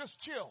work. Just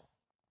chill.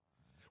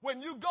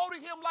 When you go to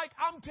him like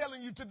I'm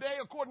telling you today,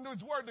 according to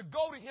his word, to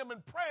go to him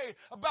and pray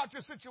about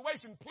your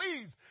situation,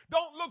 please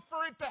don't look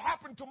for it to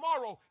happen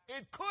tomorrow.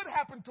 It could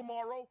happen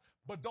tomorrow,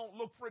 but don't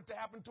look for it to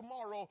happen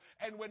tomorrow.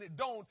 And when it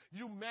don't,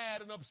 you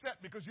mad and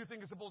upset because you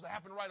think it's supposed to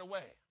happen right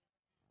away.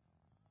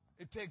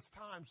 It takes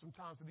time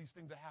sometimes for these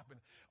things to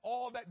happen.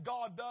 All that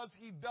God does,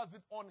 he does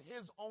it on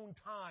his own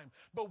time.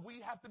 But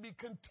we have to be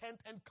content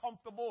and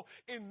comfortable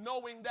in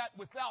knowing that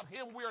without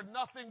him we are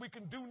nothing. We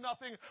can do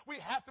nothing.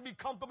 We have to be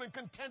comfortable and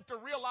content to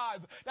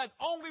realize that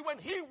only when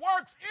he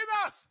works in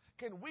us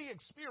can we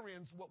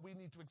experience what we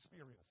need to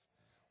experience.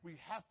 We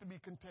have to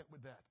be content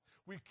with that.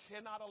 We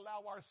cannot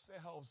allow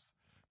ourselves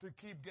to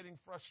keep getting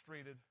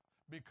frustrated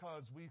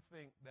because we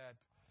think that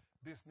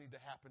this needs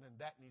to happen and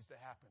that needs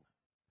to happen.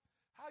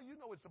 How you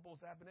know it's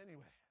supposed to happen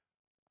anyway?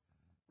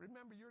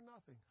 Remember, you're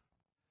nothing.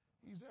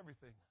 He's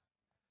everything.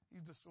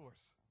 He's the source.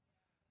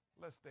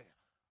 Let's stand.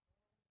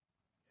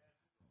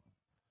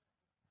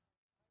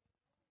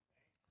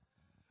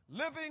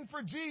 Living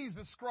for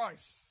Jesus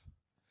Christ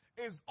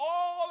is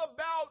all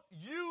about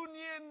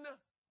union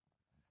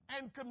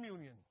and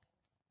communion.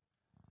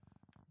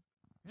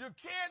 You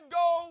can't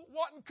go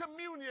wanting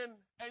communion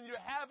and you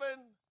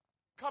haven't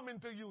come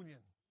into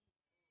union.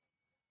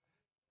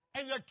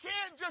 And you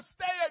can't just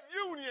stay at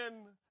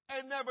union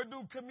and never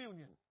do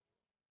communion.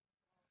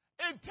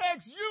 It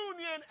takes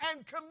union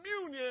and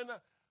communion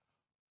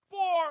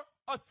for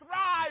a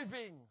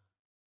thriving,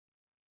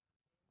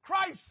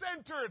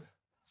 Christ-centered,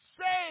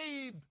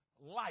 saved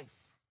life.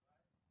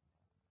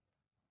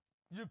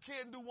 You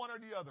can't do one or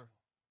the other.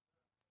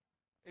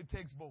 It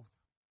takes both.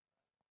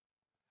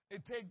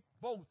 It takes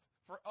both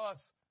for us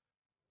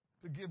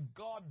to give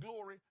God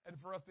glory and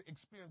for us to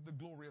experience the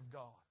glory of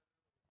God.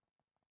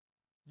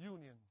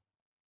 Union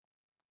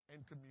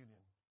and communion.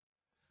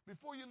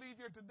 Before you leave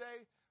here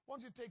today, why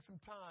don't you take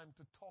some time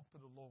to talk to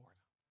the Lord?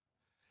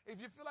 If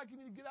you feel like you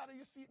need to get out of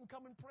your seat and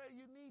come and pray,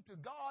 you need to.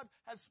 God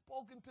has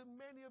spoken to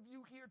many of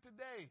you here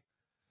today.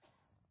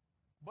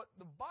 But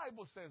the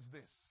Bible says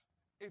this: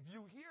 if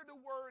you hear the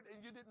word and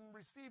you didn't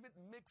receive it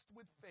mixed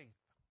with faith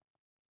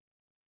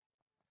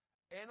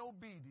and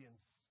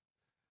obedience,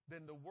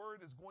 then the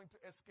word is going to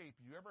escape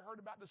you. You ever heard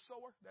about the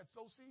sower that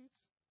sows seeds?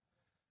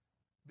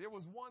 There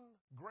was one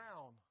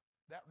ground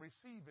that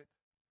received it,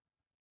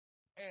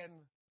 and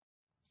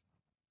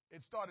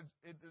it started,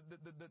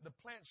 the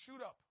plant shoot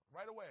up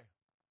right away.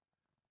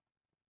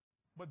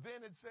 But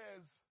then it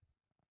says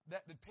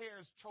that the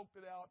tares choked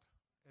it out,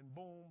 and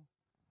boom,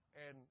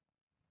 and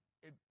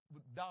it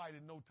died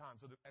in no time.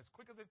 So as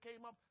quick as it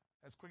came up,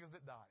 as quick as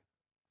it died.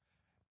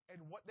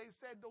 And what they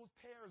said those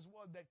tares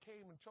was that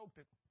came and choked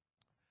it,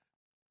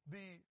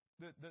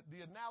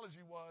 the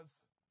analogy was,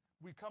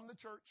 we come to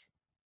church,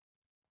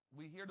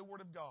 we hear the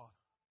word of God.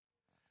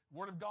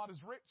 Word of God is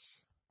rich.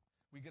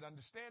 We get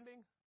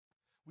understanding.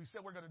 We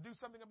say we're going to do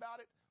something about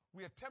it.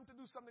 We attempt to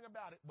do something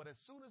about it. But as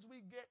soon as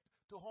we get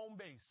to home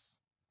base,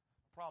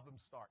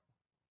 problems start.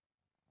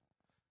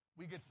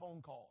 We get phone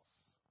calls.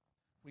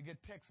 We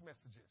get text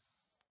messages.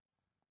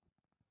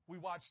 We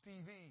watch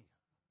TV.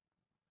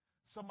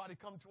 Somebody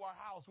come to our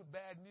house with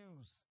bad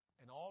news.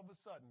 And all of a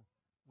sudden,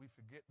 we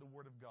forget the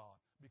word of God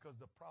because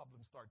the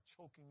problems start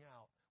choking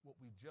out what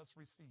we just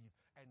received.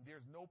 And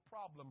there's no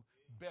problem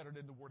better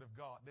than the word of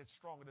God, that's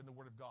stronger than the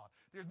word of God.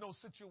 There's no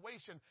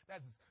situation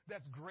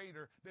that's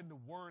greater than the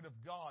word of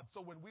God.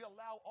 So when we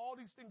allow all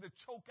these things to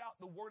choke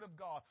out the word of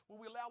God, when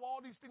we allow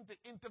all these things to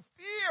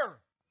interfere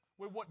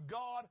with what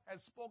God has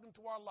spoken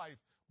to our life,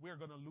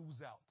 we're going to lose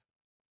out.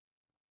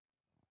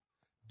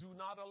 Do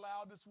not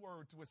allow this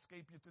word to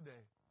escape you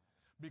today,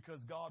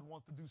 because God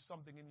wants to do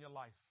something in your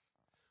life.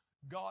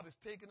 God has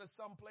taken us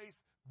someplace,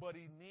 but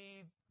he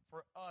needs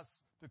for us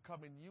to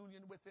come in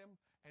union with him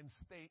and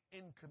stay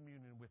in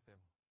communion with him.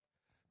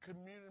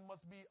 Communion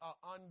must be an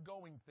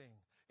ongoing thing.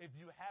 If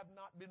you have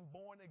not been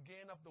born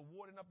again of the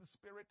water and of the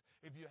Spirit,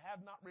 if you have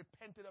not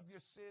repented of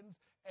your sins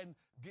and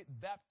get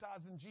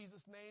baptized in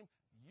Jesus' name,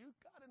 you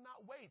got to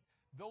not wait.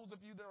 Those of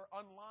you that are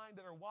online,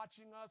 that are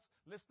watching us,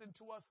 listening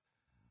to us,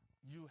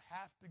 you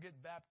have to get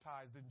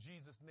baptized in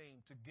Jesus' name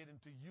to get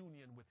into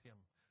union with him.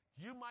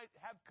 You might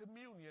have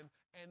communion,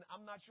 and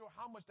I'm not sure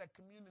how much that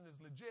communion is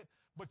legit,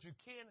 but you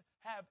can't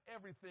have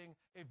everything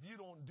if you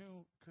don't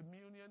do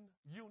communion,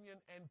 union,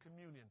 and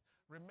communion.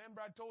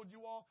 Remember, I told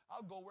you all,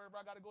 I'll go wherever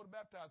I got to go to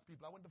baptize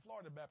people. I went to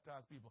Florida to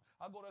baptize people.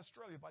 I'll go to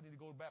Australia if I need to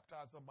go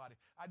baptize somebody.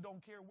 I don't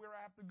care where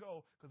I have to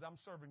go because I'm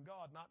serving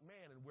God, not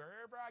man. And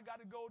wherever I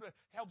got to go to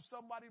help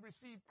somebody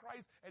receive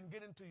Christ and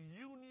get into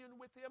union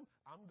with him,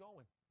 I'm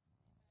going.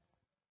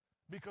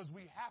 Because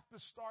we have to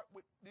start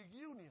with the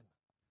union.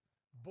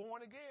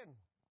 Born again,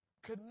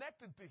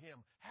 connected to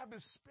him, have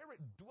his Spirit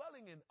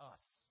dwelling in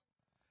us.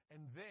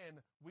 And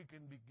then we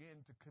can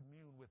begin to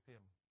commune with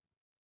him.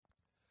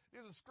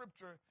 There's a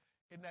scripture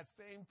in that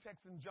same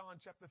text in John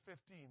chapter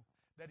 15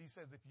 that he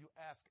says, if you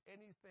ask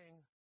anything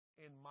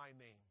in my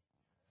name.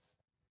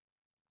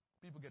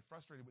 People get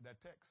frustrated with that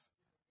text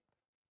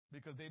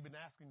because they've been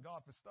asking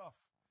God for stuff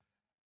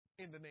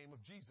in the name of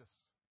Jesus.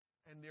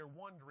 And they're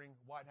wondering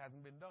why it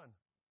hasn't been done.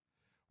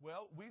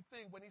 Well, we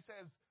think when he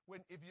says,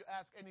 if you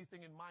ask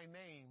anything in my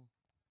name,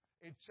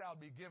 it shall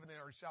be given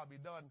or it shall be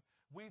done.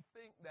 We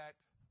think that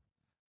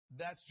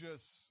that's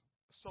just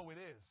so it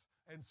is.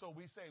 And so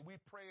we say,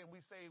 we pray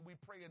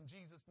in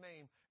Jesus'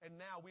 name, and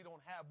now we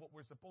don't have what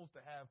we're supposed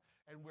to have,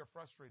 and we're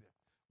frustrated.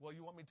 Well,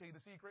 you want me to tell you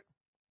the secret?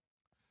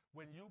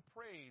 When you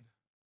prayed,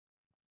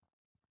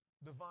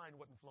 the vine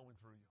wasn't flowing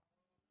through you.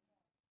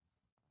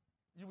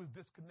 You was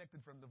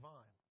disconnected from the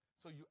vine.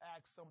 So you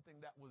asked something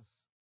that was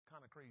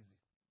kind of crazy.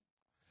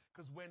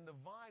 Because when the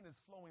vine is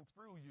flowing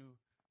through you,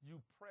 you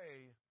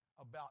pray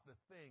about the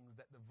things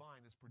that the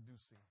vine is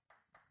producing.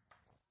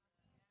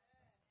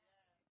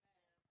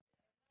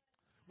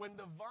 When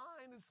the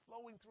vine is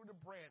flowing through the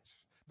branch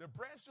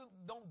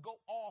don't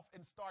go off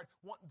and start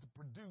wanting to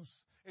produce.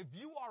 If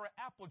you are an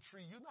apple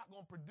tree, you're not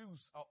going to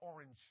produce an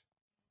orange.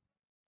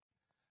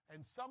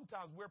 And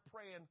sometimes we're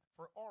praying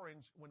for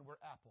orange when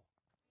we're apple.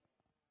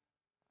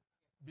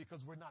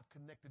 Because we're not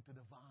connected to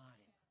the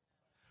vine.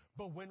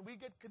 But when we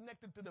get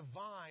connected to the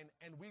vine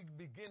and we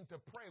begin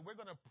to pray, we're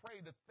going to pray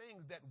the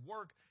things that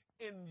work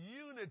in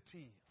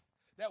unity,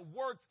 that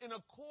works in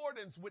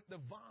accordance with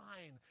the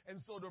vine. And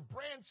so the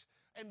branch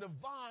and the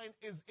vine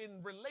is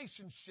in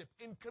relationship,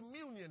 in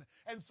communion.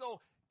 And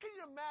so can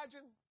you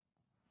imagine?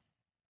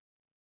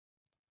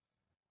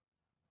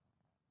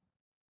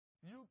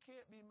 You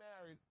can't be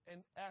married and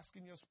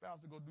asking your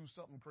spouse to go do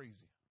something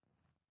crazy.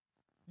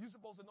 You're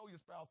supposed to know your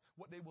spouse,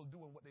 what they will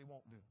do and what they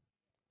won't do.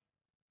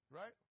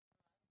 Right?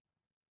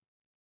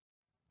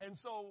 And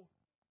so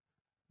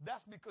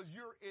that's because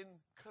you're in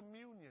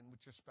communion with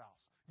your spouse.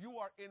 You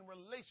are in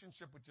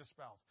relationship with your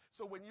spouse.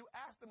 So when you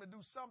ask them to do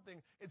something,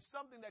 it's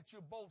something that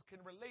you both can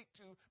relate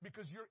to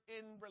because you're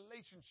in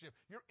relationship.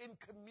 You're in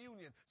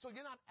communion. So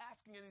you're not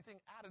asking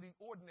anything out of the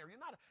ordinary.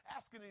 You're not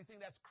asking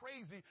anything that's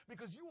crazy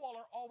because you all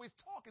are always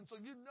talking.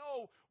 So you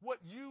know what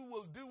you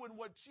will do and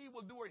what she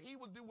will do or he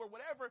will do or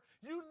whatever.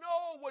 You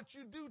know what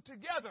you do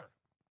together.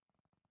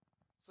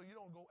 So you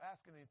don't go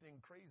asking anything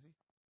crazy.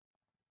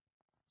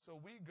 So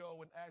we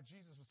go and ask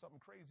Jesus for something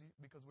crazy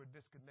because we're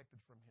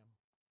disconnected from him.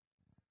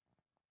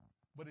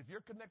 But if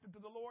you're connected to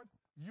the Lord,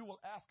 you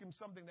will ask him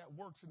something that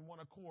works in one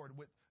accord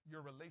with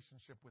your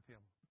relationship with him.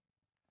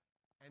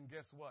 And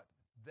guess what?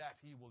 That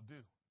he will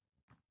do.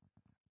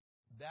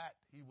 That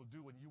he will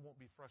do, and you won't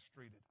be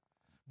frustrated.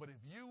 But if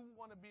you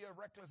want to be a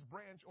reckless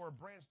branch or a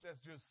branch that's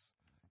just,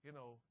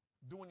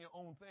 doing your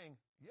own thing,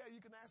 yeah, you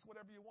can ask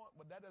whatever you want,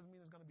 but that doesn't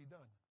mean it's going to be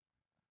done.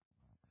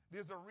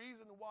 There's a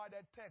reason why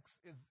that text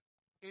is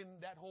in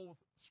that whole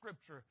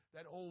scripture,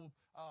 that whole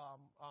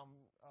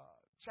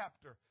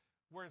chapter,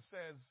 where it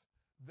says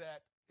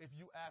that if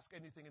you ask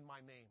anything in my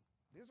name,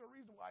 there's a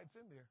reason why it's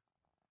in there.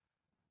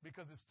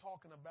 Because it's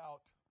talking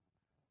about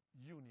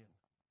union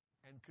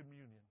and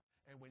communion.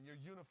 And when you're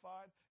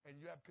unified and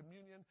you have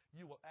communion,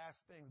 you will ask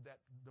things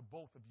that the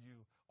both of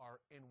you are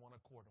in one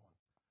accord on.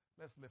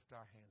 Let's lift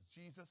our hands.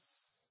 Jesus,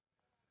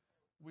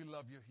 we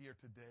love you here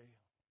today.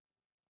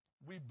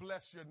 We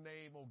bless your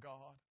name, oh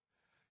God.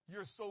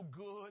 You're so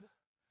good.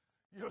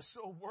 You're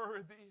so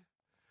worthy.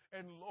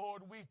 And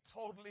Lord, we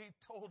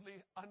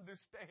totally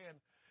understand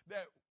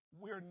that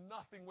we're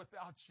nothing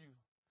without you.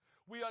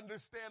 We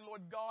understand,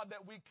 Lord God,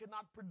 that we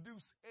cannot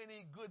produce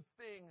any good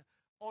thing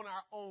on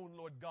our own,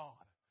 Lord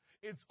God.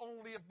 It's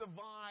only if the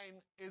vine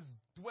is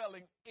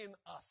dwelling in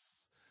us.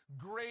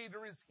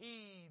 Greater is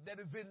he that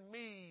is in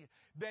me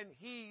than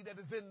he that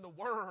is in the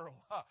world.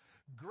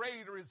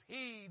 Greater is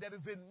he that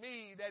is in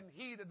me than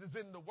he that is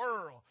in the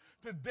world.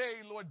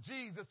 Today, Lord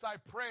Jesus, I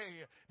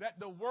pray that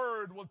the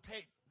word will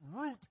take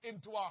root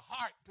into our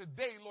heart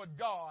today, Lord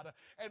God.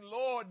 And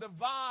Lord, the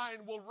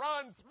vine will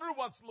run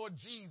through us, Lord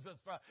Jesus.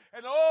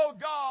 And oh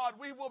God,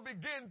 we will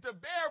begin to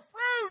bear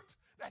fruit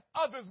that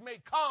others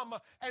may come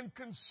and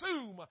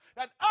consume,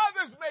 that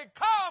others may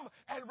come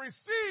and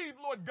receive,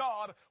 Lord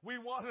God. We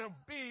want to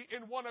be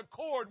in one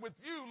accord with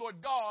you,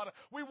 Lord God.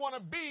 We want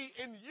to be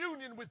in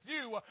union with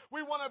you.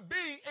 We want to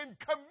be in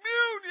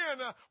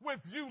communion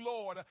with you,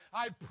 Lord.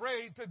 I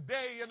pray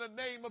today in the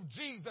name of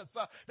Jesus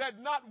that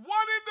not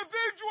one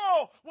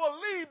individual will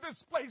leave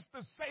this place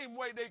the same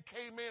way they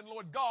came in,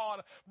 Lord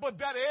God, but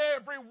that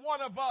every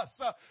one of us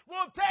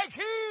will take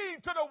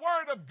heed to the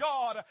word of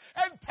God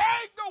and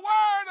take the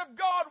word of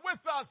God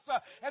with us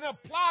and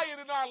apply it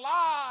in our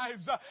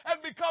lives and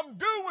become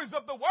doers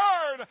of the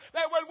word.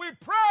 That when we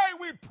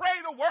pray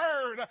the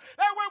word.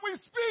 That when we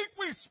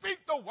speak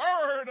the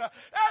word.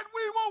 And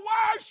we will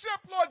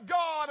worship, Lord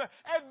God,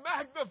 and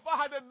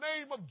magnify the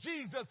name of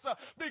Jesus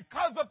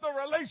because of the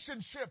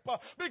relationship,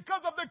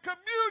 because of the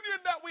communion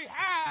that we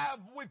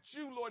have with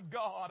you, Lord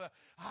God.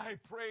 I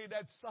pray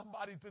that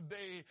somebody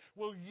today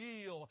will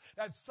yield,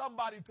 that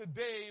somebody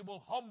today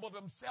will humble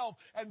themselves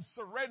and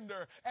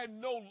surrender and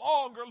no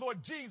longer,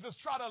 Lord Jesus,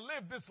 try to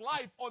live this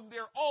life on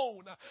their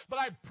own. But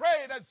I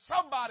pray that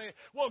somebody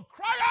will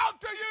cry out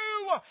to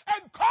you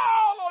and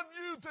call on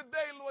you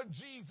today, Lord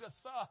Jesus.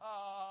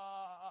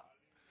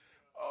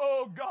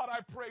 Oh God,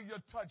 I pray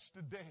your touch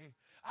today.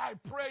 I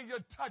pray your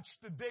touch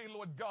today,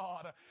 Lord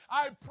God.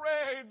 I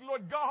pray,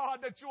 Lord God,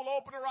 that you will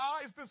open our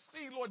eyes to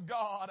see, Lord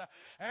God.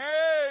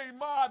 Hey,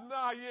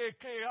 manaye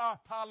ke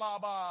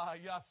atalaba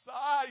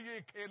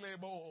yasaye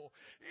kelebo.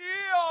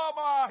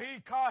 Iama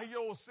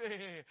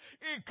hikayose.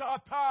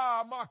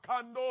 Ikata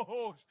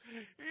makando.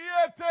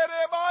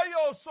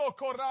 Yeteremayo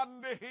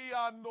sokorande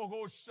hiando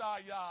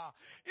hoshaya.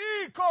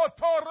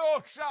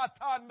 Ikotoro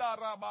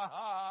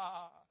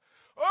shatandarabaha.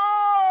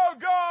 Oh,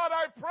 God,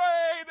 I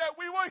pray that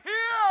we will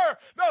hear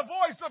the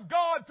voice of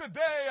God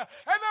today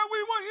and that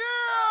we will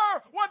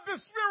hear what the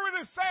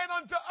Spirit is saying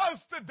unto us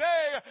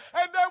today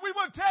and that we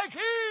will take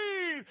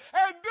heed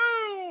and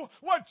do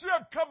what you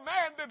have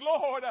commanded,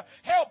 Lord.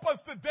 Help us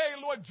today,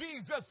 Lord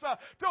Jesus,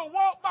 to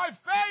walk by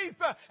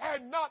faith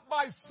and not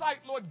by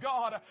sight, Lord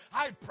God.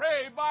 I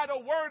pray by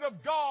the word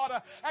of God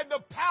and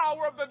the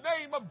power of the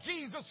name of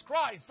Jesus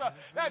Christ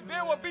that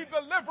there will be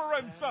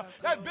deliverance,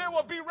 that there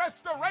will be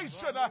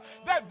restoration,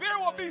 that there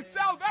will be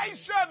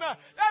salvation,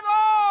 and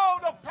all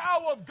the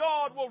power of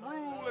God will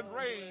rule and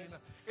reign.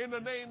 In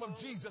the name of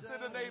Jesus, in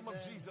the name of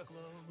Jesus.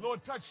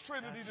 Lord, touch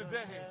Trinity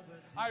today.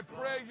 I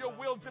pray your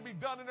will to be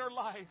done in her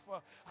life.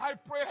 I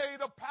pray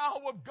the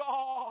power of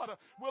God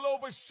will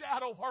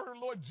overshadow her,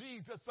 Lord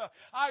Jesus.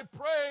 I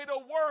pray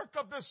the work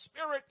of the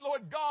Spirit,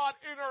 Lord God,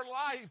 in her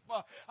life.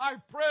 I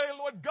pray,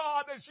 Lord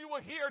God, that she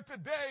will hear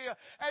today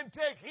and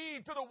take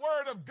heed to the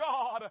word of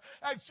God,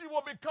 and she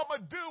will become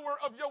a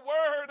doer of your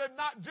word and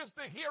not just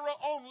a hearer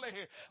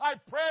only. I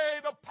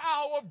pray the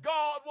power of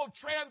God will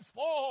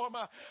transform.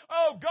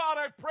 Oh God,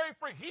 I pray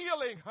for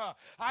healing.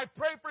 I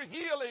pray for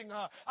healing.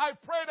 I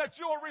pray that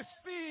you'll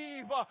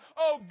receive,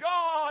 oh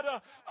God,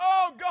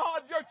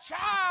 your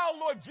child,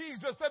 Lord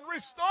Jesus, and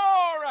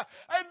restore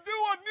and do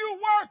a new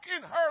work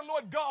in her,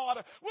 Lord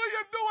God. Will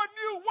you do a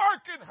new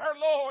work in her,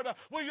 Lord?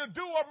 Will you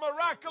do a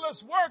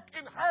miraculous work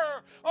in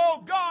her,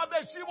 oh God,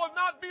 that she will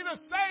not be the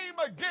same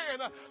again?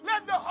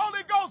 Let the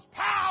Holy Ghost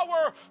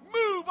power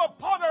move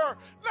upon her.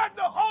 Let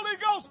the Holy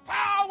Ghost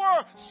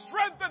power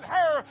strengthen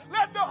her.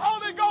 Let the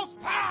Holy Ghost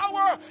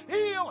power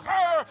heal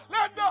her.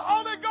 Let the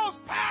Holy Ghost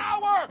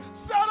power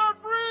set her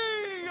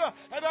free.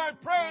 And I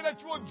pray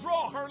that you will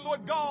draw her,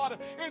 Lord God,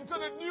 into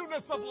the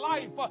newness of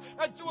life.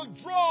 That you will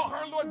draw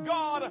her, Lord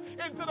God,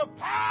 into the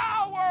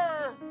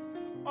power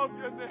of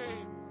your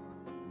name.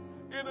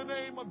 In the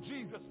name of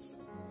Jesus.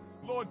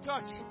 Lord,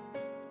 touch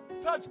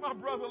my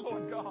brother,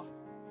 Lord God.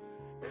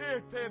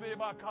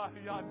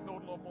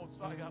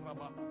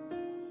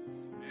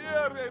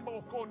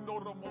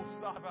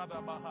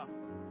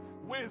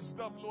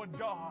 Wisdom, Lord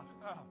God.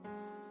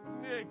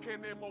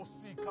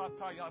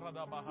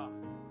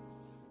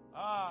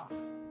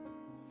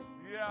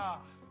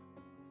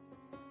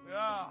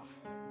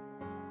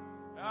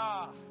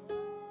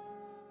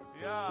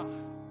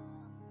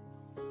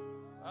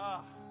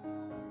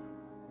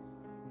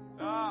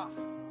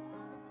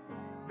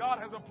 God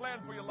has a plan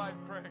for your life,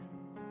 Craig.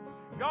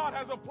 God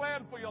has a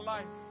plan for your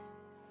life.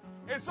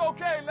 It's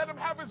okay. Let him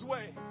have his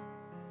way.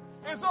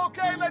 It's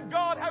okay. Let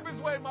God have his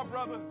way, my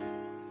brother.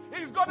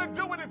 He's going to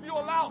do it if you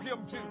allow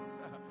him to.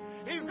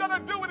 He's going to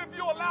do it if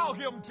you allow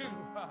him to.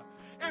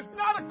 It's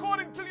not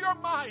according to your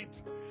might.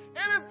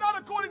 It is not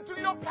according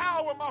to your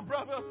power, my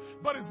brother,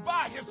 but it's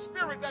by his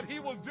Spirit that he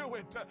will do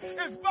it.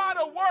 It's by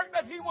the work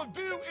that he will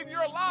do in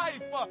your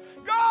life.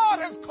 God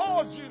has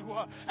called you,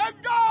 and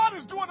God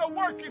is doing a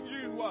work in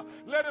you.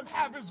 Let him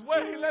have his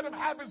way. Let him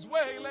have his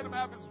way. Let him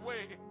have his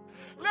way.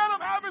 Let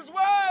him have his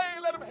way.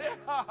 Let him.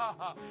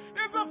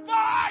 It's the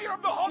fire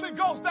of the Holy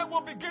Ghost that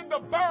will begin to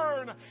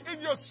burn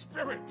in your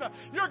spirit.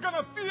 You're going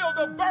to feel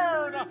the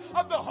burn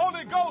of the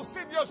Holy Ghost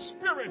in your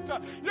spirit.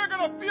 You're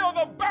going to feel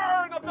the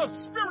burn of the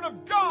Spirit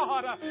of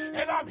God.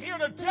 And I'm here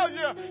to tell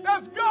you,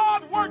 that's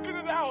God working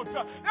it out.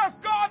 That's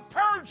God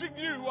purging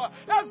you.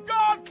 That's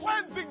God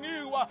cleansing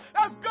you.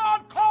 That's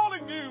God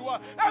calling you.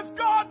 That's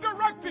God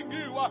directing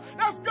you.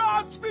 That's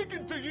God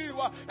speaking to you.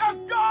 That's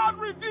God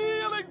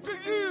revealing to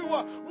you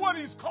what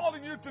He's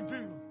calling you to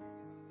do.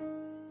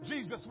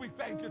 Jesus, we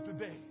thank you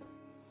today.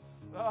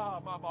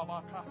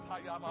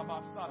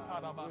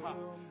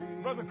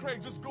 Brother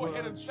Craig, just go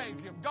ahead and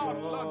thank Him. God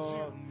loves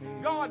you.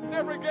 God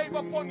never gave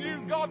up on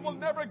you. God will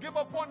never give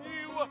up on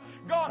you.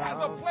 God has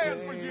a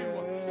plan for you.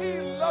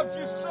 He loves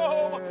you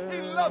so.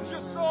 He loves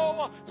you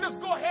so. Just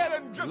go ahead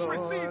and just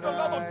receive the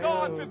love of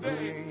God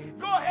today.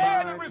 Go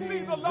ahead and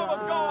receive the love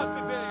of God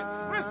today.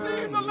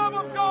 Receive the love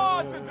of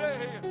God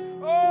today.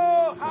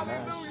 Oh,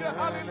 hallelujah,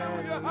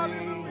 hallelujah,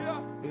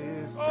 hallelujah.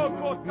 Oh,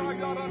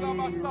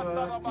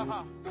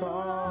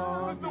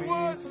 is the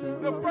word,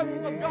 the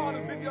presence of God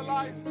is in your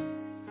life.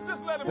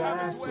 Just let Him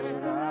have His way.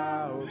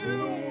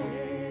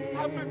 You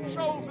have been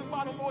chosen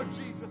by the Lord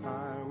Jesus.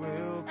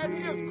 And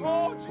He has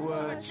called you to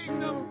the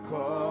kingdom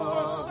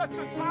for such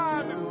a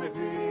time as this.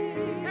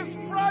 His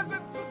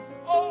presence is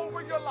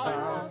over your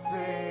life.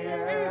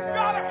 He's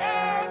got a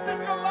hand in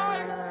your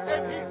life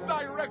and He's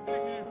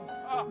directing you.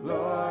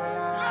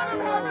 Let Him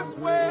have His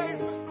way,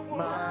 Sister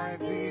Woman.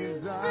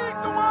 Speak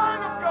the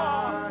word of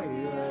God.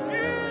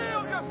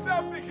 Yield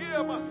yourself to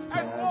Him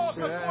and walk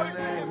according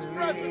to His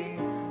presence.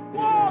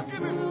 Walk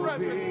in His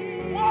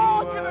presence.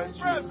 Walk in His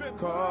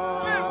presence.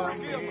 Live for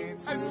Him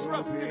and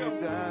trust Him.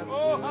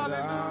 Oh,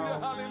 hallelujah,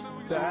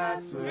 hallelujah.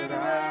 In the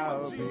name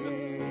of Jesus.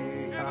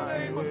 In the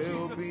name of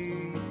Jesus.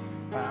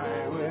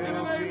 In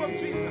the name of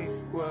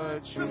Jesus.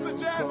 Sister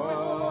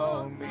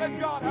Jasmine, let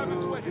God have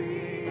His way.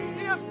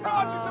 He has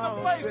brought you to the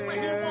place where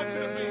He wants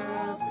you to be.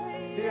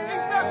 He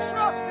said,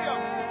 trust Him.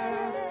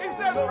 He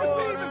said,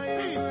 receive His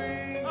peace.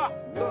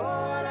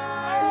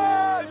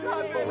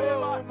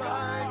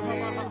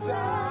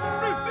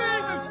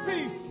 Receive His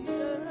peace.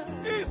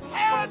 His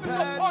hand is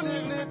upon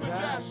you, Sister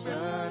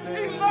Jasmine.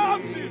 He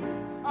loves you.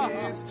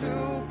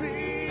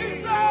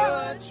 He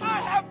said, I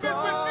have been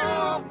with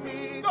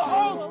you the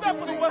whole step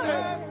of the way.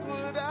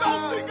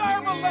 Don't think I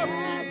ever left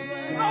you.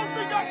 Don't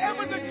think I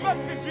ever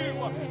neglected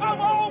you.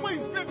 I've always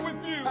been with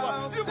you.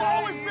 You've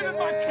always been in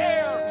my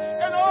care.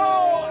 And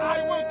oh,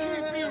 I will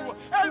keep you.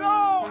 And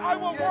oh, I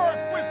will work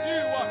with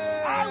you.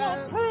 I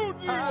will prune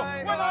you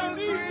when I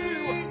need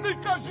you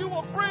because you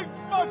will bring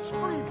much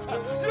fruit.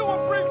 You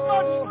will bring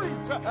much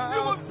fruit.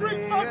 You will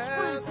bring much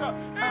fruit.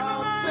 In the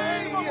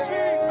name of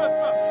Jesus.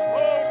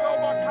 Oh,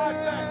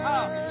 Romakanda.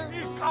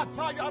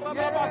 Ikataya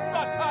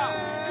Rabasata.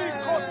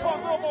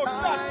 Ikotoromo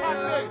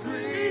Satane.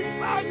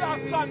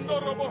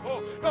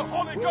 The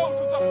Holy Ghost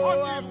is upon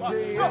you.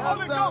 The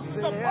Holy Ghost is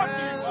upon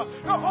you.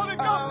 The Holy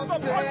Ghost is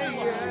upon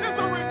you. There's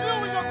a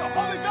renewing of the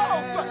Holy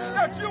Ghost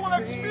that you will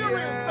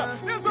experience.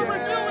 There's a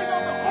renewing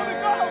of the Holy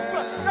Ghost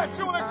that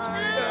you will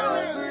experience.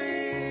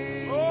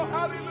 Oh,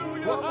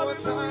 hallelujah,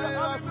 hallelujah,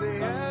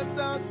 hallelujah.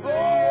 Oh,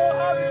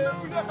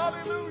 hallelujah,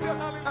 hallelujah,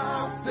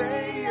 hallelujah.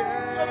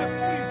 Let His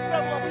peace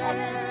settle upon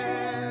you.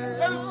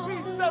 Let His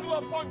peace settle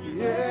upon you.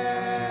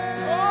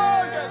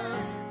 Oh, yes.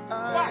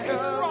 By His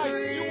stripe,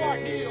 you are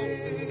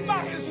healed.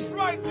 By His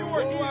stripe, you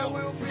are healed.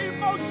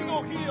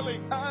 Emotional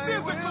healing,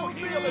 physical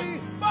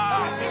healing.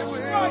 By His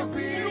stripe,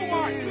 you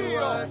are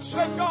healed.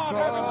 Let God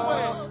have His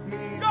way.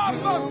 God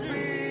loves you.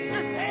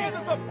 His hand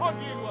is upon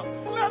you.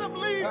 Let Him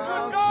lead you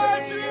and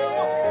guide you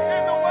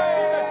in the way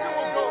that you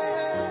will go.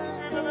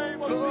 In the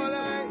name of Jesus.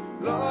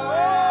 Oh,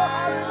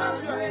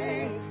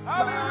 hallelujah.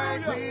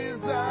 Hallelujah.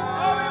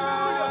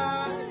 Hallelujah.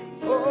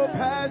 Oh,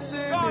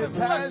 God is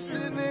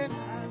passionate.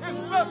 His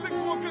blessings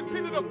will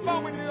continue to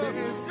flow in your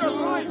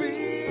life.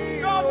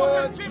 God will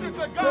continue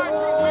to guide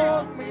your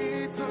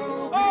ways.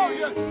 Oh,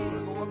 yes.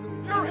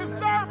 You're His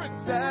servant.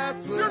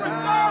 You're His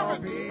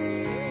servant.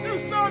 You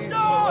serve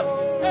God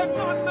and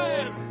not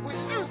man.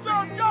 You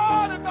serve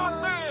God and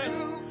not man.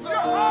 Your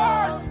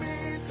heart.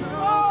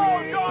 Oh,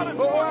 God is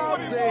doing what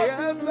He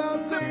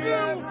wants to do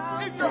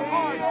in your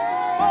heart.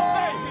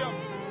 Obey Him.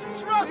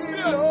 Trust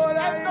Him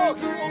and know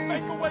He will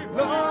make a way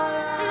for you.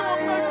 He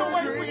will make a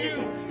way for you.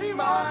 He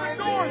will open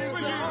doors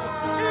for you.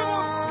 He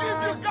will give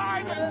you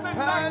guidance and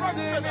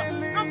direction.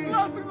 The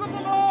blessings of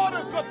the Lord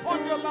is upon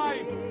your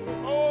life.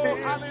 Oh,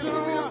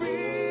 hallelujah.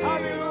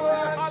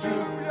 Hallelujah.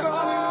 Hallelujah.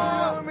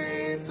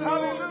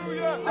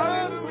 Hallelujah.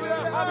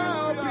 Hallelujah.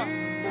 Hallelujah.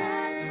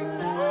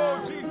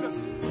 Oh, Jesus.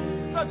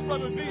 Touch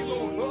Brother D,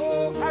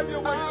 Lord. Have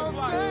your way in his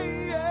life.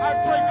 I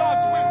pray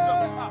God's wisdom.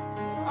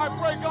 I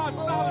pray God's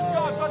knowledge,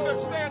 God's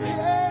understanding.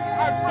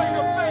 I pray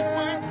your faith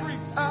will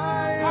increase.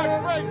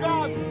 I pray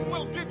God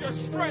will give you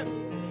strength.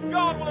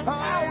 God will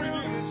empower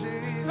you.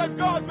 That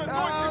God's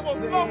anointing will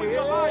flow in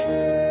your life.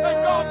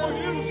 That God will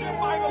use you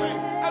mightily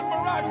and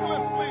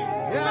miraculously.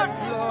 Let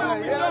His will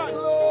be done.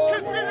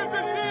 Continue to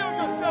yield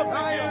yourself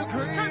to Him.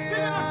 Continue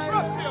to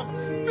trust Him.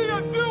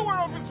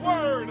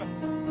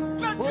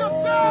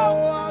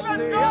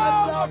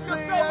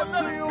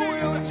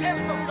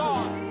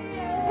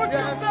 Put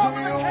yourself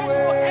in the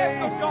capable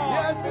hands of God.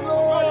 Yes,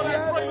 Lord.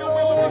 I pray your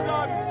will to be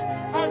done.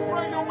 I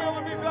pray your will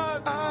to be done.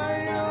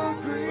 I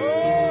agree.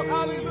 Oh,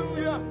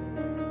 hallelujah.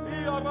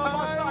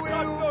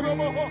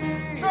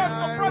 Church,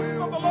 the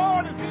presence of the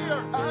Lord is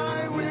here.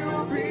 I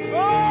will be the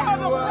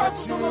what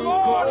presence you of the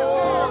Lord is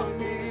call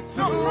here. me The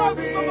to presence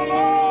be. of the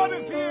Lord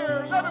is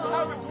here. Let him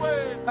have his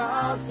way.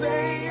 I'll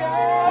say Oh, yes.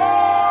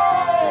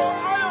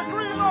 I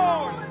agree,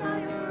 Lord.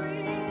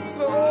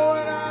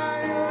 Lord,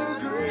 I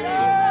agree.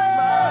 Yes.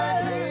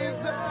 My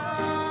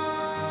desire.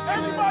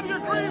 Anybody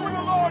agree with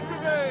the Lord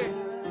today?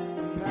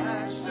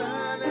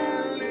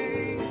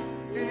 Passionately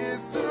is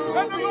to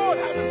Let the Lord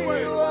have his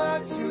way. be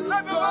what you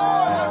Let the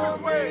Lord have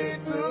his call way. me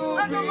to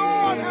Let the be.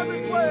 Lord have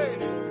his way.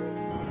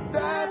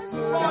 That's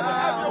what Father,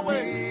 have your I'll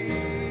way. be.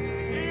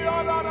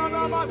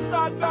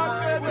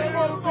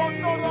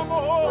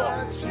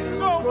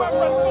 No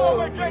weapon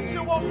formed against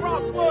you will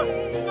prosper.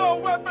 No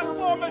weapon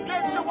formed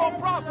against you will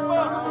prosper.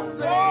 Oh,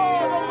 the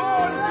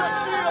Lord is your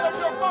shield and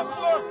your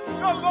buckler.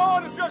 The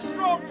Lord is your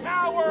strong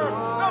tower.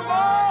 The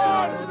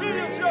Lord, He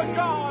is your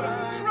God.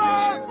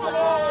 Trust the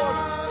Lord.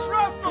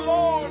 Trust the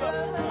Lord.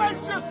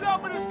 Place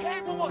yourself in His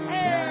capable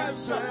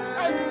hands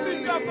and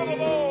seek after the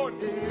Lord.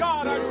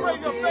 God, I pray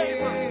your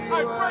favor.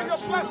 I pray your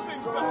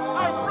blessings.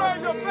 I pray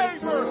your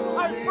favor.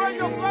 I pray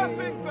your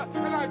blessings.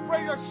 And I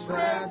pray your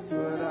strength.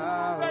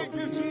 Thank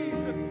you,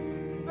 Jesus.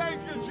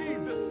 Thank you,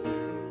 Jesus.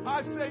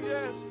 I say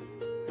yes.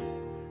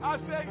 I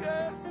say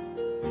yes.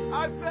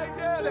 I say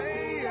yes.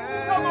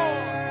 Come on.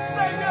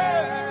 Say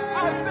yes.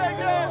 I say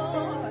yes.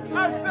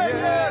 I say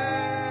yes.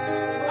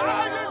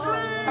 I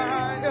agree.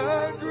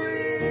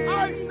 I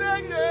say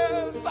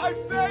yes. I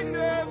say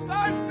yes.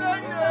 I say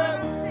yes.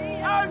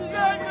 I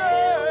say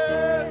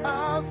yes.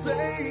 I'll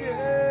say yes.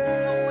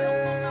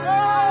 Oh,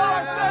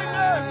 I say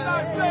yes. I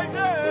say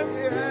yes.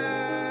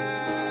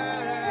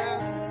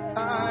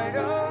 I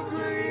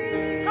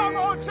agree. Come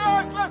on,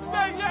 church. Let's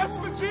say yes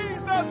to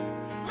Jesus.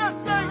 Let's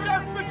say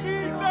yes to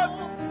Jesus.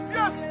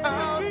 Yes to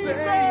I'll say Jesus.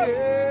 yes.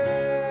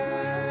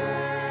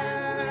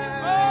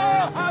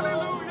 Oh,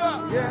 hallelujah.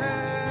 Yes,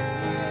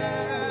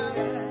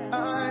 I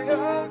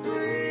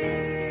agree.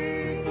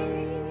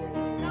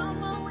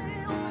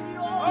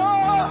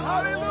 Oh,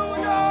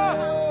 hallelujah.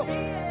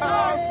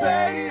 I'll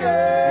say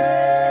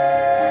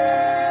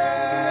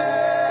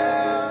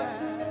yes.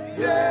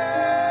 Yes,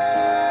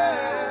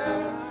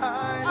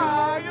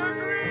 I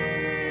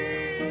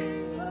agree.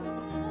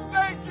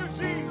 Thank you,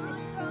 Jesus.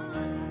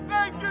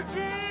 Thank you,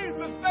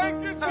 Jesus. Thank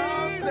you,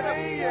 I'll Jesus.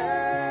 say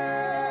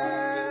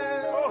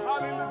yes. Oh,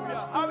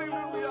 hallelujah.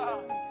 Hallelujah.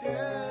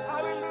 Yes.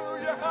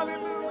 Hallelujah.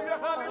 Hallelujah.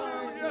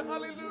 Hallelujah.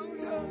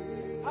 Hallelujah.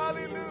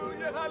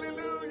 Hallelujah. Hallelujah.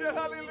 Hallelujah.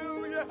 Hallelujah.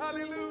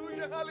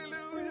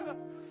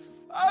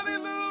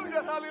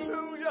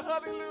 Hallelujah. Hallelujah.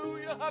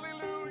 Hallelujah. Hallelujah.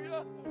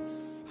 Hallelujah.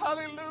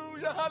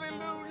 Hallelujah,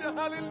 hallelujah,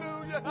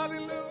 hallelujah,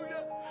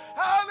 hallelujah.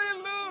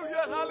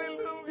 Hallelujah,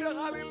 hallelujah,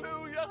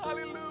 hallelujah,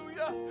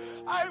 hallelujah.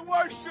 I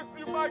worship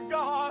you, my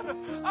God.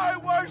 I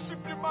worship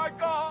you, my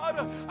God.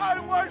 I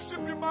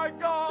worship you, my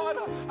God.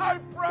 I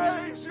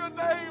praise your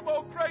name,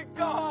 oh great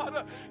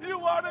God. You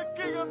are the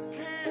King of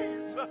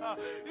Kings.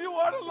 You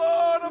are the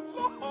Lord of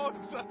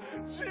Lords.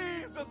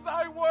 Jesus,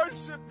 I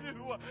worship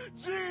you.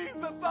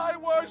 Jesus, I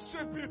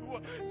worship you.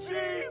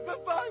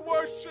 Jesus, I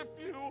worship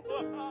you.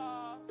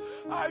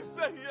 I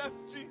say yes,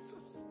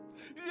 Jesus.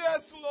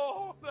 Yes,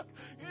 Lord.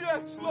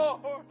 Yes,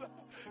 Lord.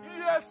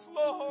 Yes,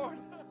 Lord.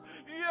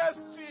 Yes,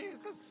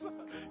 Jesus.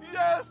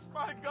 Yes,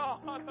 my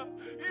God.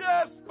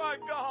 Yes, my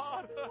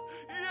God.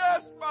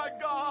 Yes, my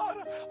God.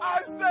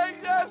 I say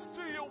yes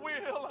to your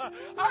will.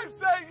 I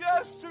say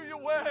yes to your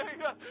way.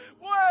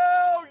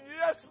 Well,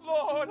 yes,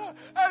 Lord.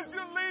 As you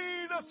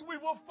lead us, we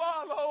will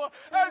follow.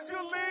 As you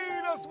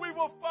lead us, we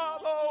will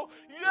follow.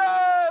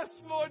 Yes,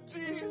 Lord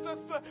Jesus.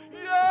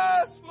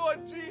 Yes, Lord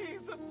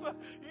Jesus.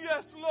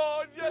 Yes,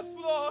 Lord. Yes,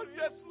 Lord.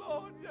 Yes,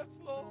 Lord. Yes,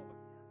 Lord.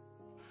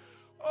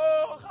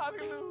 Oh,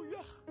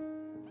 hallelujah.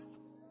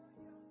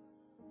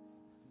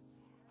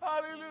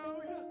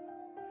 Hallelujah.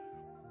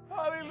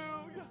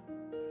 Hallelujah.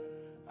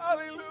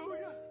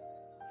 Hallelujah.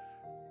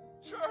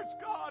 Church,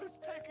 God is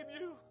taking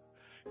you.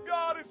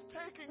 God is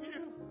taking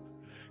you.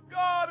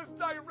 God is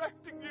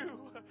directing you.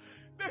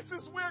 This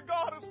is where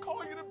God is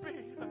calling you to be.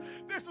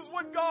 This is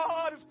what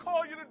God is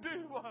calling you to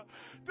do.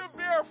 To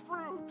bear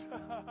fruit.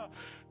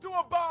 To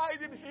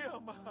abide in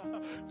Him.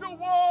 To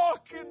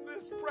walk in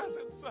His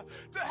presence.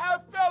 To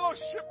have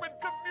fellowship and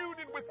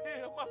communion with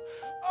Him.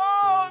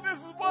 Oh, this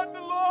is what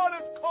the Lord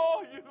has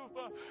called you.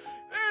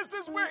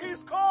 This is where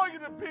He's called you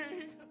to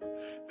be.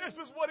 This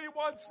is what He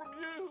wants from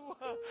you.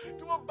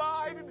 To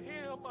abide in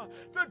Him.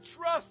 To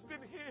trust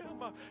in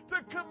Him.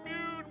 To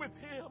commune with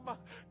Him.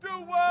 To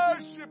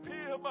worship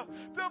Him.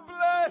 To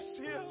bless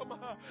Him.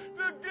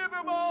 To give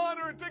Him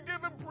honor. To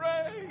give Him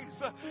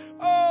praise.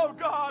 Oh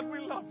God, we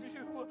love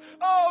you.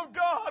 Oh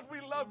God,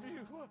 we love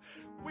you.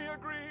 We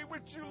agree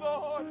with you,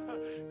 Lord.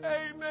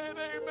 Amen,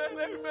 amen,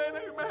 amen,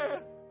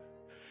 amen.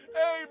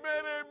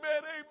 Amen,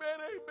 amen, amen,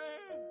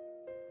 amen.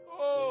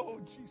 Oh,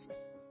 Jesus.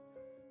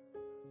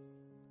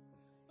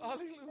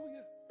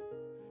 Hallelujah.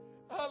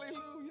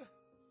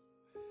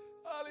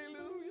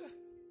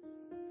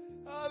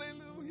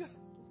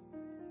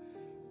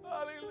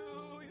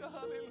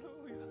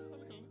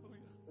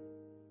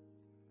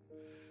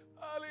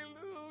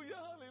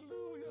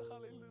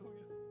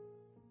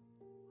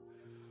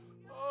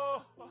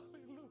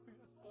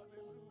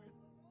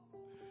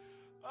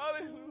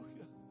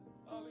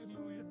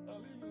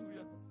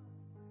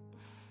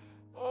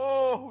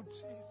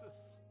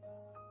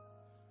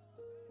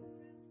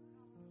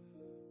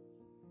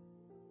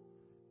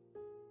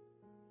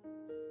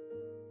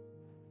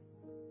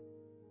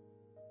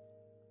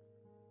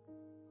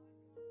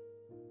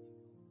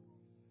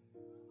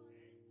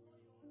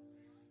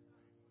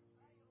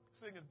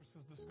 Sing it,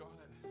 Sister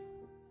Scarlett.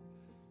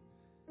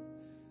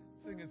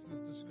 Sing it,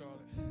 Sister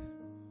Scarlett.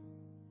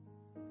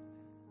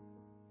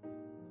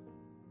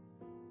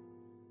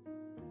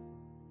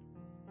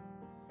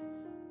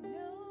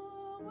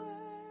 No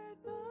word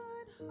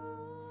but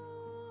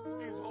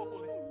holy. He's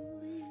holy.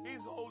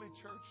 He's holy,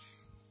 church.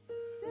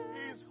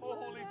 He's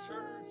holy,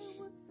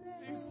 church.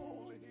 He's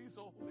holy. He's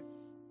holy.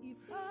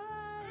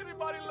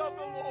 Anybody love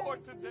the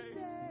Lord today?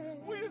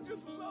 We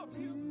just love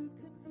you.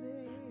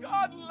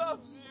 God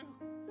loves you.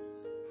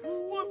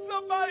 Will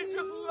somebody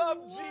just love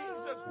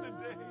Jesus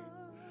today?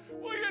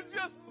 Will you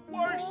just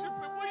worship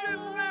Him? Will you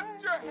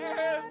lift your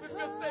hands and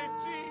just say,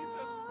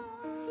 Jesus,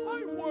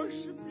 I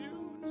worship you.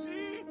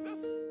 Jesus,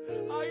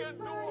 I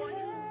adore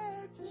you.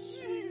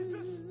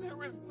 Jesus,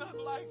 there is none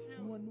like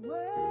you. One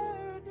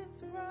word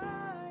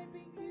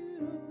describing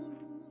you,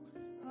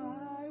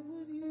 I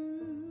would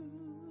use.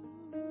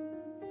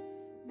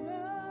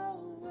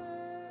 No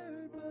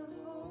word but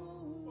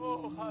holy.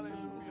 Oh,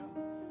 hallelujah.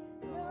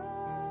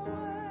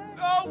 No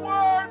No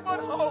word but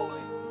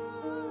holy.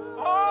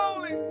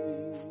 Holy.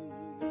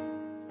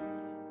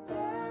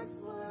 That's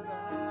what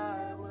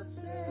I would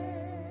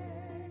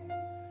say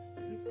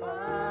if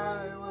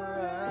I were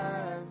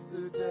asked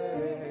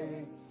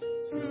today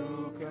to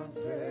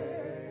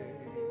convey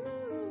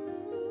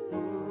who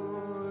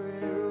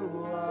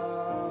you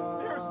are.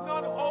 There's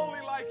none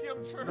holy like Him,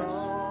 church.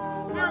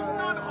 There's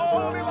none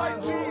holy like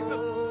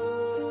Jesus.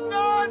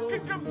 None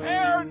can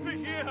compare to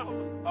Him.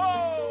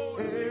 Oh,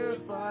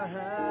 If I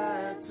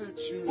had to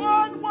choose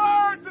one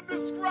word to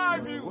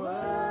describe you.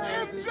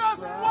 If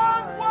just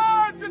one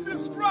word to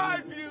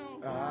describe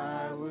you.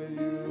 I would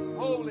use.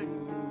 Holy,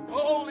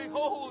 holy,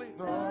 holy is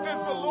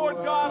the Lord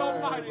God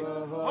Almighty.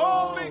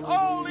 Holy,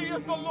 holy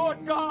is the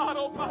Lord God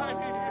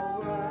Almighty.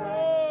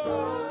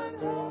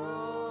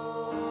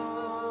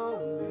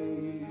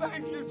 Oh,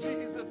 thank you,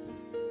 Jesus.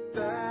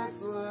 That's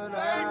what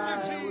Thank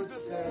you, I would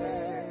Jesus.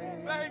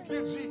 say Thank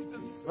you,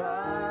 Jesus. if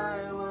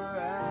I were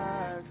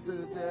asked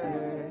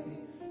today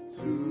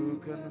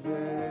to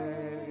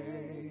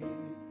convey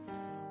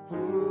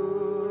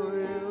who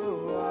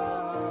you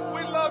are.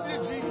 We love you,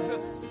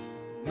 Jesus.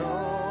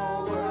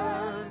 No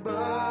word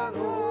but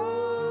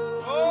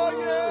holy. Oh,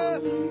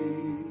 yes.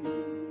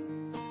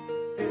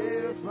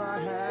 If I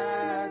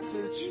had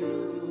to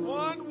choose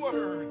One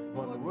word.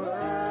 one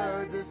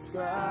word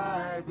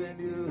describing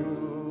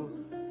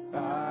you,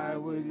 I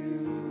would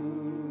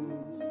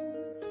use.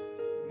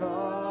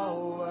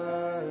 No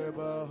word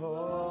but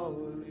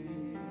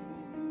holy.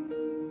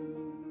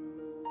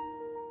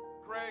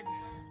 Craig,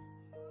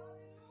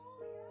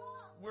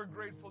 we're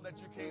grateful that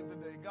you came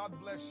today. God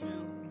bless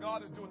you.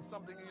 God is doing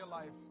something in your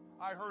life.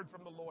 I heard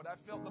from the Lord. I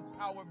felt the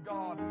power of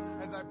God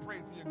as I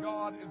prayed for you.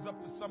 God is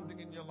up to something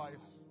in your life.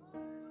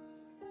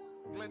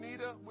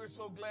 Glenita, we're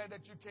so glad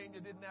that you came.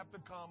 You didn't have to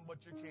come, but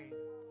you came.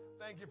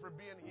 Thank you for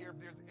being here. If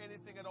there's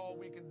anything at all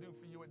we can do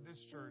for you at this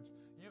church,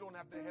 you don't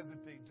have to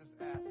hesitate. Just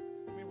ask.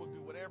 We will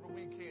do whatever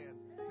we can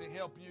to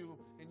help you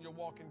in your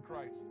walk in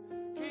Christ.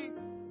 Keith,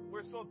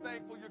 we're so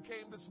thankful you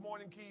came this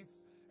morning, Keith.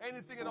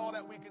 Anything at all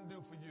that we can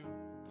do for you,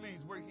 please,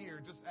 we're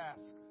here. Just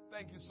ask.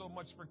 Thank you so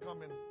much for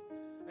coming.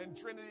 And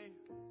Trinity,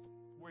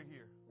 we're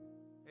here.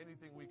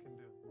 Anything we can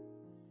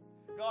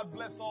do. God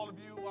bless all of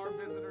you, our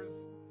visitors,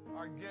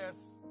 our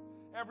guests.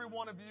 Every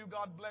one of you,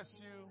 God bless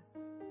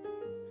you.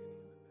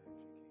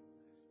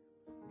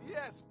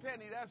 Yes,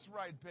 Penny, that's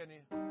right,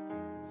 Penny.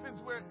 Since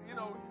we're,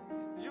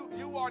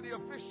 you are the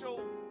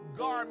official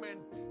garment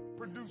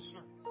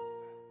producer.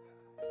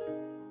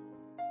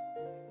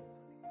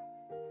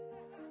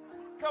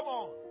 Come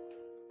on.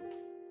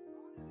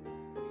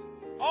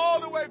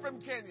 All the way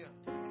from Kenya.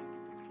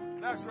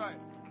 That's right.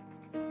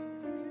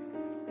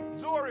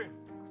 Zori,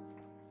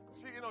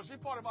 she's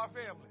part of our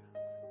family.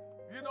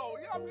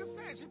 I'm just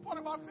saying, she's part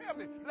of our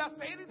family. Did I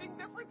say anything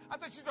different? I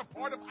said she's a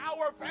part of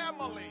our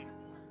family.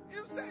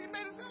 You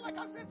made it sound like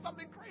I said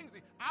something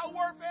crazy.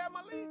 Our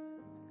family?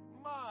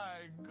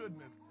 My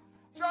goodness.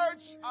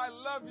 Church, I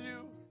love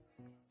you.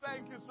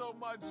 Thank you so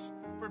much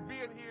for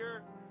being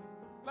here.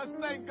 Let's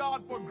thank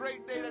God for a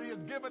great day that He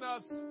has given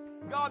us.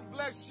 God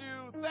bless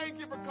you. Thank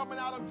you for coming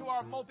out into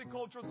our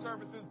multicultural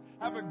services.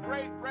 Have a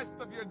great rest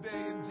of your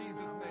day in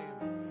Jesus'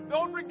 name.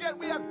 Don't forget,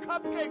 we have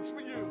cupcakes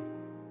for you.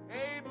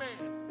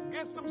 Amen.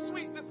 Get some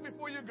sweetness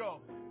before you go.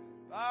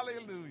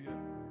 Hallelujah.